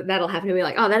 that'll happen. He'll be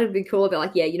like, oh, that'd be cool. I'll be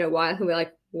like, yeah, you know why? He'll be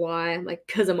like, why? I'm like,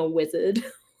 because I'm a wizard.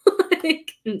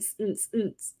 Like,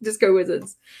 disco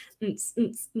wizards.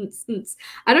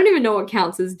 I don't even know what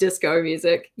counts as disco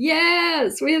music.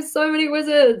 Yes, we have so many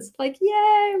wizards. Like,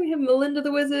 yay, we have Melinda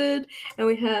the wizard, and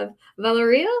we have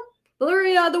Valeria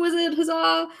the wizard,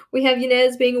 huzzah. We have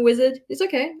Yanez being a wizard. It's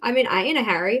okay. I mean, I ain't a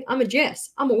Harry. I'm a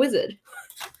Jess. I'm a wizard.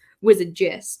 Wizard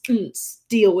Jess.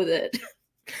 Deal with it.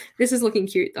 This is looking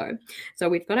cute though. So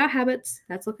we've got our habits.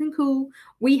 That's looking cool.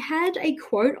 We had a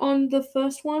quote on the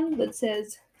first one that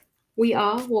says, we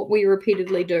are what we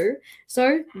repeatedly do.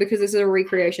 So, because this is a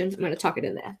recreation, I'm going to tuck it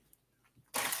in there.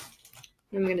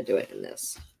 I'm going to do it in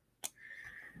this.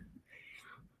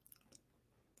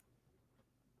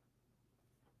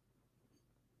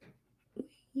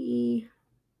 We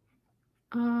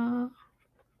are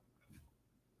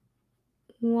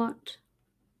what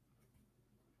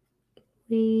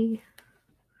we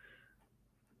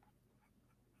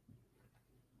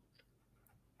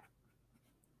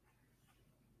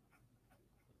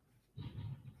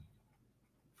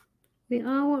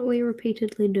are what we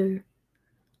repeatedly do.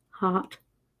 Heart.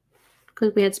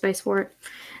 Because we had space for it.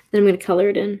 Then I'm going to color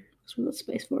it in. So we've got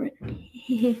space for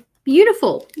it.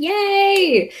 Beautiful.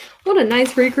 Yay! What a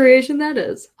nice recreation that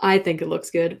is. I think it looks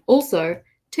good. Also,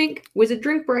 Tink, wizard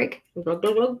drink break. Glug,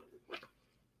 glug, glug.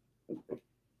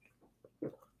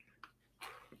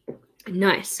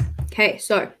 Nice. Okay,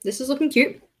 so this is looking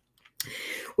cute.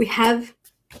 We have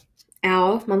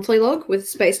our monthly log with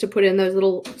space to put in those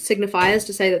little signifiers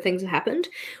to say that things have happened.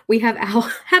 We have our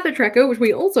habit tracker, which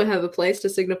we also have a place to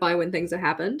signify when things have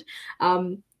happened.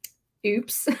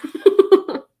 Oops.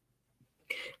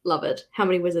 Love it. How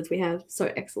many wizards we have.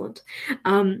 So excellent.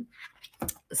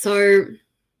 So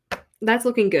that's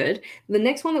looking good. The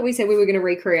next one that we said we were going to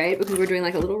recreate, because we're doing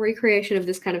like a little recreation of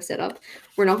this kind of setup,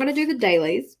 we're not going to do the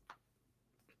dailies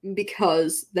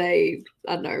because they,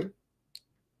 I don't know,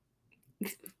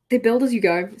 they build as you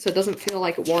go, so it doesn't feel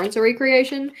like it warrants a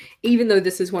recreation, even though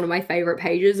this is one of my favorite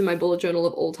pages in my bullet journal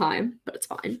of all time, but it's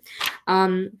fine.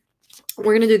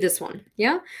 We're going to do this one,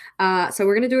 yeah? So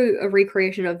we're going to do a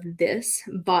recreation of this,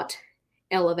 but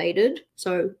elevated,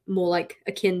 so more like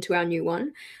akin to our new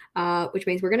one, which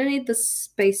means we're going to need the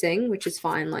spacing, which is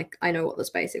fine. Like, I know what the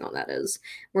spacing on that is.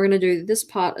 We're going to do this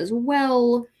part as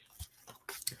well.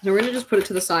 So we're going to just put it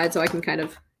to the side so I can kind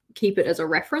of keep it as a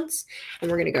reference,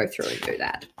 and we're going to go through and do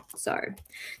that. So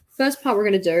first part we're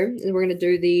going to do is we're going to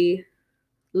do the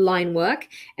line work,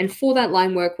 and for that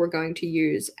line work we're going to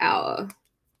use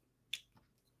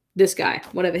this guy,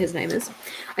 whatever his name is.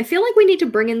 I feel like we need to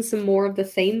bring in some more of the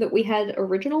theme that we had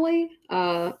originally.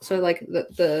 So like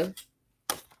the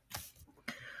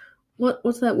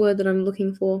what's that word that I'm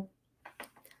looking for?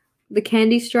 The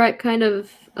candy stripe kind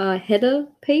of header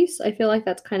piece. I feel like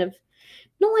that's kind of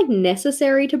not like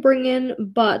necessary to bring in,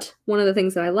 but one of the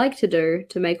things that I like to do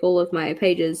to make all of my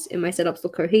pages in my setups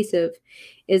look cohesive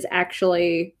is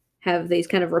actually have these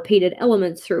kind of repeated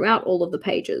elements throughout all of the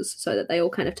pages so that they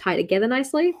all kind of tie together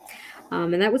nicely.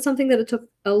 And that was something that it took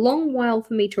a long while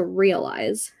for me to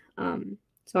realize.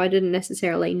 So I didn't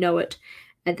necessarily know it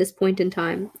at this point in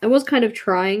time. I was kind of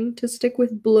trying to stick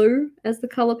with blue as the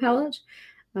color palette,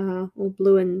 or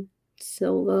blue and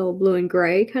silver or blue and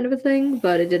gray kind of a thing,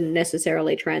 but it didn't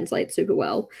necessarily translate super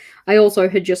well. I also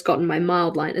had just gotten my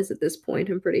mild liners at this point,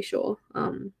 I'm pretty sure,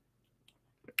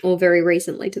 or very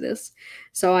recently to this.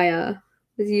 So I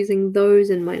was using those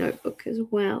in my notebook as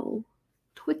well.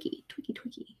 Twicky.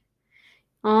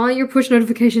 Oh, your push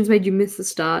notifications made you miss the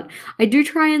start. I do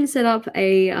try and set up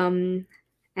an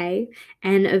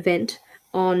event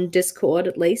on Discord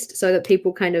at least, so that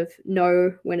people kind of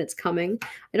know when it's coming.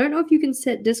 I don't know if you can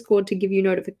set Discord to give you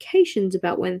notifications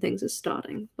about when things are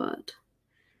starting, but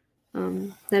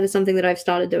that is something that I've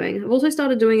started doing. I've also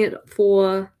started doing it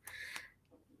for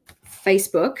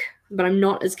Facebook, but I'm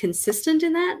not as consistent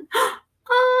in that.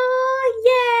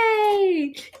 Oh,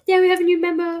 yay! Yeah, we have a new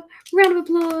member. Round of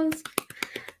applause.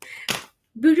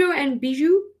 Bujo and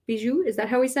Bijou. Bijou, is that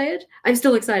how we say it? I'm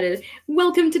still excited.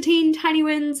 Welcome to Teen Tiny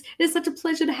Wins. It is such a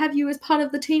pleasure to have you as part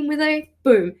of the team with a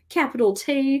boom, capital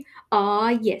T. Ah,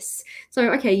 yes.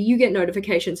 So, okay, you get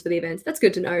notifications for the events. That's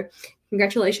good to know.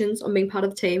 congratulations on being part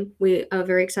of the team. We are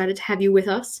very excited to have you with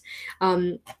us.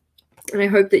 And I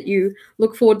hope that you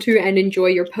look forward to and enjoy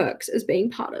your perks as being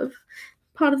part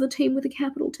of the team with a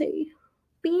capital T.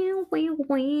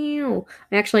 I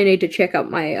actually need to check up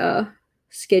my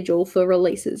schedule for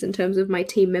releases in terms of my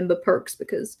team member perks,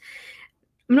 because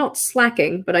I'm not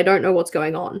slacking, but I don't know what's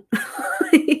going on.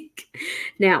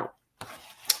 Now,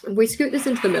 if we scoot this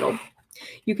into the middle,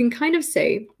 you can kind of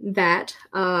see that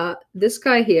this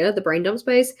guy here, the brain dump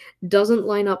space, doesn't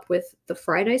line up with the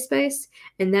Friday space,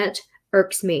 and that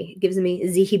irks me. It gives me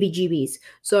the heebie-jeebies.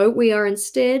 So we are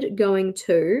instead going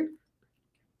to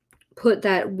put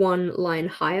that one line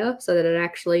higher so that it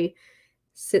actually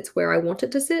sits where I want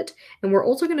it to sit. And we're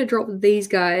also going to drop these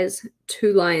guys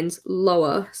 2 lines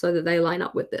lower so that they line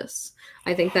up with this.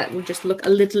 I think that will just look a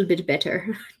little bit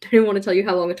better. Don't want to tell you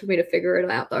how long it took me to figure it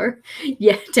out, though.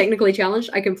 Yeah, technically challenged.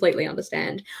 I completely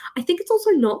understand. I think it's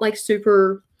also not like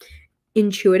super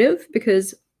intuitive,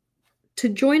 because to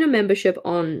join a membership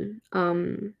on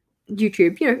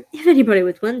YouTube, you know, if anybody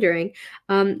was wondering,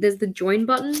 there's the join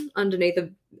button underneath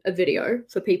a video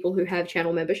for people who have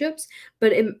channel memberships,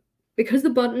 but because the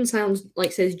button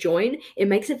says join, it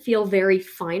makes it feel very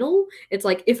final. It's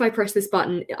like, if I press this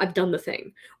button, I've done the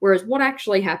thing. Whereas what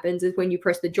actually happens is when you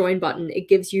press the join button, it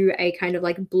gives you a kind of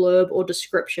like blurb or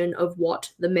description of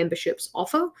what the memberships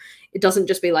offer. It doesn't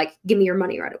just be like, give me your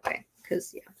money right away.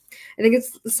 Because, yeah, I think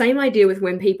it's the same idea with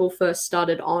when people first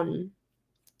started on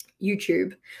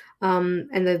YouTube.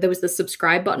 And there was the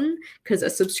subscribe button, because a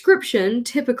subscription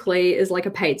typically is like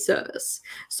a paid service.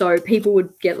 So people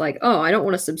would get like, oh, I don't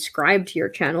want to subscribe to your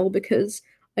channel because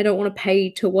I don't want to pay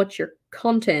to watch your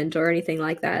content or anything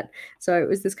like that. So it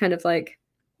was this kind of like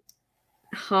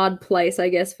hard place, I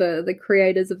guess, for the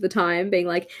creators of the time, being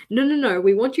like, no,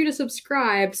 we want you to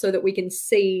subscribe so that we can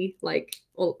see, like,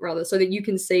 or rather so that you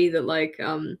can see that, like,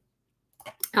 our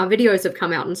videos have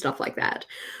come out and stuff like that,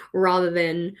 rather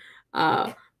than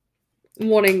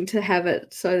wanting to have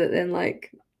it so that then,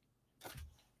 like,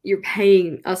 you're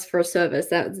paying us for a service.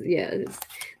 That was, yeah,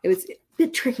 it was a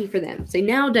bit tricky for them. So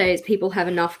nowadays people have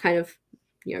enough kind of,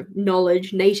 you know,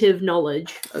 knowledge, native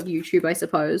knowledge of YouTube, I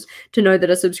suppose, to know that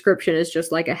a subscription is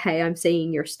just like a, hey, I'm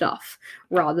seeing your stuff,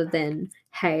 rather than,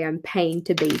 hey, I'm paying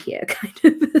to be here kind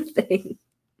of a thing.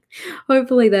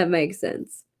 Hopefully that makes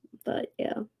sense. But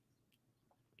yeah.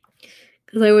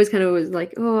 Because I always kind of was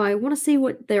like, oh, I want to see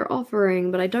what they're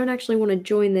offering, but I don't actually want to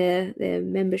join their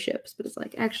memberships. But it's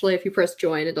like, actually, if you press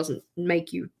join, it doesn't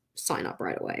make you sign up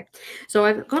right away. So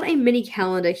I've got a mini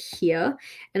calendar here,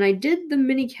 and I did the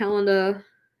mini calendar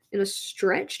in a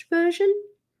stretched version.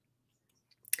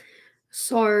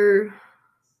 So,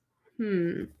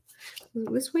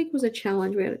 this week was a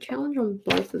challenge. We had a challenge on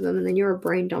both of them, and then you're a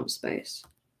brain dump space.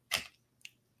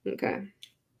 Okay.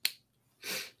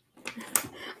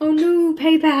 Oh no,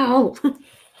 PayPal!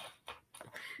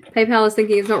 PayPal is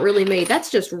thinking it's not really me.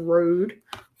 That's just rude.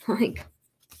 Like,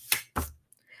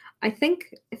 I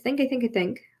think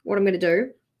what I'm going to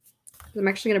do is I'm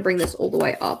actually going to bring this all the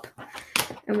way up,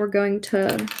 and we're going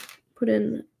to put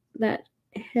in that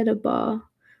header bar,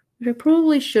 which I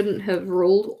probably shouldn't have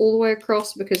ruled all the way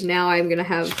across, because now I'm going to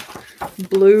have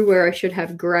blue where I should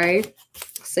have gray.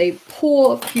 See,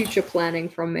 poor future planning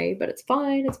from me, but it's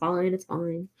fine, it's fine, it's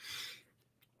fine.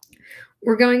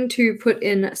 We're going to put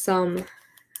in some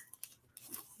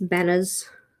banners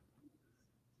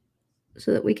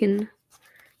so that we can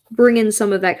bring in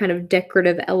some of that kind of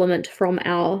decorative element from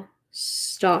our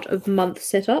start of month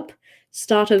setup.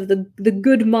 Start of the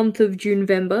good month of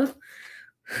Junevember.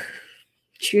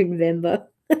 Junevember.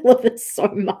 I love it so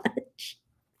much.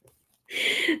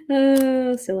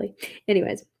 Silly.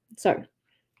 Anyways, so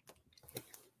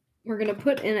we're going to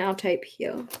put in our tape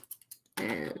here,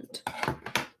 and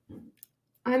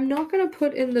I'm not going to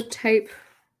put in the tape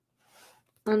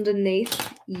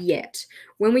underneath yet.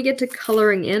 When we get to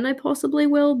coloring in, I possibly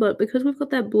will, but because we've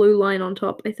got that blue line on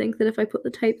top, I think that if I put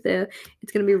the tape there,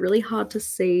 it's going to be really hard to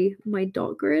see my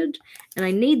dot grid, and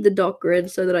I need the dot grid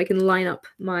so that I can line up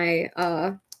my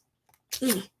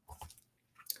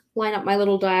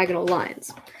little diagonal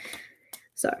lines.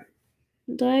 So,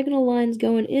 diagonal lines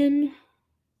going in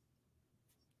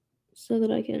so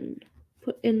that I can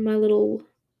put in my little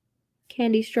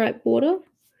candy stripe border,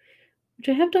 which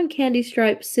I have done candy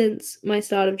stripe since my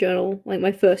start of journal, like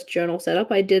my first journal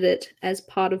setup. I did it as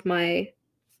part of my,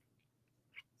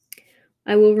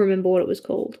 I will remember what it was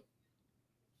called,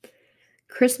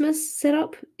 Christmas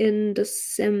setup in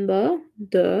December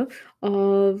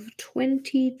of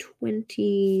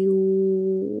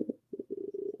 2021.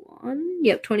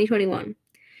 Yep, 2021.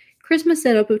 Christmas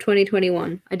setup of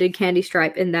 2021. I did candy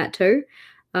stripe in that too.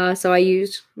 So I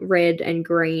used red and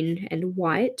green and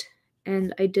white,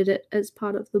 and I did it as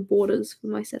part of the borders for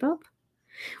my setup,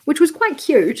 which was quite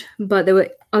cute, but there were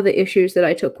other issues that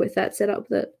I took with that setup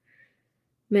that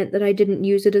meant that I didn't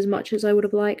use it as much as I would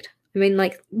have liked. I mean,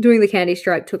 like, doing the candy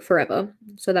stripe took forever,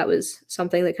 so that was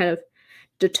something that kind of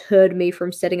deterred me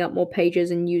from setting up more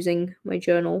pages and using my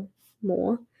journal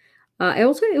more.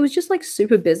 It was just, like,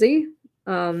 super busy.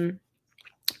 I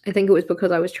think it was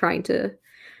because I was trying to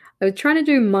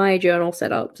do my journal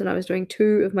setups, and I was doing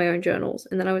 2 of my own journals,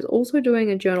 and then I was also doing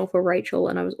a journal for Rachel,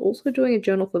 and I was also doing a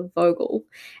journal for Vogel,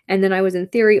 and then I was, in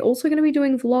theory, also gonna be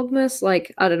doing Vlogmas.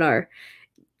 Like, I don't know.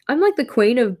 I'm like the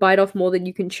queen of bite off more than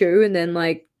you can chew and then,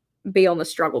 like, be on the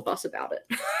struggle bus about it.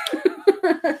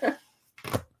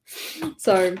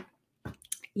 So,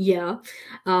 yeah.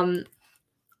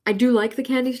 I do like the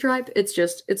candy stripe. It's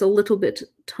a little bit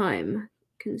time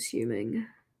consuming.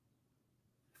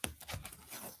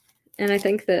 And I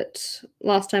think that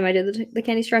last time I did the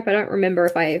candy stripe, I don't remember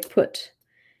if I put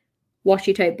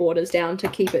washi tape borders down to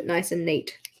keep it nice and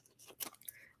neat.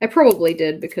 I probably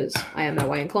did because I am that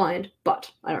way inclined,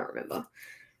 but I don't remember.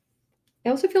 I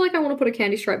also feel like I want to put a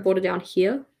candy stripe border down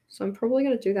here, so I'm probably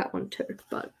going to do that one too,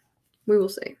 but we will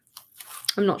see.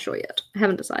 I'm not sure yet. I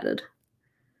haven't decided.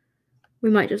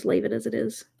 We might just leave it as it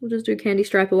is. We'll just do candy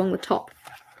stripe along the top.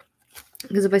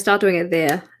 Because if I start doing it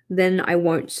there, then I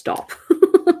won't stop.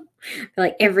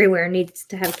 Like, everywhere needs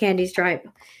to have candy stripe.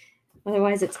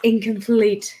 Otherwise it's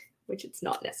incomplete, which it's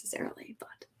not necessarily,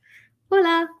 but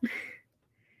voila!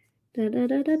 Da, da,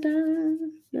 da, da, da,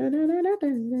 da, da, da, da,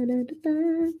 da, da,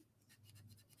 da.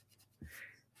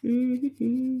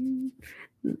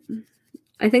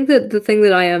 I think that the thing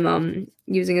that I am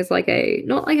using is like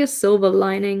not like a silver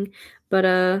lining, but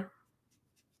a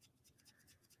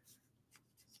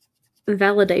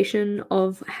validation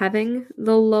of having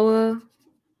the lower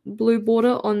blue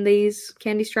border on these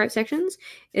candy stripe sections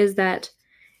is that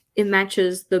it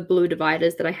matches the blue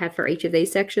dividers that I have for each of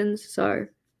these sections. So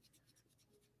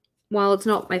while it's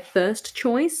not my first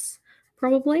choice,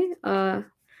 probably,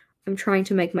 I'm trying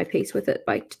to make my peace with it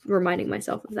by reminding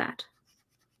myself of that.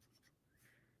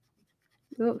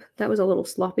 Oh, that was a little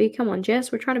sloppy. Come on,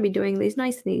 Jess. We're trying to be doing these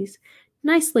nicelies.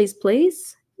 Nicelies,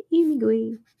 please.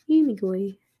 Eemigui.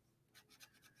 Eemigui.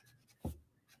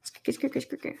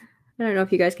 I don't know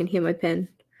if you guys can hear my pen,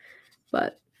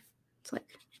 but it's like...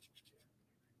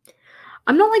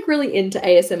 I'm not, like, really into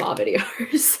ASMR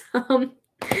videos.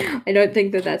 I don't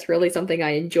think that that's really something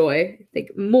I enjoy. I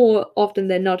think more often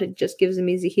than not, it just gives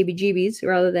me the heebie-jeebies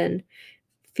rather than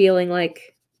feeling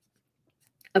like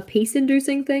a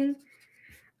peace-inducing thing.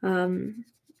 I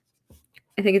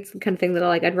think it's the kind of thing that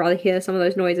I'd rather hear some of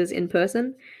those noises in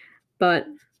person, but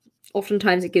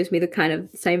oftentimes it gives me the kind of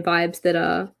same vibes that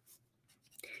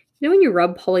you know when you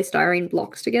rub polystyrene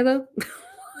blocks together?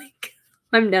 Like,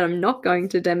 I'm not going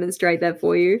to demonstrate that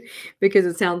for you because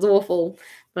it sounds awful,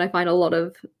 but I find a lot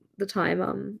of the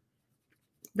time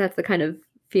that's the kind of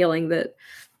feeling that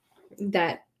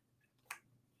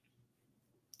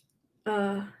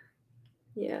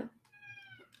yeah.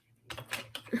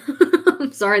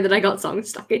 I'm sorry that I got songs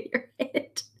stuck in your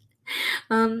head.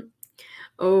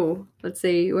 Oh, let's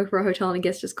see. You work for a hotel and a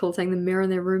guest just called saying the mirror in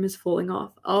their room is falling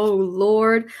off. Oh,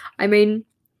 Lord. I mean,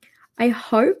 I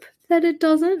hope that it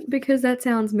doesn't because that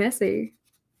sounds messy.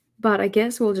 But I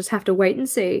guess we'll just have to wait and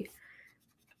see.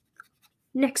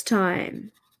 Next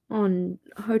time on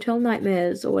Hotel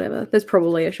Nightmares or whatever. There's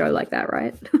probably a show like that,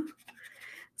 right?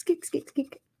 Skik, skik,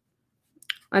 skik.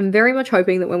 I'm very much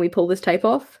hoping that when we pull this tape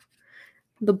off,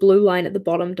 the blue line at the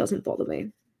bottom doesn't bother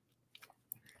me.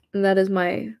 And that is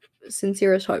my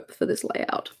sincerest hope for this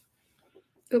layout.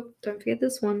 Oh, don't forget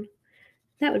this one.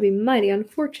 That would be mighty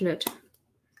unfortunate.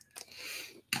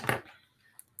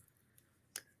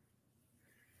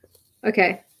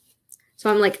 Okay, so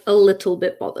I'm like a little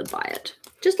bit bothered by it.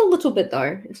 Just a little bit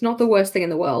though. It's not the worst thing in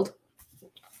the world.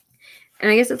 And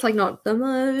I guess it's like not the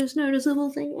most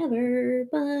noticeable thing ever,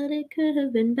 but it could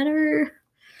have been better.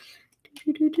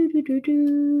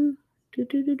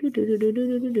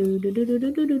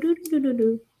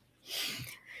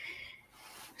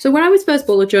 So when I was first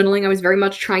bullet journaling, I was very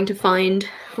much trying to find,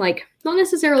 like, not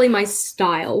necessarily my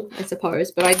style, I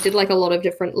suppose, but I did like a lot of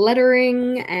different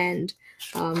lettering and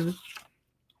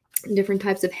different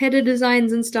types of header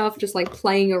designs and stuff, just like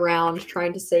playing around,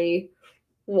 trying to see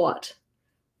what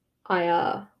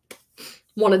I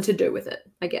wanted to do with it,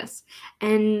 I guess.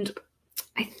 And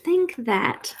I think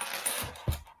that,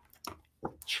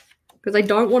 because I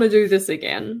don't want to do this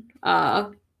again,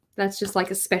 that's just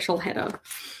like a special header.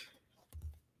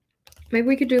 Maybe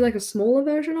we could do like a smaller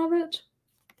version of it.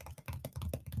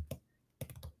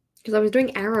 Because I was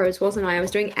doing arrows, wasn't I? I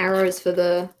was doing arrows for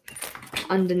the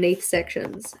underneath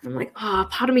sections. I'm like,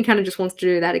 part of me kind of just wants to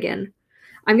do that again.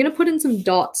 I'm going to put in some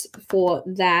dots for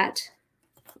that.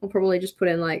 I'll probably just put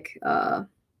in like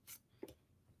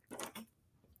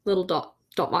little dot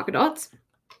marker dots.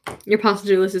 Your past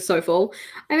to-do list is so full.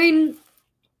 I mean,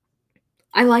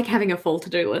 I like having a full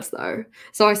to-do list though.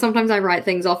 So sometimes I write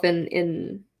things off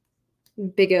in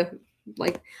bigger,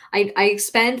 like I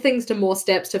expand things to more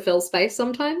steps to fill space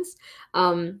sometimes.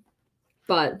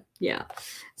 But yeah.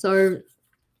 So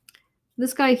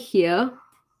this guy here,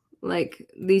 like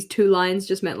these 2 lines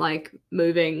just meant like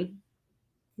migrating,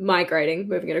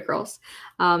 moving it across.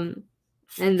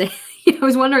 And then I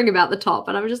was wondering about the top,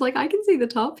 and I was just like, I can see the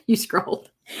top. You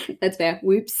scrolled. That's fair.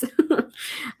 Whoops.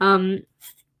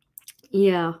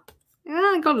 Yeah.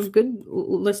 I got a good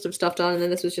list of stuff done, and then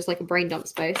this was just like a brain dump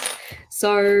space.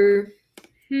 So,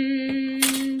 how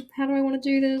do I want to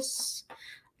do this?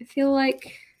 I feel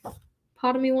like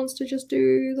part of me wants to just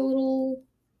do the little...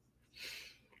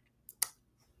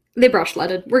 They're brush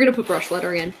lettered. We're going to put brush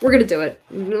lettering in. We're going to do it.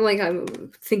 Like, I'm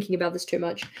thinking about this too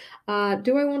much.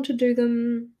 Do I want to do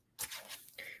them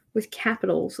with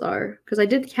capitals, though? Because I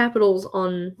did capitals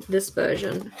on this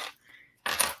version.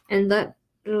 And that...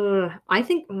 I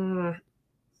think...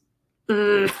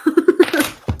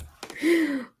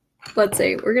 Let's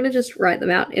see. We're going to just write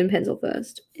them out in pencil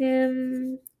first.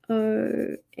 M-O-N.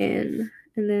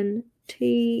 And then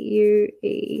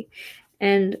T-U-E.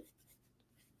 And...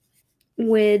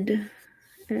 wed,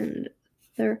 and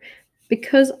there,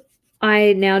 because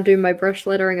I now do my brush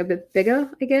lettering a bit bigger,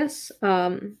 I guess,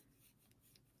 we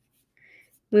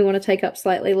want to take up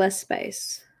slightly less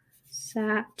space.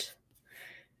 Sat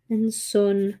and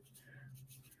sun.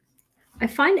 I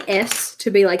find S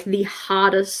to be like the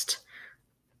hardest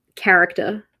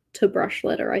character to brush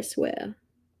letter, I swear.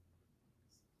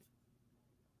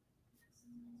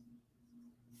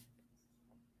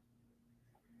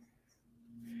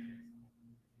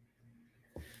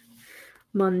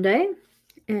 Monday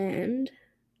and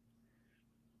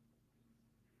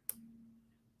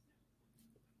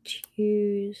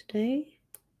Tuesday.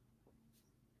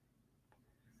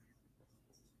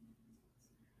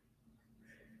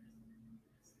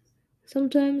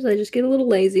 Sometimes I just get a little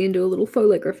lazy and do a little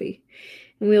photography.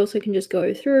 And we also can just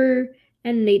go through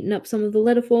and neaten up some of the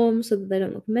letter forms so that they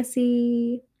don't look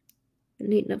messy. And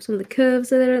neaten up some of the curves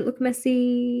so they don't look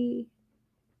messy.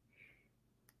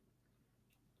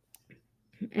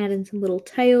 Add in some little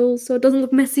tails so it doesn't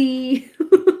look messy.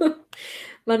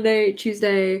 Monday,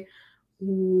 Tuesday,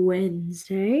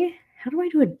 Wednesday. How do I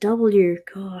do a W?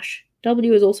 Gosh.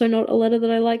 W is also not a letter that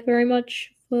I like very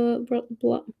much for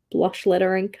blush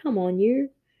lettering. Come on, you.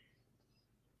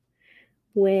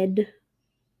 Wed.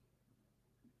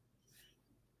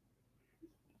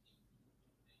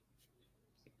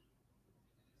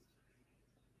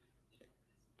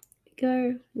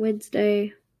 Go.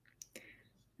 Wednesday.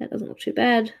 That doesn't look too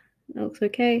bad. That looks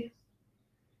okay.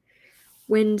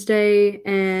 Wednesday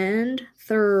and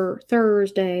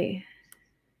Thursday.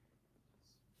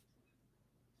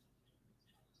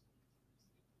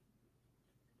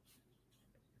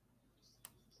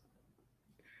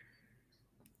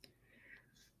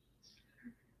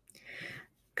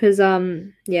 Because,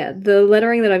 yeah, the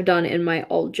lettering that I've done in my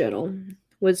old journal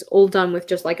was all done with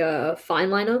just like a fine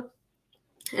liner.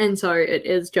 And so it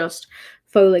is just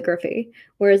foligraphy.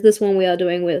 Whereas this one we are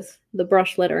doing with the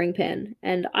brush lettering pen.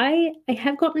 And I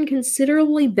have gotten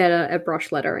considerably better at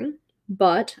brush lettering,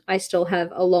 but I still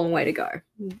have a long way to go,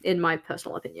 in my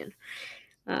personal opinion.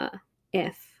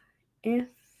 F.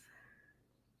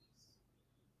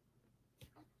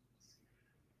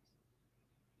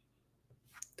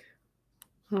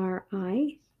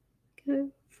 R-I. Go.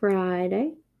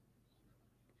 Friday.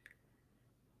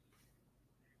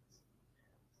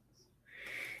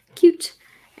 Cute.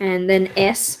 And then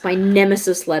S, my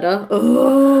nemesis letter.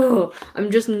 Oh,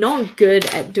 I'm just not good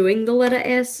at doing the letter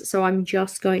S, so I'm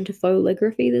just going to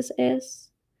foligraphy this S.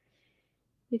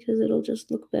 Because it'll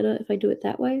just look better if I do it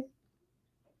that way.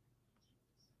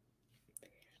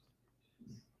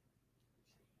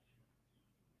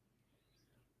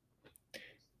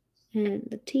 And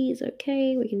the T is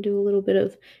okay. We can do a little bit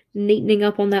of neatening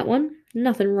up on that one.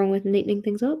 Nothing wrong with neatening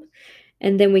things up.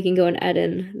 And then we can go and add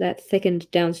in that thickened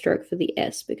downstroke for the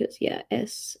S, because, yeah,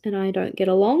 S and I don't get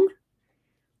along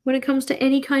when it comes to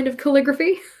any kind of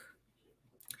calligraphy.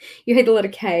 You hate the letter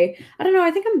K. I don't know,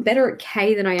 I think I'm better at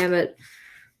K than I am at...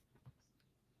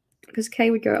 Because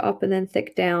K would go up and then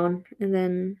thick down, and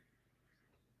then...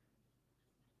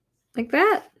 like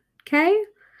that. K?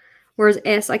 Whereas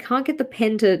S, I can't get the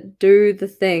pen to do the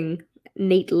thing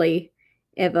neatly,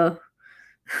 ever.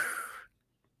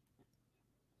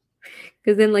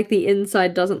 Because then, like, the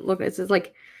inside doesn't look, it's just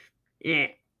like, yeah.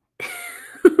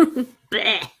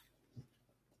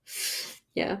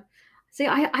 Yeah. See,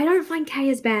 I don't find K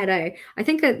as bad, eh? I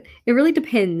think that it really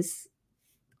depends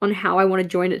on how I want to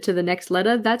join it to the next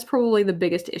letter. That's probably the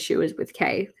biggest issue is with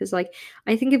K. Because, like,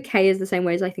 I think of K as the same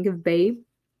way as I think of B.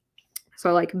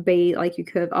 So, like, B, like, you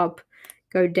curve up,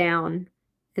 go down,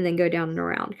 and then go down and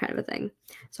around kind of a thing.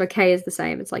 So K is the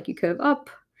same. It's like you curve up,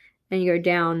 and you go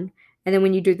down, and then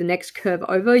when you do the next curve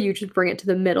over, you just bring it to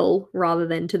the middle rather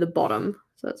than to the bottom.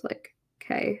 So it's like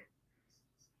K.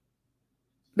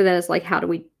 But then it's like, how do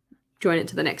we join it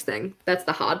to the next thing? That's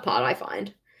the hard part, I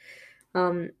find.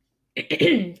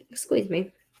 Excuse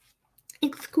me.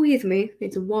 Excuse me.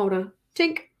 Need some water.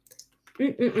 Tink.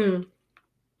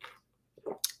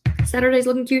 Saturday's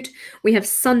looking cute. We have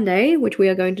Sunday, which we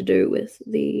are going to do with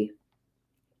the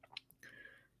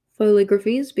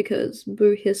foligraphies because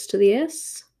boo hiss to the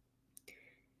S.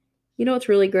 You know what's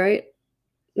really great?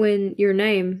 When your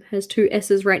name has two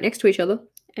S's right next to each other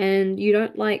and you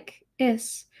don't like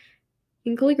S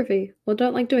in calligraphy or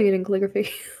don't like doing it in calligraphy.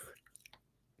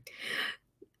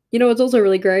 You know what's also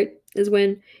really great is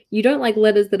when you don't like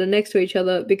letters that are next to each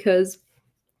other because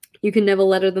you can never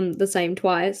letter them the same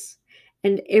twice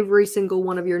and every single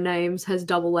one of your names has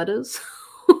double letters.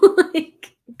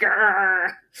 Like,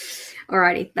 grrr.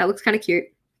 Alrighty, that looks kind of cute.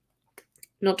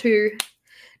 Not too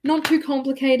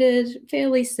complicated,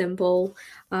 fairly simple.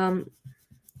 Now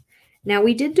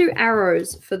we did do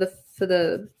arrows for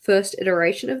the first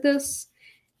iteration of this,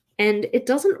 and it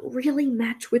doesn't really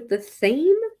match with the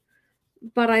theme,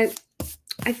 but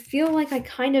I feel like I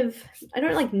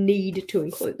don't like need to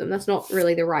include them. That's not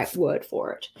really the right word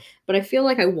for it, but I feel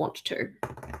like I want to.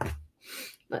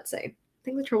 Let's see. I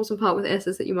think the troublesome part with S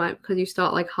is that you might, because you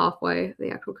start like halfway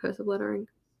the actual cursive lettering.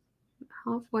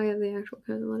 Halfway of the actual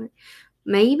cursive lettering.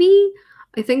 Maybe?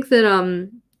 I think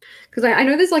that, because I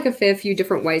know there's like a fair few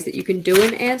different ways that you can do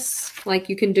an S. Like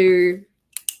you can do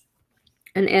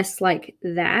an S like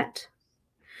that,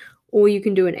 or you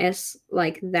can do an S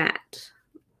like that.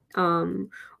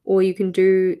 Or you can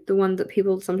do the one that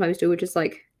people sometimes do, which is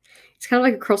like, it's kind of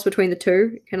like a cross between the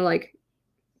two. It kind of like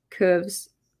curves.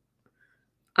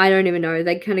 I don't even know.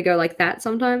 They kind of go like that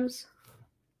sometimes.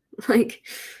 Like,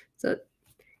 so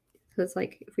it's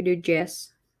like if we do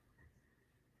Jess,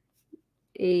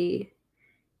 E,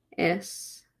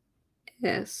 S,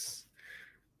 S,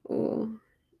 or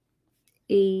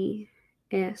E,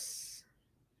 S,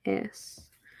 S,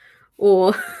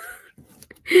 or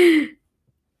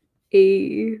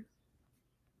E,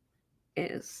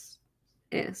 S,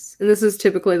 S. And this is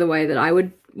typically the way that I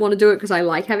would want to do it because I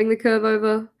like having the curve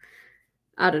over.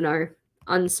 I don't know.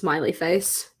 Unsmiley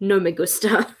face. No me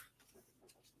gusta.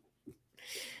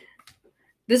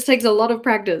 This takes a lot of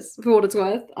practice for what it's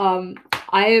worth.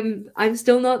 I'm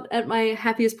still not at my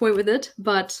happiest point with it,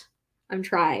 but I'm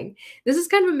trying. This is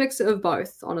kind of a mix of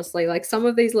both, honestly. Like some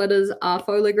of these letters are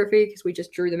foligraphy because we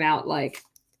just drew them out like,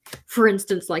 for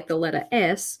instance, like the letter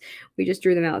S, we just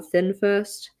drew them out thin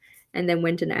first and then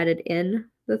went and added in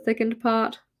the thickened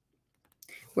part.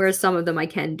 Whereas some of them I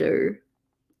can do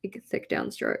like thick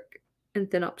downstroke and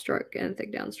thin upstroke and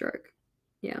thick downstroke.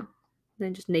 Yeah.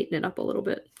 Then just neaten it up a little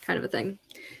bit, kind of a thing.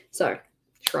 So,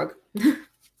 shrug.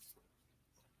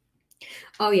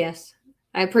 Oh, yes.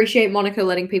 I appreciate Monica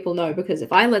letting people know because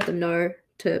if I let them know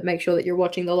to make sure that you're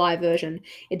watching the live version,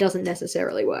 it doesn't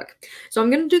necessarily work. So I'm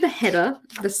going to do the header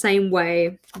the same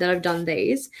way that I've done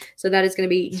these. So that is going to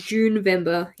be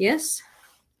June-Vember, yes?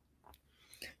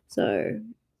 So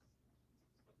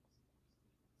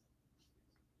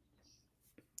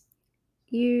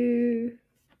U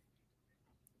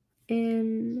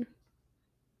N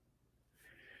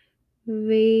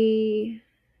V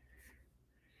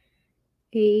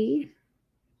E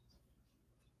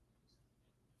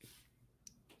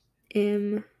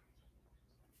M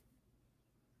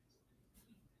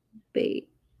B.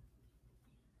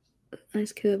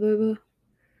 Nice curve over.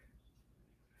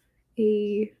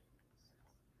 E.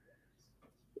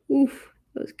 Oof,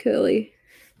 that was curly.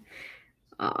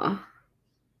 Ah.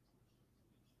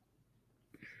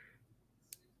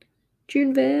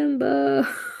 June-Vember.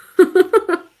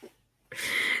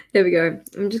 There we go.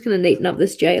 I'm just going to neaten up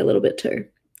this J a little bit too,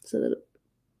 so that it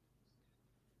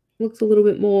looks a little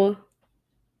bit more,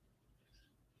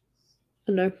 I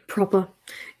don't know, proper.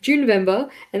 June-Vember,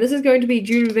 and this is going to be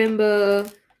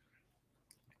June-Vember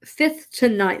 5th to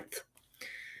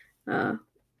 9th.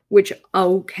 Which,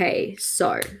 okay,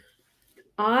 so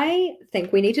I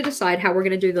think we need to decide how we're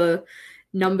going to do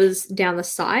numbers down the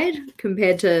side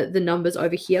compared to the numbers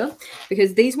over here,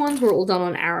 because these ones were all done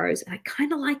on arrows, and I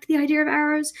kind of liked the idea of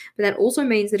arrows, but that also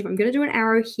means that if I'm going to do an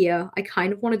arrow here, I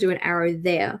kind of want to do an arrow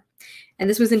there. And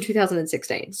this was in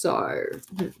 2016, so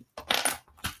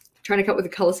trying to cut with the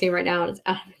color scheme right now, and it's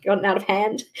gotten out of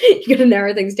hand. You got to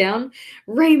narrow things down.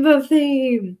 Rainbow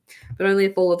theme, but only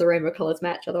if all of the rainbow colors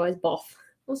match, otherwise boff.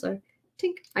 Also,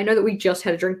 tink. I know that we just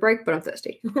had a drink break, but I'm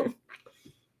thirsty.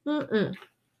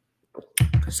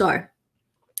 So,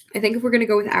 I think if we're going to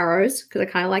go with arrows, because I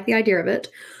kind of like the idea of it,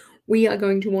 we are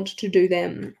going to want to do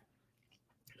them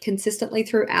consistently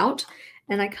throughout.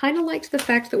 And I kind of liked the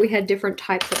fact that we had different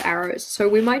types of arrows. So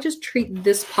we might just treat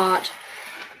this part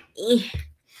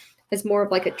as more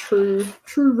of like a true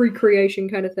recreation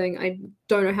kind of thing. I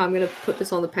don't know how I'm going to put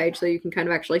this on the page so you can kind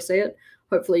of actually see it.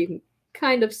 Hopefully you can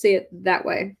kind of see it that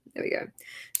way. There we go.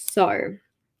 So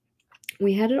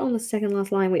we had it on the second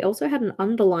last line. We also had an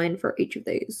underline for each of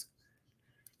these.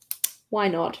 Why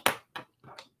not?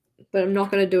 But I'm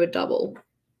not going to do a double,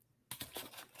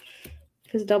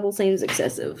 because double seems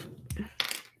excessive. There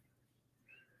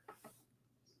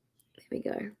we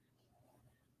go.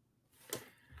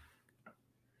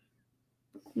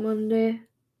 Monday,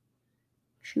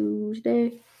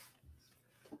 Tuesday,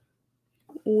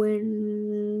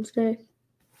 Wednesday,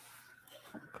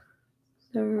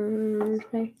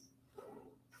 Thursday,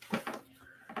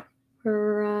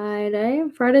 Friday.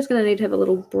 Friday's going to need to have a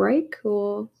little break,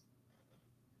 or...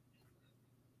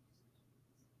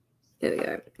 There we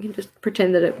go. You can just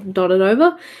pretend that it dotted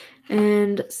over.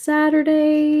 And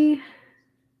Saturday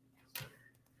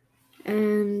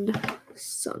and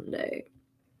Sunday.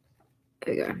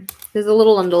 There we go. There's a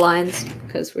little underlines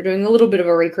because we're doing a little bit of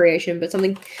a recreation, but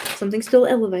something still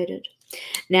elevated.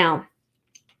 Now,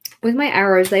 with my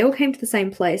arrows, they all came to the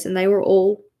same place, and they were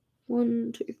all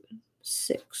 1, 2,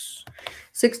 6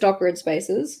 dot grid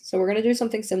spaces. So we're going to do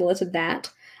something similar to that.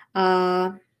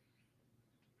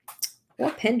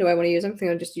 What pen do I want to use? I'm thinking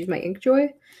I'll just use my Inkjoy,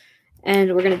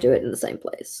 and we're going to do it in the same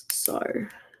place. So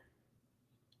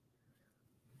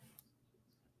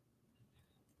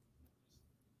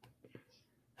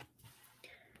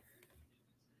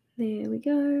there we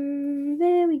go.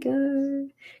 There we go.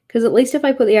 Because at least if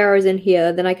I put the arrows in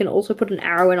here, then I can also put an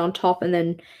arrow in on top and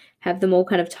then have them all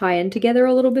kind of tie in together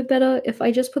a little bit better. If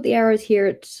I just put the arrows here,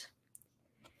 it's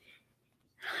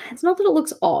not that it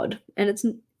looks odd, and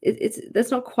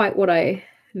that's not quite what I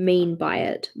mean by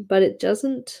it, but it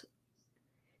doesn't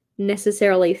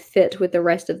necessarily fit with the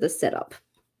rest of the setup.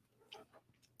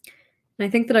 And I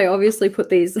think that I obviously put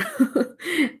these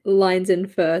lines in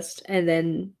first and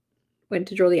then went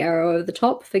to draw the arrow over the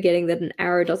top, forgetting that an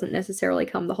arrow doesn't necessarily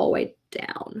come the whole way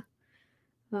down.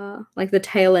 Like the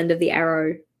tail end of the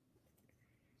arrow,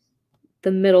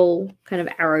 the middle kind of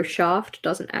arrow shaft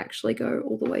doesn't actually go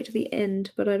all the way to the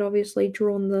end, but I'd obviously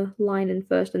drawn the line in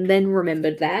first and then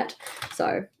remembered that.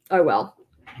 So, oh well.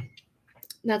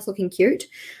 That's looking cute.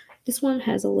 This one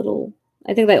has a little,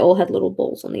 I think they all had little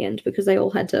balls on the end because they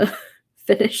all had to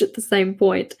finish at the same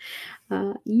point.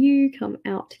 You come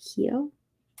out here.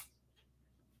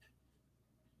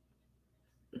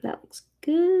 That looks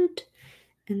good.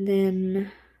 And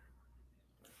then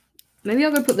maybe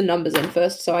I'll go put the numbers in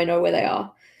first so I know where they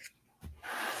are.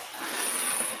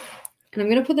 And I'm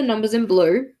going to put the numbers in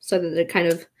blue so that it kind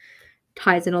of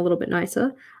ties in a little bit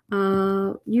nicer.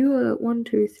 You are 1,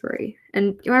 2, 3.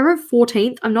 And I wrote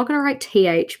 14th. I'm not going to write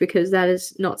TH because that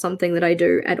is not something that I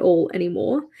do at all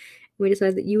anymore. We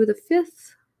decided that you were the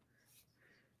 5th,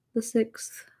 the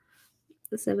 6th,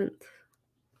 the 7th,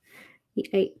 the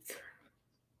 8th,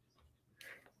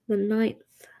 the 9th,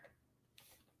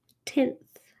 10th,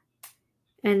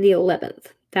 and the 11th.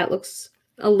 That looks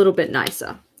a little bit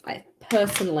nicer, I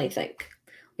personally think.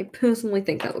 I personally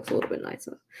think that looks a little bit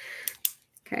nicer.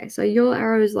 Okay, so your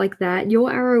arrow is like that.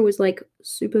 Your arrow was like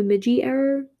super midgy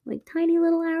arrow, like tiny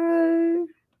little arrow.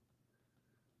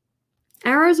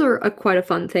 Arrows are quite a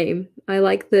fun theme. I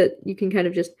like that you can kind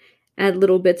of just add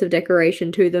little bits of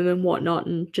decoration to them and whatnot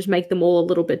and just make them all a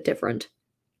little bit different.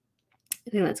 I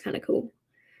think that's kind of cool.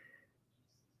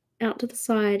 Out to the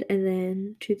side and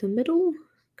then to the middle.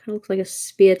 Kind of looks like a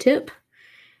spear tip.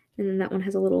 And then that one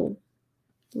has a little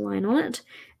line on it.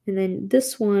 And then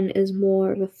this one is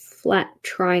more of a flat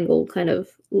triangle kind of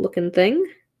looking thing.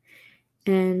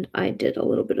 And I did a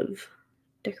little bit of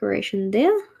decoration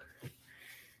there.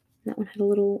 That one had a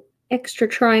little extra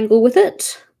triangle with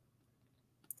it.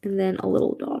 And then a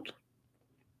little dot.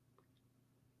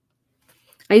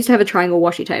 I used to have a triangle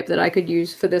washi tape that I could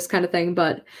use for this kind of thing,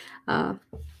 but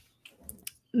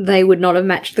they would not have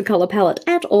matched the color palette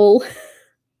at all.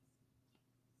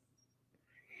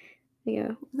 There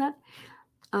you go.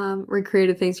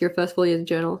 Recreated things your first full year's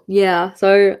journal. Yeah,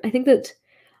 so I think that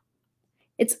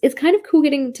it's kind of cool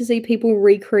getting to see people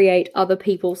recreate other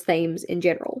people's themes in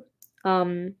general.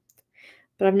 But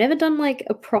I've never done like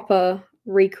a proper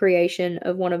recreation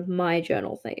of one of my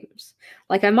journal themes.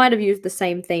 Like I might have used the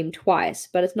same theme twice,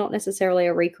 but it's not necessarily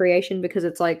a recreation because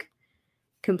it's like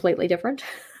completely different.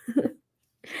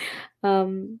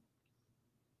 Go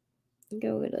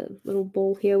with a little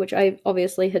ball here, which I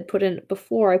obviously had put in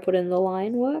before I put in the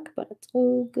line work, but it's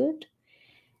all good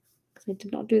because I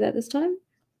did not do that this time.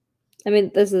 I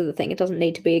mean, this is the thing, it doesn't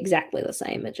need to be exactly the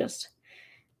same, it just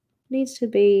needs to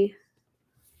be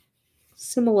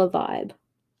similar vibe.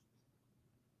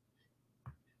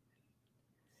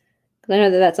 Because I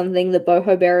know that that's something that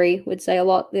Boho Berry would say a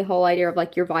lot, the whole idea of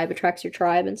like your vibe attracts your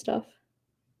tribe and stuff.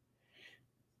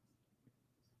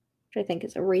 Which I think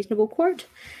is a reasonable quote.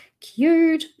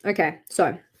 Cute. Okay,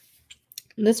 so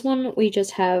this one we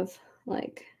just have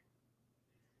like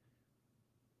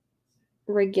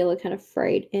regular kind of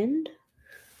frayed end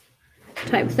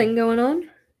type thing going on.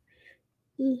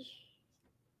 I'm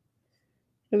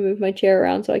gonna move my chair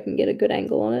around so I can get a good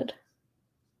angle on it.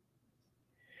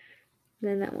 And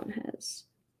then that one has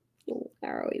little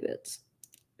arrowy bits.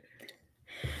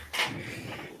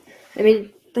 I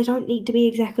mean, they don't need to be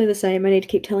exactly the same. I need to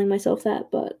keep telling myself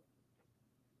that, but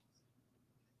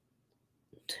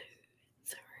 2,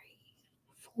 3,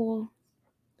 4.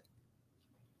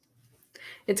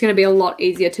 It's going to be a lot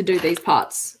easier to do these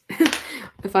parts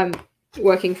if I'm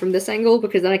working from this angle,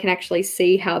 because then I can actually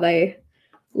see how they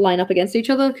line up against each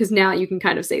other, because now you can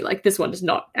kind of see like this one does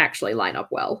not actually line up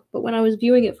well, but when I was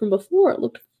viewing it from before it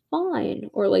looked fine,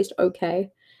 or at least okay.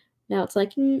 Now it's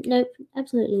like nope,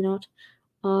 absolutely not.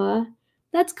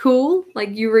 That's cool.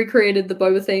 Like you recreated the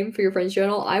boba theme for your friend's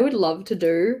journal. I would love to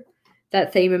do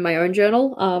that theme in my own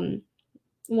journal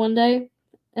one day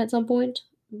at some point,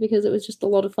 because it was just a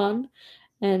lot of fun,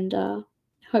 and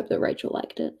hope that Rachel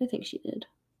liked it. I think she did.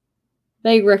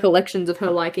 Vague recollections of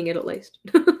her liking it, at least.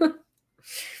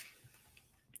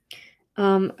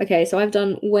 Okay, so I've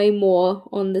done way more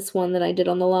on this one than I did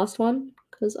on the last one,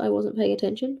 because I wasn't paying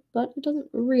attention, but it doesn't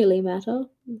really matter.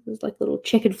 There's like a little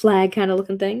checkered flag kind of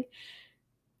looking thing.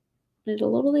 I did a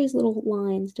lot of these little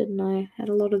lines, didn't I? Had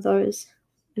a lot of those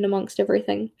in amongst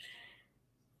everything.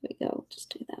 There we go, I'll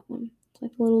just do that one. It's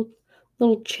like a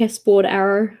little chessboard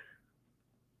arrow.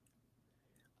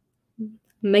 I'm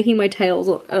making my tails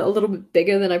a little bit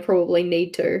bigger than I probably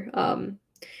need to.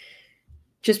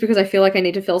 Just because I feel like I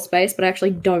need to fill space, but I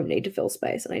actually don't need to fill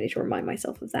space, and I need to remind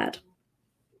myself of that.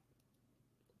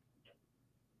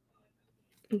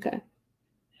 Okay.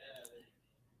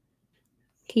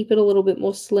 Keep it a little bit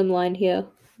more slimline here.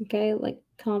 Okay, like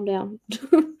calm down.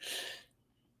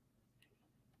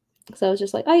 Because I was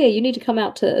just like, oh yeah, you need to come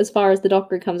out to as far as the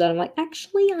doctor comes out. I'm like,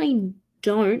 actually I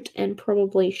don't, and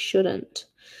probably shouldn't.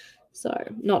 So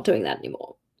not doing that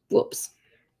anymore. Whoops.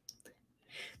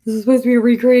 This is supposed to be a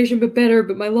recreation, but better,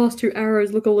 but my last 2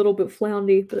 arrows look a little bit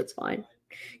floundy, but it's fine.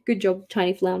 Good job,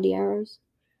 tiny floundy arrows.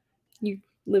 You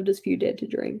lived as few dared to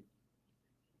dream.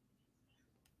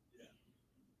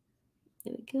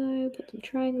 There we go, put some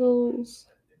triangles.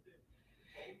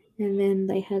 And then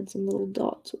they had some little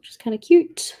dots, which is kind of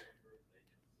cute.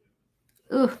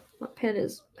 Ugh, my pen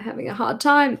is having a hard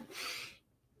time.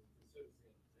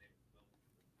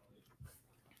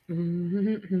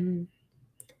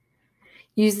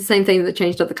 Use the same thing that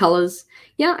changed up the colors.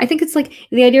 Yeah, I think it's like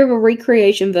the idea of a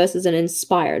recreation versus an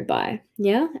inspired by.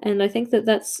 Yeah, and I think that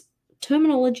that's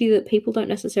terminology that people don't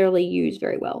necessarily use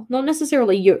very well. Not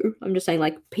necessarily you. I'm just saying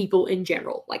like people in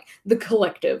general, like the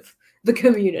collective, the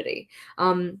community.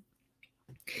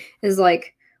 Is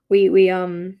like we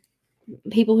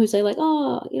people who say like,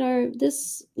 oh, you know,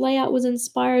 this layout was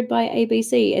inspired by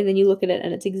ABC, and then you look at it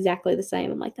and it's exactly the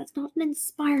same. I'm like, that's not an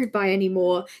inspired by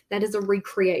anymore. That is a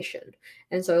recreation.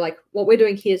 And so like what we're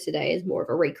doing here today is more of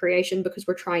a recreation, because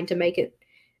we're trying to make it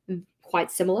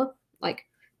quite similar, like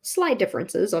slight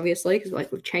differences, obviously, because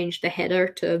like we've changed the header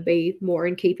to be more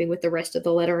in keeping with the rest of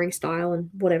the lettering style and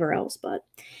whatever else. But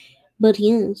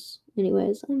yes,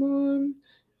 anyways, I'm on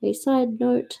a side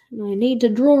note, and I need to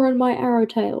draw on my arrow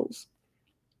tails.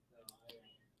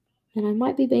 And I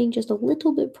might be being just a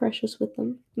little bit precious with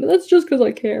them. But that's just because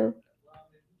I care.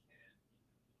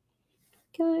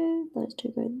 Go. Those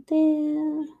 2 go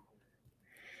there.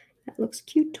 That looks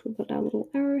cute. We've got our little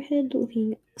arrowhead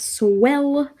looking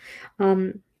swell.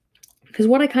 Because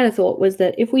what I kind of thought was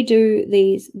that if we do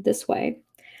these this way,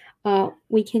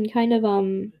 we can kind of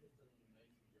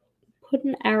put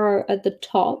an arrow at the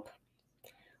top.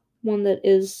 One that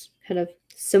is kind of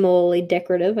similarly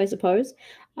decorative, I suppose.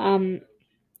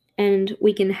 and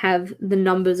we can have the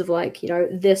numbers of like, you know,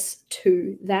 this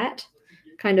to that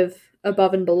kind of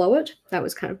above and below it. That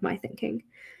was kind of my thinking.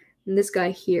 And this guy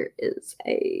here is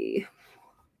a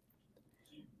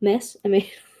mess. I mean,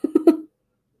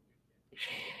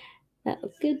 that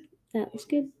looks good. That looks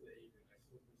good.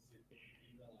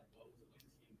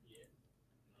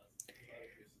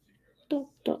 Dot,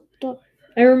 dot, dot.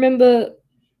 I remember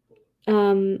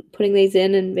putting these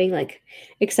in and being like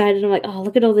excited. I'm like, oh,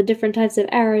 look at all the different types of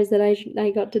arrows that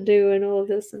I got to do and all of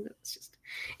this, and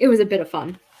it was a bit of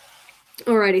fun.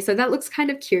 Alrighty, so that looks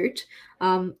kind of cute.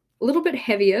 A little bit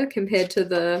heavier compared to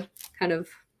the kind of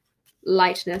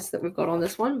lightness that we've got on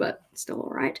this one, but still all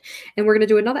right. And we're going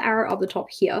to do another arrow up the top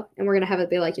here, and we're going to have it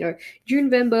be like, you know, June,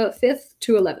 November 5th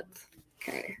to 11th.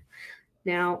 Okay.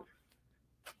 Now,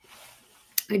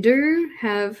 I do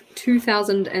have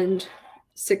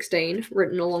 2016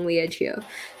 written along the edge here,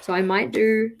 so I might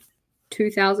do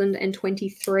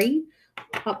 2023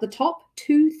 up the top.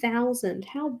 2000.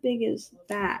 How big is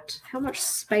that? How much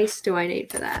space do I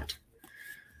need for that?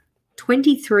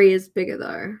 23 is bigger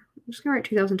though. I'm just gonna write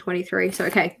 2023. So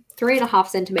okay, 3.5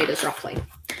 centimeters roughly.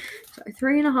 So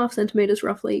 3.5 centimeters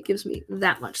roughly gives me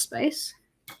that much space.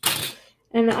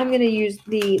 And I'm gonna use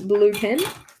the blue pen.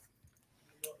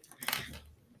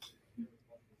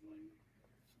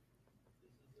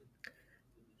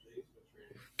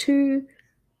 Two.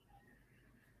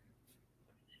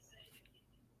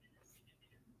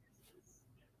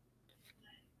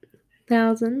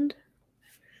 Thousand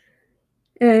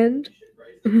and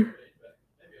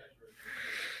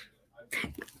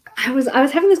I was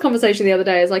having this conversation the other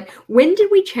day. I was like, when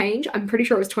did we change? I'm pretty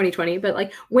sure it was 2020, but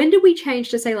like, when did we change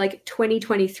to say like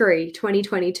 2023,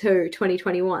 2022,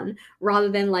 2021, rather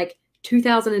than like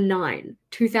 2009,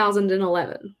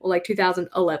 2011, or like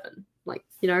 2011, like,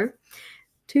 you know,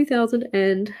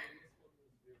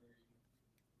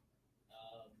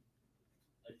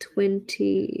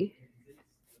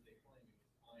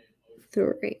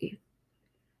 2023.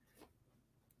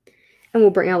 And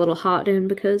we'll bring our little heart in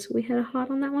because we had a heart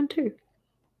on that one too.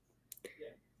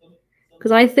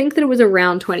 Because I think that it was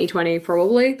around 2020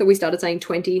 probably that we started saying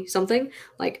 20 something.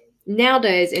 Like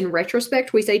nowadays, in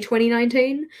retrospect, we say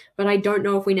 2019, but I don't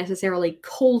know if we necessarily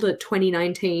called it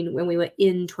 2019 when we were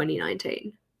in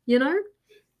 2019, you know?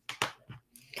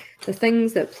 The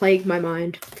things that plague my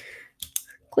mind.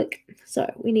 Click. So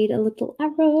we need a little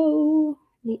arrow.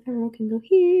 The arrow can go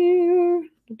here.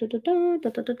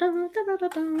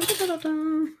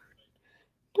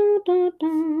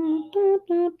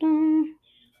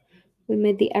 We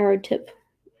made the arrow tip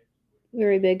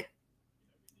very big.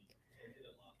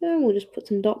 And we'll just put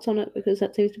some dots on it because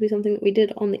that seems to be something that we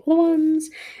did on the other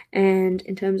ones. And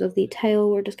in terms of the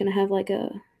tail, we're just going to have like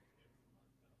a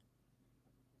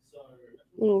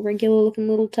little regular looking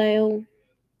little tail.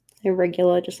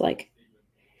 Irregular, just like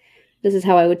this is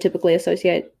how I would typically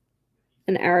associate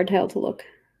an arrow tail to look.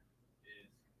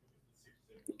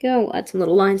 Go, we'll add some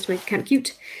little lines to make it kind of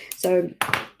cute. So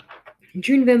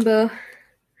June, November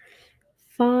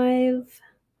 5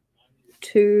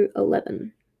 to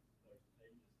 11.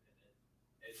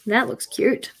 That looks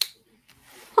cute.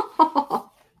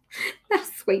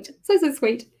 That's sweet. So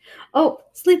sweet. Oh,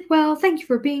 sleep well. Thank you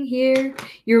for being here.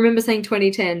 You remember saying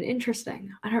 2010.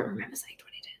 Interesting. I don't remember saying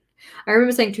 2010. I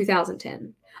remember saying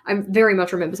 2010. I very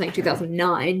much remember saying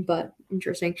 2009, but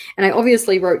interesting. And I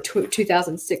obviously wrote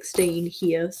 2016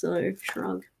 here, so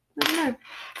shrug. I don't know.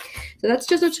 So that's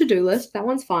just a to-do list. That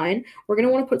one's fine. We're going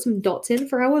to want to put some dots in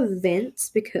for our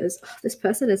events because this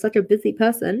person is such a busy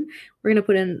person. We're going to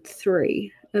put in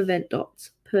 3 event dots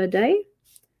per day.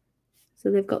 So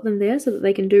they've got them there so that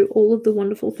they can do all of the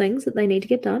wonderful things that they need to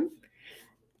get done.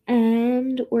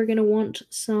 And we're going to want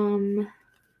some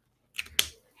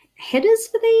headers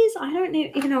for these. I don't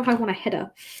even know if I want a header.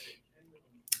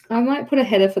 I might put a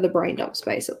header for the brain dump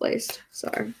space at least. So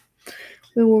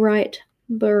we will write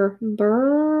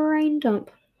brain dump.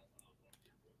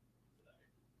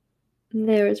 And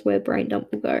there is where brain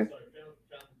dump will go.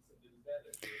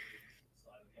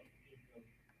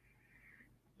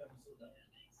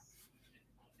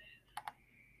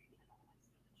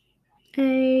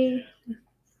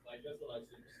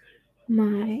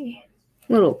 My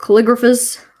little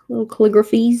calligraphies.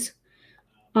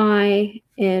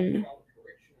 I-N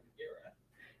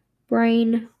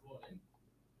brain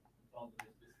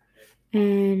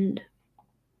and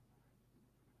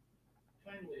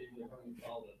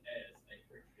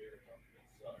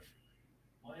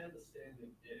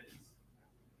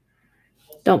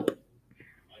dump.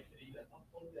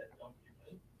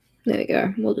 There we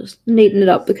go. We'll just neaten it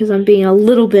up because I'm being a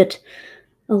little bit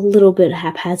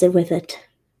haphazard with it.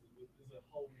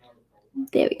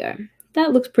 There we go.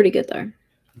 That looks pretty good though.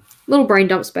 Little brain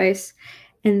dump space.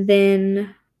 And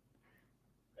then,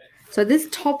 so this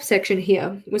top section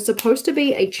here was supposed to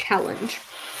be a challenge.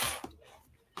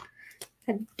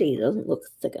 That D doesn't look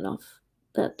thick enough.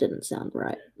 That didn't sound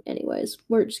right. Anyways,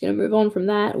 we're just going to move on from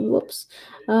that. Whoops.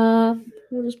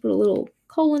 We'll just put a little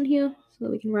colon here so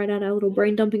that we can write out our little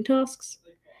brain dumping tasks.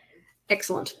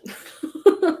 Excellent.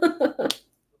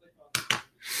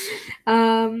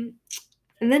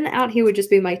 And then out here would just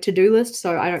be my to-do list,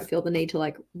 so I don't feel the need to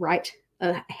like write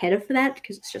a header for that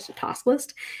because it's just a task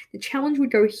list. The challenge would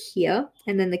go here,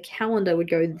 and then the calendar would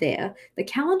go there. The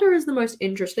calendar is the most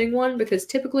interesting one because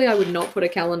typically I would not put a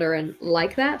calendar in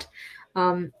like that.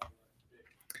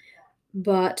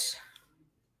 But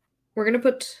we're going to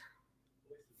put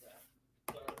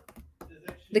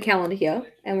the calendar here,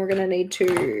 and we're going to need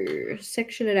to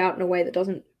section it out in a way that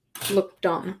doesn't look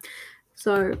dumb.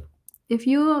 So if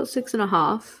you're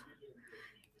 6.5,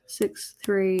 6,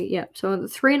 3, yeah. So the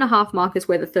 3.5 mark is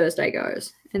where the Thursday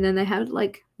goes. And then they have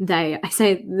like I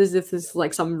say this as if this is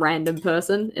like some random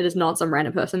person. It is not some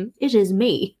random person. It is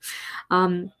me.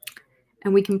 And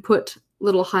we can put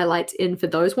little highlights in for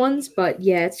those ones. But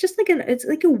yeah, it's just like it's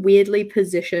like a weirdly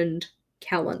positioned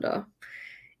calendar,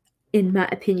 in my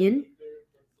opinion.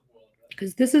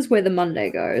 Because this is where the Monday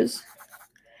goes.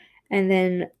 And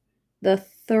then the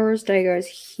Thursday goes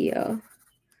here.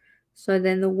 So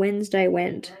then the Wednesday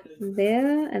went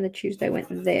there and the Tuesday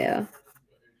went there.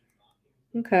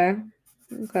 Okay,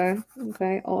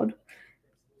 odd.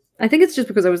 I think it's just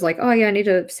because I was like, oh yeah, I need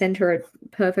to center it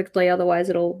perfectly, otherwise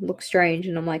it'll look strange.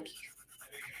 And I'm like,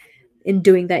 in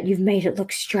doing that, you've made it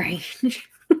look strange.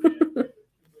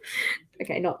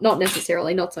 Okay, not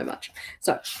necessarily, not so much.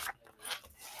 So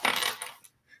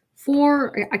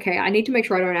okay, I need to make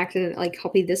sure I don't accidentally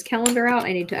copy this calendar out.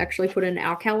 I need to actually put in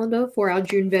our calendar for our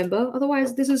June-Vember.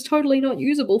 Otherwise, this is totally not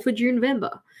usable for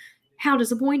June-Vember. How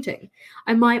disappointing.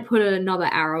 I might put another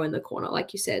arrow in the corner,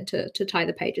 like you said, to tie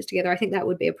the pages together. I think that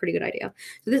would be a pretty good idea.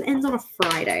 So this ends on a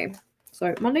Friday.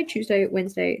 So Monday, Tuesday,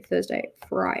 Wednesday, Thursday,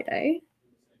 Friday.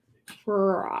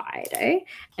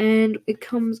 And it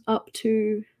comes up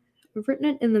to, I've written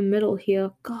it in the middle here.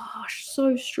 Gosh,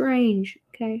 so strange.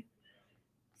 Okay.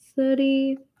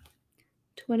 30,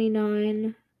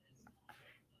 29,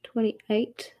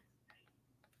 28,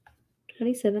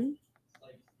 27,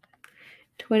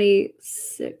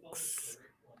 26,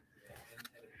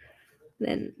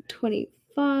 then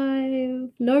 25.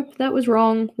 Nope, that was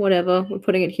wrong. Whatever, we're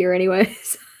putting it here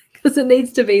anyways because it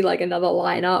needs to be like another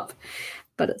line up,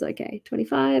 but it's okay.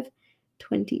 25,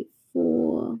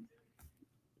 24,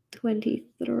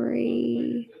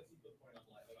 23,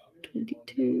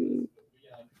 22,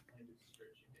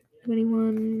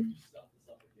 21,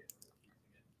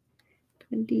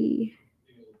 20,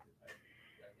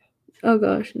 oh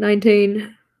gosh,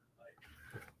 19.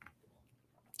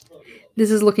 This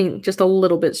is looking just a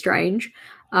little bit strange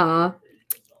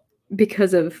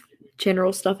because of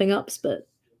general stuffing ups, but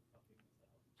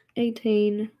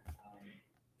 18,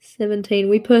 17,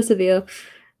 we persevere,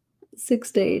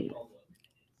 16,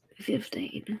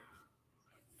 15,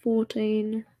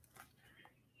 14,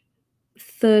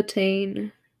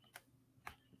 13,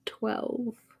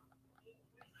 12,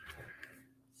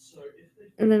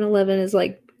 and then 11 is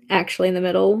like actually in the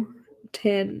middle,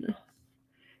 10,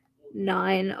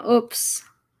 9, oops,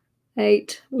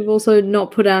 8. We've also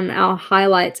not put on our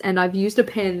highlights, and I've used a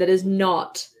pen that is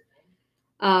not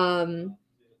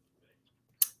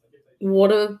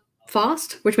water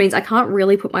fast, which means I can't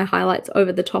really put my highlights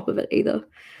over the top of it either.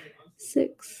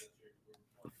 6,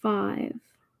 5,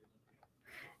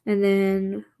 and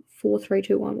then 4, 3,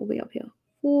 2, 1 will be up here.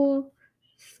 4,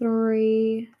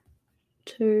 3,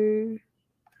 2,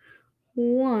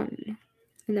 1,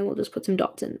 and then we'll just put some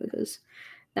dots in because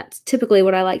that's typically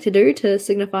what I like to do to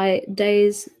signify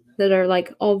days that are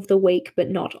like of the week but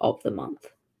not of the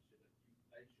month.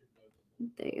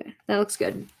 There you go. That looks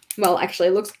good. Well, actually,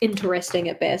 it looks interesting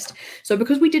at best. So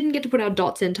because we didn't get to put our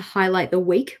dots in to highlight the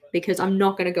week, because I'm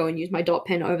not going to go and use my dot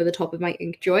pen over the top of my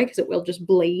InkJoy because it will just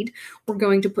bleed, we're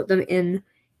going to put them in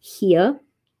here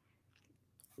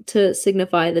to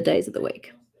signify the days of the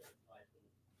week.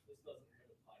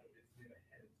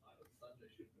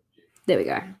 There we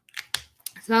go.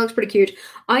 So that looks pretty cute.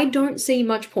 I don't see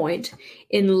much point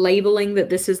in labeling that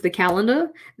this is the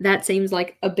calendar. That seems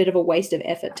like a bit of a waste of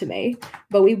effort to me.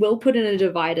 But we will put in a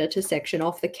divider to section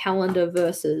off the calendar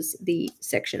versus the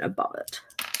section above it.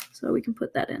 So we can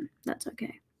put that in. That's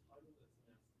okay.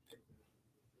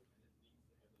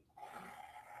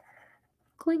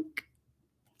 Clink.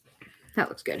 That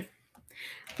looks good.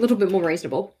 A little bit more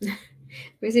reasonable.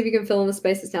 Let me see if you can fill in the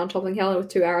spaces down top of the calendar with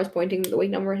 2 arrows pointing to the week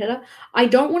number and header. I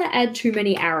don't want to add too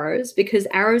many arrows because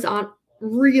arrows aren't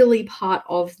really part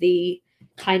of the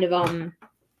kind of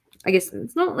I guess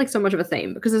it's not like so much of a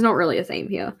theme because there's not really a theme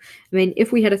here. I mean,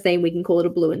 if we had a theme, we can call it a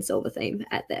blue and silver theme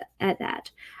at that.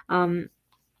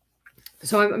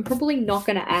 So I'm probably not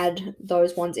going to add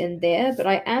those ones in there, but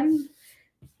I am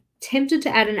tempted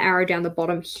to add an arrow down the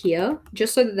bottom here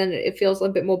just so that then it feels a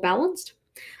bit more balanced.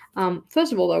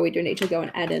 First of all, though, we do need to go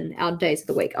and add in our days of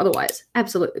the week. Otherwise,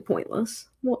 absolutely pointless.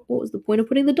 What was the point of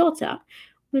putting the dots out?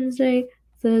 Wednesday,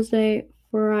 Thursday,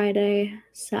 Friday,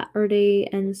 Saturday,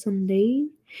 and Sunday.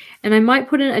 And I might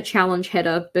put in a challenge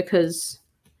header because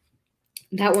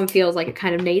that one feels like it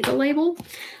kind of needs a label.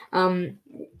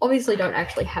 Obviously don't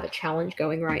actually have a challenge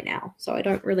going right now, so I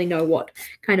don't really know what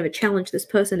kind of a challenge this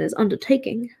person is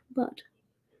undertaking, but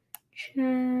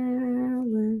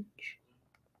challenge.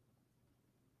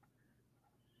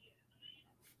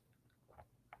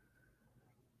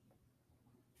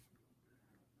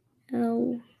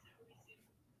 L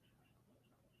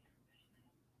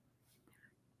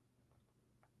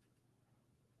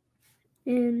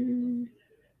N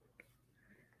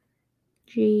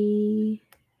G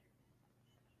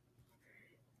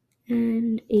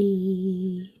and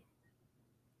E.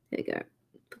 There we go.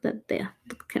 Put that there.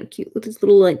 Look kind of cute with his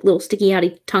little sticky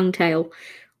outy tongue tail.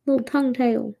 Little tongue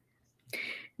tail.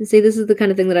 And see, this is the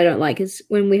kind of thing that I don't like, is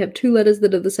when we have 2 letters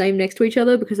that are the same next to each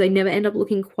other because they never end up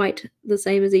looking quite the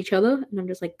same as each other. And I'm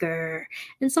just like, grr.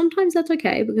 And sometimes that's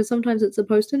okay because sometimes it's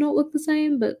supposed to not look the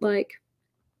same, but like,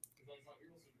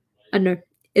 I don't know.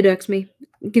 It irks me.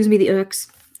 It gives me the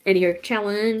irks. Anywho,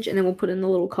 challenge, and then we'll put in the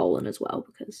little colon as well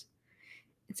because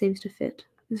it seems to fit.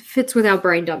 It fits with our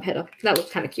brain dump header. That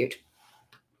looks kind of cute.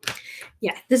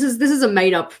 Yeah, this is a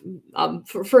made up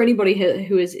for anybody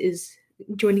who is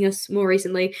joining us more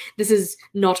recently. This is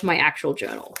not my actual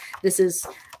journal. This is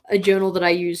a journal that I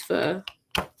use for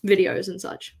videos and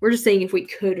such. We're just seeing if we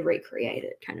could recreate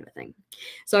it, kind of a thing.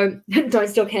 So don't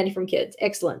steal candy from kids.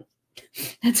 Excellent.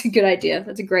 That's a good idea.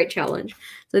 That's a great challenge.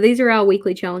 So these are our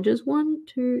weekly challenges. 1,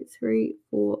 2, 3,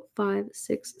 4, 5,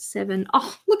 6, 7.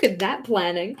 Oh, look at that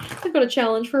planning. I've got a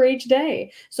challenge for each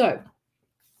day. So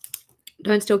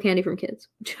don't steal candy from kids.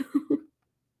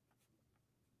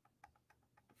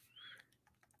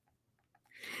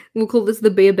 We'll call this the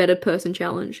Be a Better Person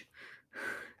Challenge.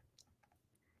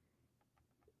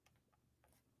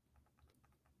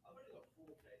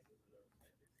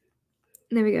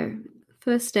 There we go.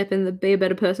 First step in the Be a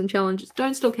Better Person Challenge is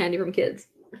don't steal candy from kids.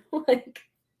 Like,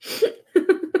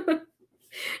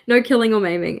 no killing or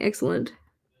maiming. Excellent.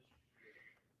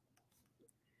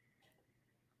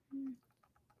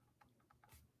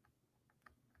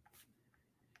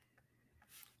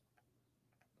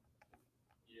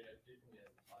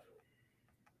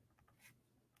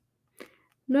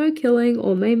 No killing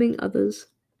or maiming others.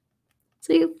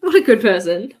 See, what a good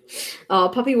person. Oh,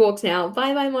 puppy walks now.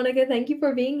 Bye-bye, Monica. Thank you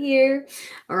for being here.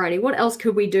 Alrighty, what else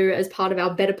could we do as part of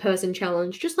our Better Person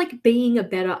Challenge? Just like being a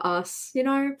better us, you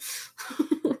know?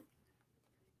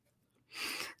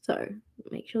 So,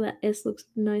 make sure that S looks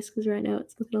nice because right now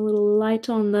it's looking a little light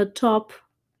on the top.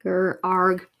 Grr,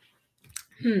 arg.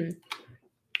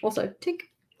 Also,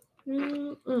 tick.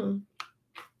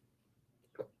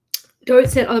 Don't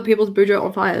set other people's bujo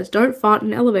on fires. Don't fart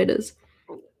in elevators.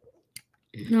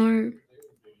 No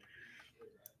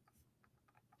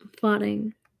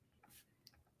farting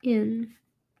in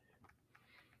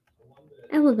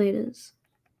elevators.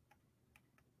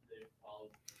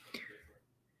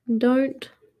 Don't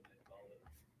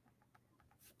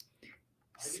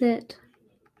set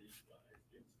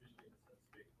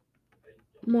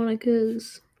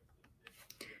Monica's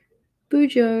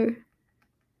bujo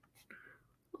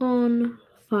on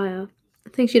fire. I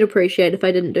think she'd appreciate if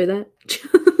I didn't do that.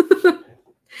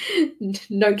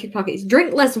 Don't kick puppies.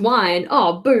 Drink less wine.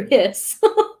 Oh, boo hiss.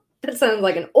 That sounds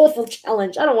like an awful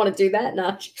challenge. I don't want to do that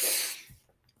much.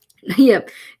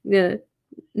 Yep. Yeah.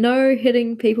 No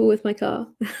hitting people with my car.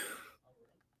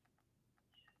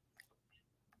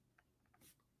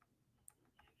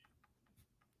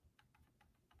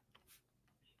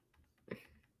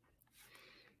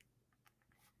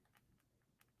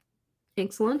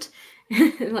 Excellent.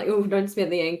 Like, oh, don't spit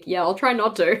the ink. Yeah, I'll try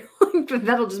not to.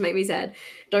 That'll just make me sad.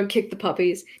 Don't kick the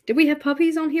puppies. Did we have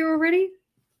puppies on here already?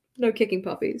 No kicking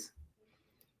puppies.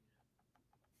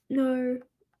 No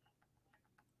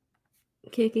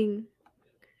kicking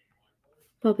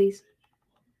puppies.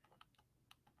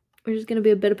 We're just gonna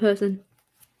be a better person.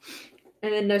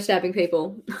 And then no stabbing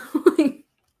people.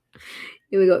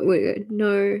 Here we go.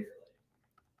 No.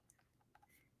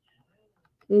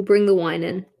 We'll bring the wine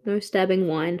in. No stabbing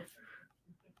wine.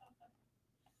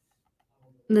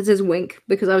 that says wink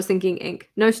because I was thinking ink.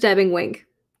 No stabbing, wink.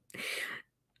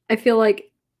 I feel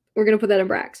like we're going to put that in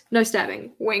brackets. No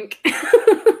stabbing, wink.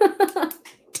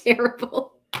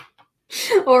 Terrible.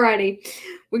 Alrighty.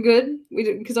 We're good? We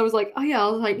did, because I was like, oh yeah, I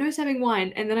was like, no stabbing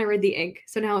wine. And then I read the ink.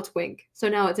 So now it's wink. So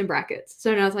now it's in brackets.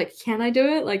 So now it's like, can I do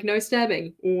it? Like, no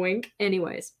stabbing, wink.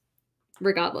 Anyways,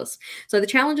 regardless. So the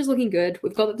challenge is looking good.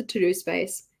 We've got the to-do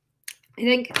space. I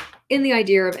think in the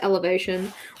idea of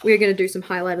elevation, we're going to do some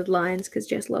highlighted lines because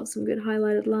Jess loves some good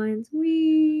highlighted lines.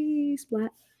 Wee,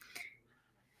 splat.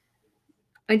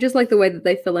 I just like the way that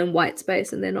they fill in white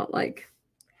space and they're not like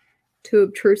too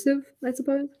obtrusive, I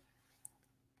suppose.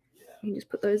 You can just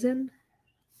put those in.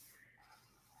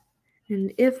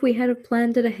 And if we had have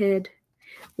planned it ahead,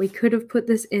 we could have put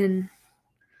this in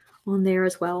on there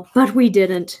as well, but we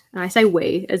didn't. And I say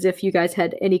we, as if you guys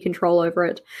had any control over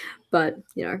it. But,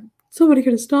 you know, somebody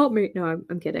could have stopped me. No,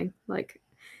 I'm kidding. Like,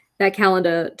 that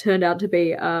calendar turned out to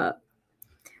be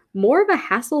more of a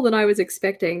hassle than I was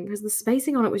expecting because the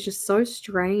spacing on it was just so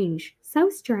strange. So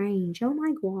strange. Oh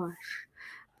my gosh.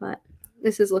 But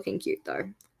this is looking cute, though.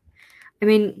 I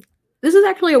mean, this is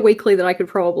actually a weekly that I could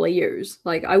probably use.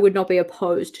 Like, I would not be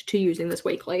opposed to using this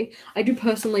weekly. I do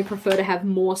personally prefer to have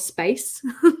more space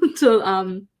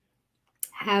to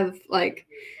have, like,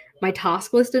 my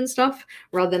task list and stuff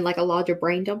rather than, like, a larger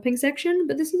brain dumping section.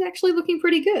 But this is actually looking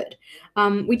pretty good.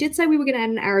 We did say we were going to add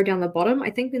an arrow down the bottom.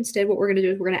 I think instead what we're going to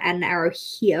do is we're going to add an arrow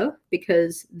here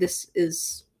because this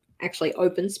is actually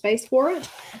open space for it.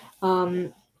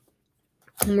 And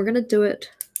we're going to do it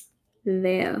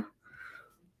there.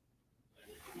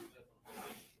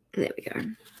 There we go.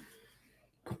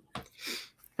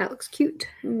 That looks cute.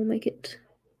 And we'll make it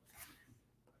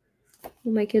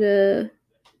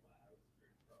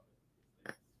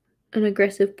an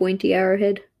aggressive pointy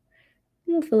arrowhead.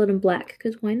 And we'll fill it in black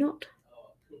because why not?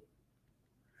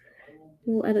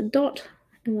 We'll add a dot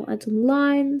and we'll add some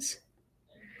lines.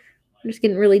 I'm just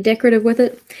getting really decorative with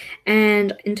it.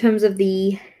 And in terms of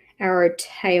the arrow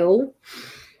tail,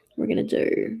 we're going to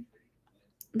do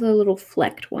the little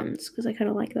flecked ones because I kind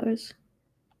of like those.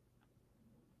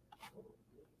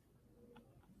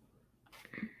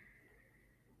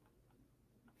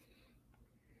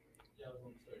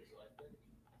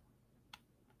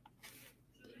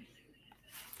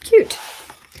 Cute.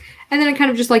 And then it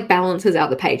kind of just like balances out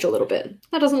the page a little bit.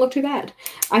 That doesn't look too bad.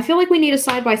 I feel like we need a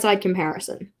side-by-side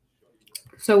comparison.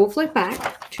 So we'll flip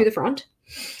back to the front.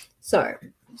 So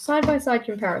side-by-side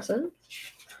comparison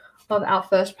of our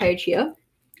first page here.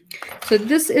 So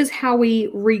this is how we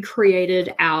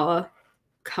recreated our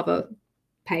cover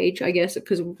page, I guess,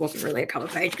 because it wasn't really a cover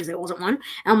page because there wasn't one,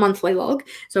 our monthly log.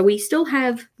 So we still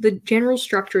have the general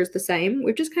structure is the same.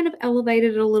 We've just kind of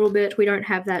elevated it a little bit. We don't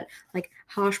have that like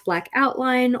harsh black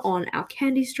outline on our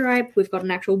candy stripe. We've got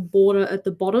an actual border at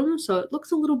the bottom, so it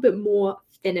looks a little bit more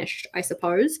finished, I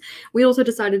suppose. We also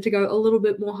decided to go a little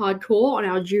bit more hardcore on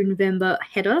our June-November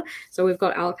header. So we've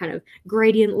got our kind of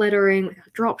gradient lettering, with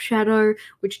our drop shadow,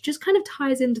 which just kind of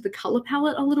ties into the color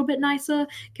palette a little bit nicer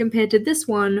compared to this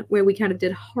one where we kind of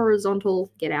did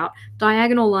horizontal, get out,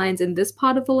 diagonal lines in this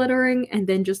part of the lettering and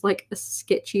then just like a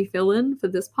sketchy fill-in for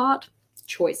this part.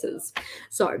 Choices.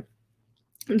 So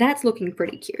that's looking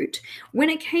pretty cute. When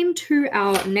it came to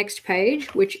our next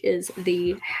page, which is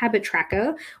the habit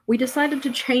tracker, we decided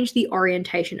to change the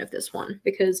orientation of this one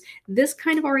because this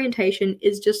kind of orientation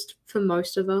is just, for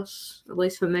most of us, at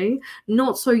least for me,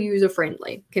 not so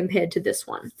user-friendly compared to this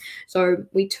one. So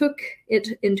we took it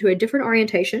into a different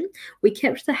orientation. We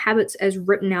kept the habits as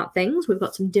written out things. We've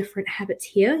got some different habits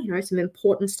here, you know, some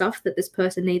important stuff that this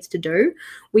person needs to do.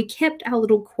 We kept our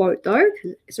little quote though,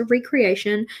 because it's a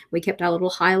recreation. We kept our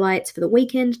little highlights for the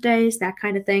weekend days, that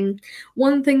kind of thing.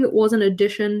 One thing that was an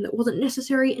addition, that wasn't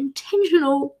necessarily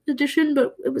intentional addition,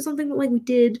 but it was something that like we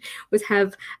did, was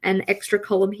have an extra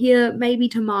column here, maybe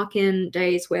to mark in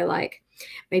days where like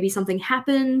maybe something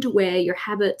happened where your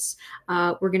habits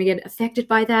were going to get affected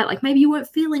by that. Like maybe you weren't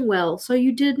feeling well, so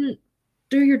you didn't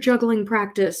do your juggling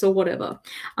practice or whatever.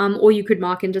 Or you could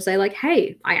mark in to say like,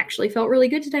 hey, I actually felt really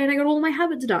good today and I got all my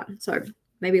habits done. So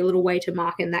maybe a little way to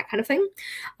mark in that kind of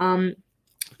thing.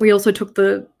 We also took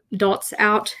the dots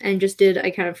out and just did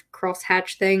a kind of cross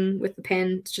hatch thing with the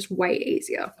pen. It's just way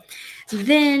easier.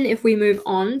 Then if we move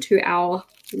on to our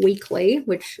weekly,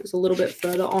 which is a little bit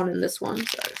further on in this one,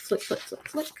 so flick, flick, flick,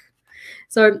 flick.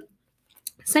 So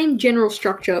same general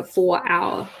structure for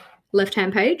our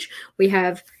left-hand page, we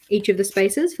have each of the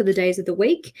spaces for the days of the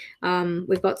week.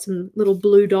 We've got some little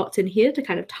blue dots in here to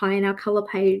kind of tie in our color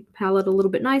palette a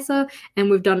little bit nicer, and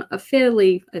we've done a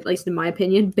fairly, at least in my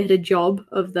opinion, better job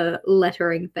of the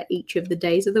lettering for each of the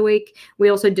days of the week. We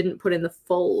also didn't put in the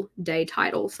full day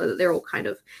title so that they're all kind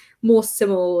of more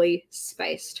similarly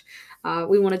spaced.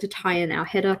 We wanted to tie in our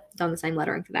header, done the same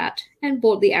lettering for that, and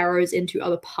brought the arrows into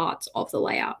other parts of the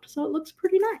layout, so it looks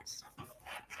pretty nice.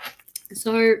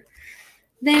 So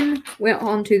then we're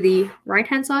on to the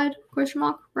right-hand side, question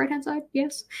mark, right-hand side,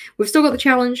 yes. We've still got the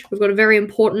challenge. We've got a very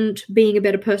important being a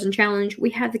better person challenge.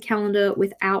 We have the calendar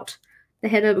without the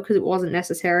header because it wasn't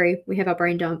necessary. We have our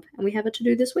brain dump, and we have a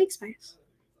to-do this week space.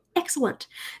 Excellent.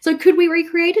 So could we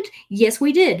recreate it? Yes,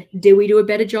 we did. Did we do a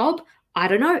better job? I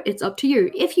don't know. It's up to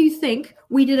you. If you think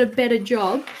we did a better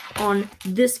job on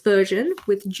this version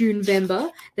with June-Vember,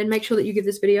 then make sure that you give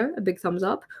this video a big thumbs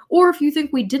up. Or if you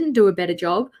think we didn't do a better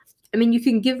job, I mean, you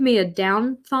can give me a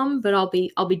down thumb, but I'll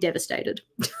be devastated.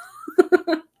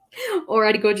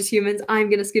 Alrighty, gorgeous humans, I'm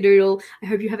gonna skedoodle. I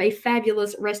hope you have a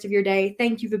fabulous rest of your day.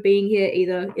 Thank you for being here,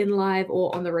 either in live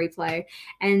or on the replay.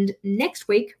 And next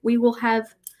week, we will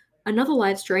have another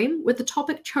live stream with the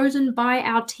topic chosen by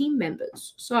our team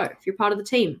members. So if you're part of the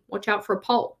team, watch out for a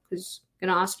poll, because I'm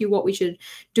going to ask you what we should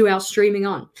do our streaming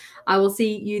on. I will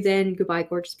see you then. Goodbye,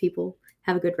 gorgeous people.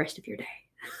 Have a good rest of your day.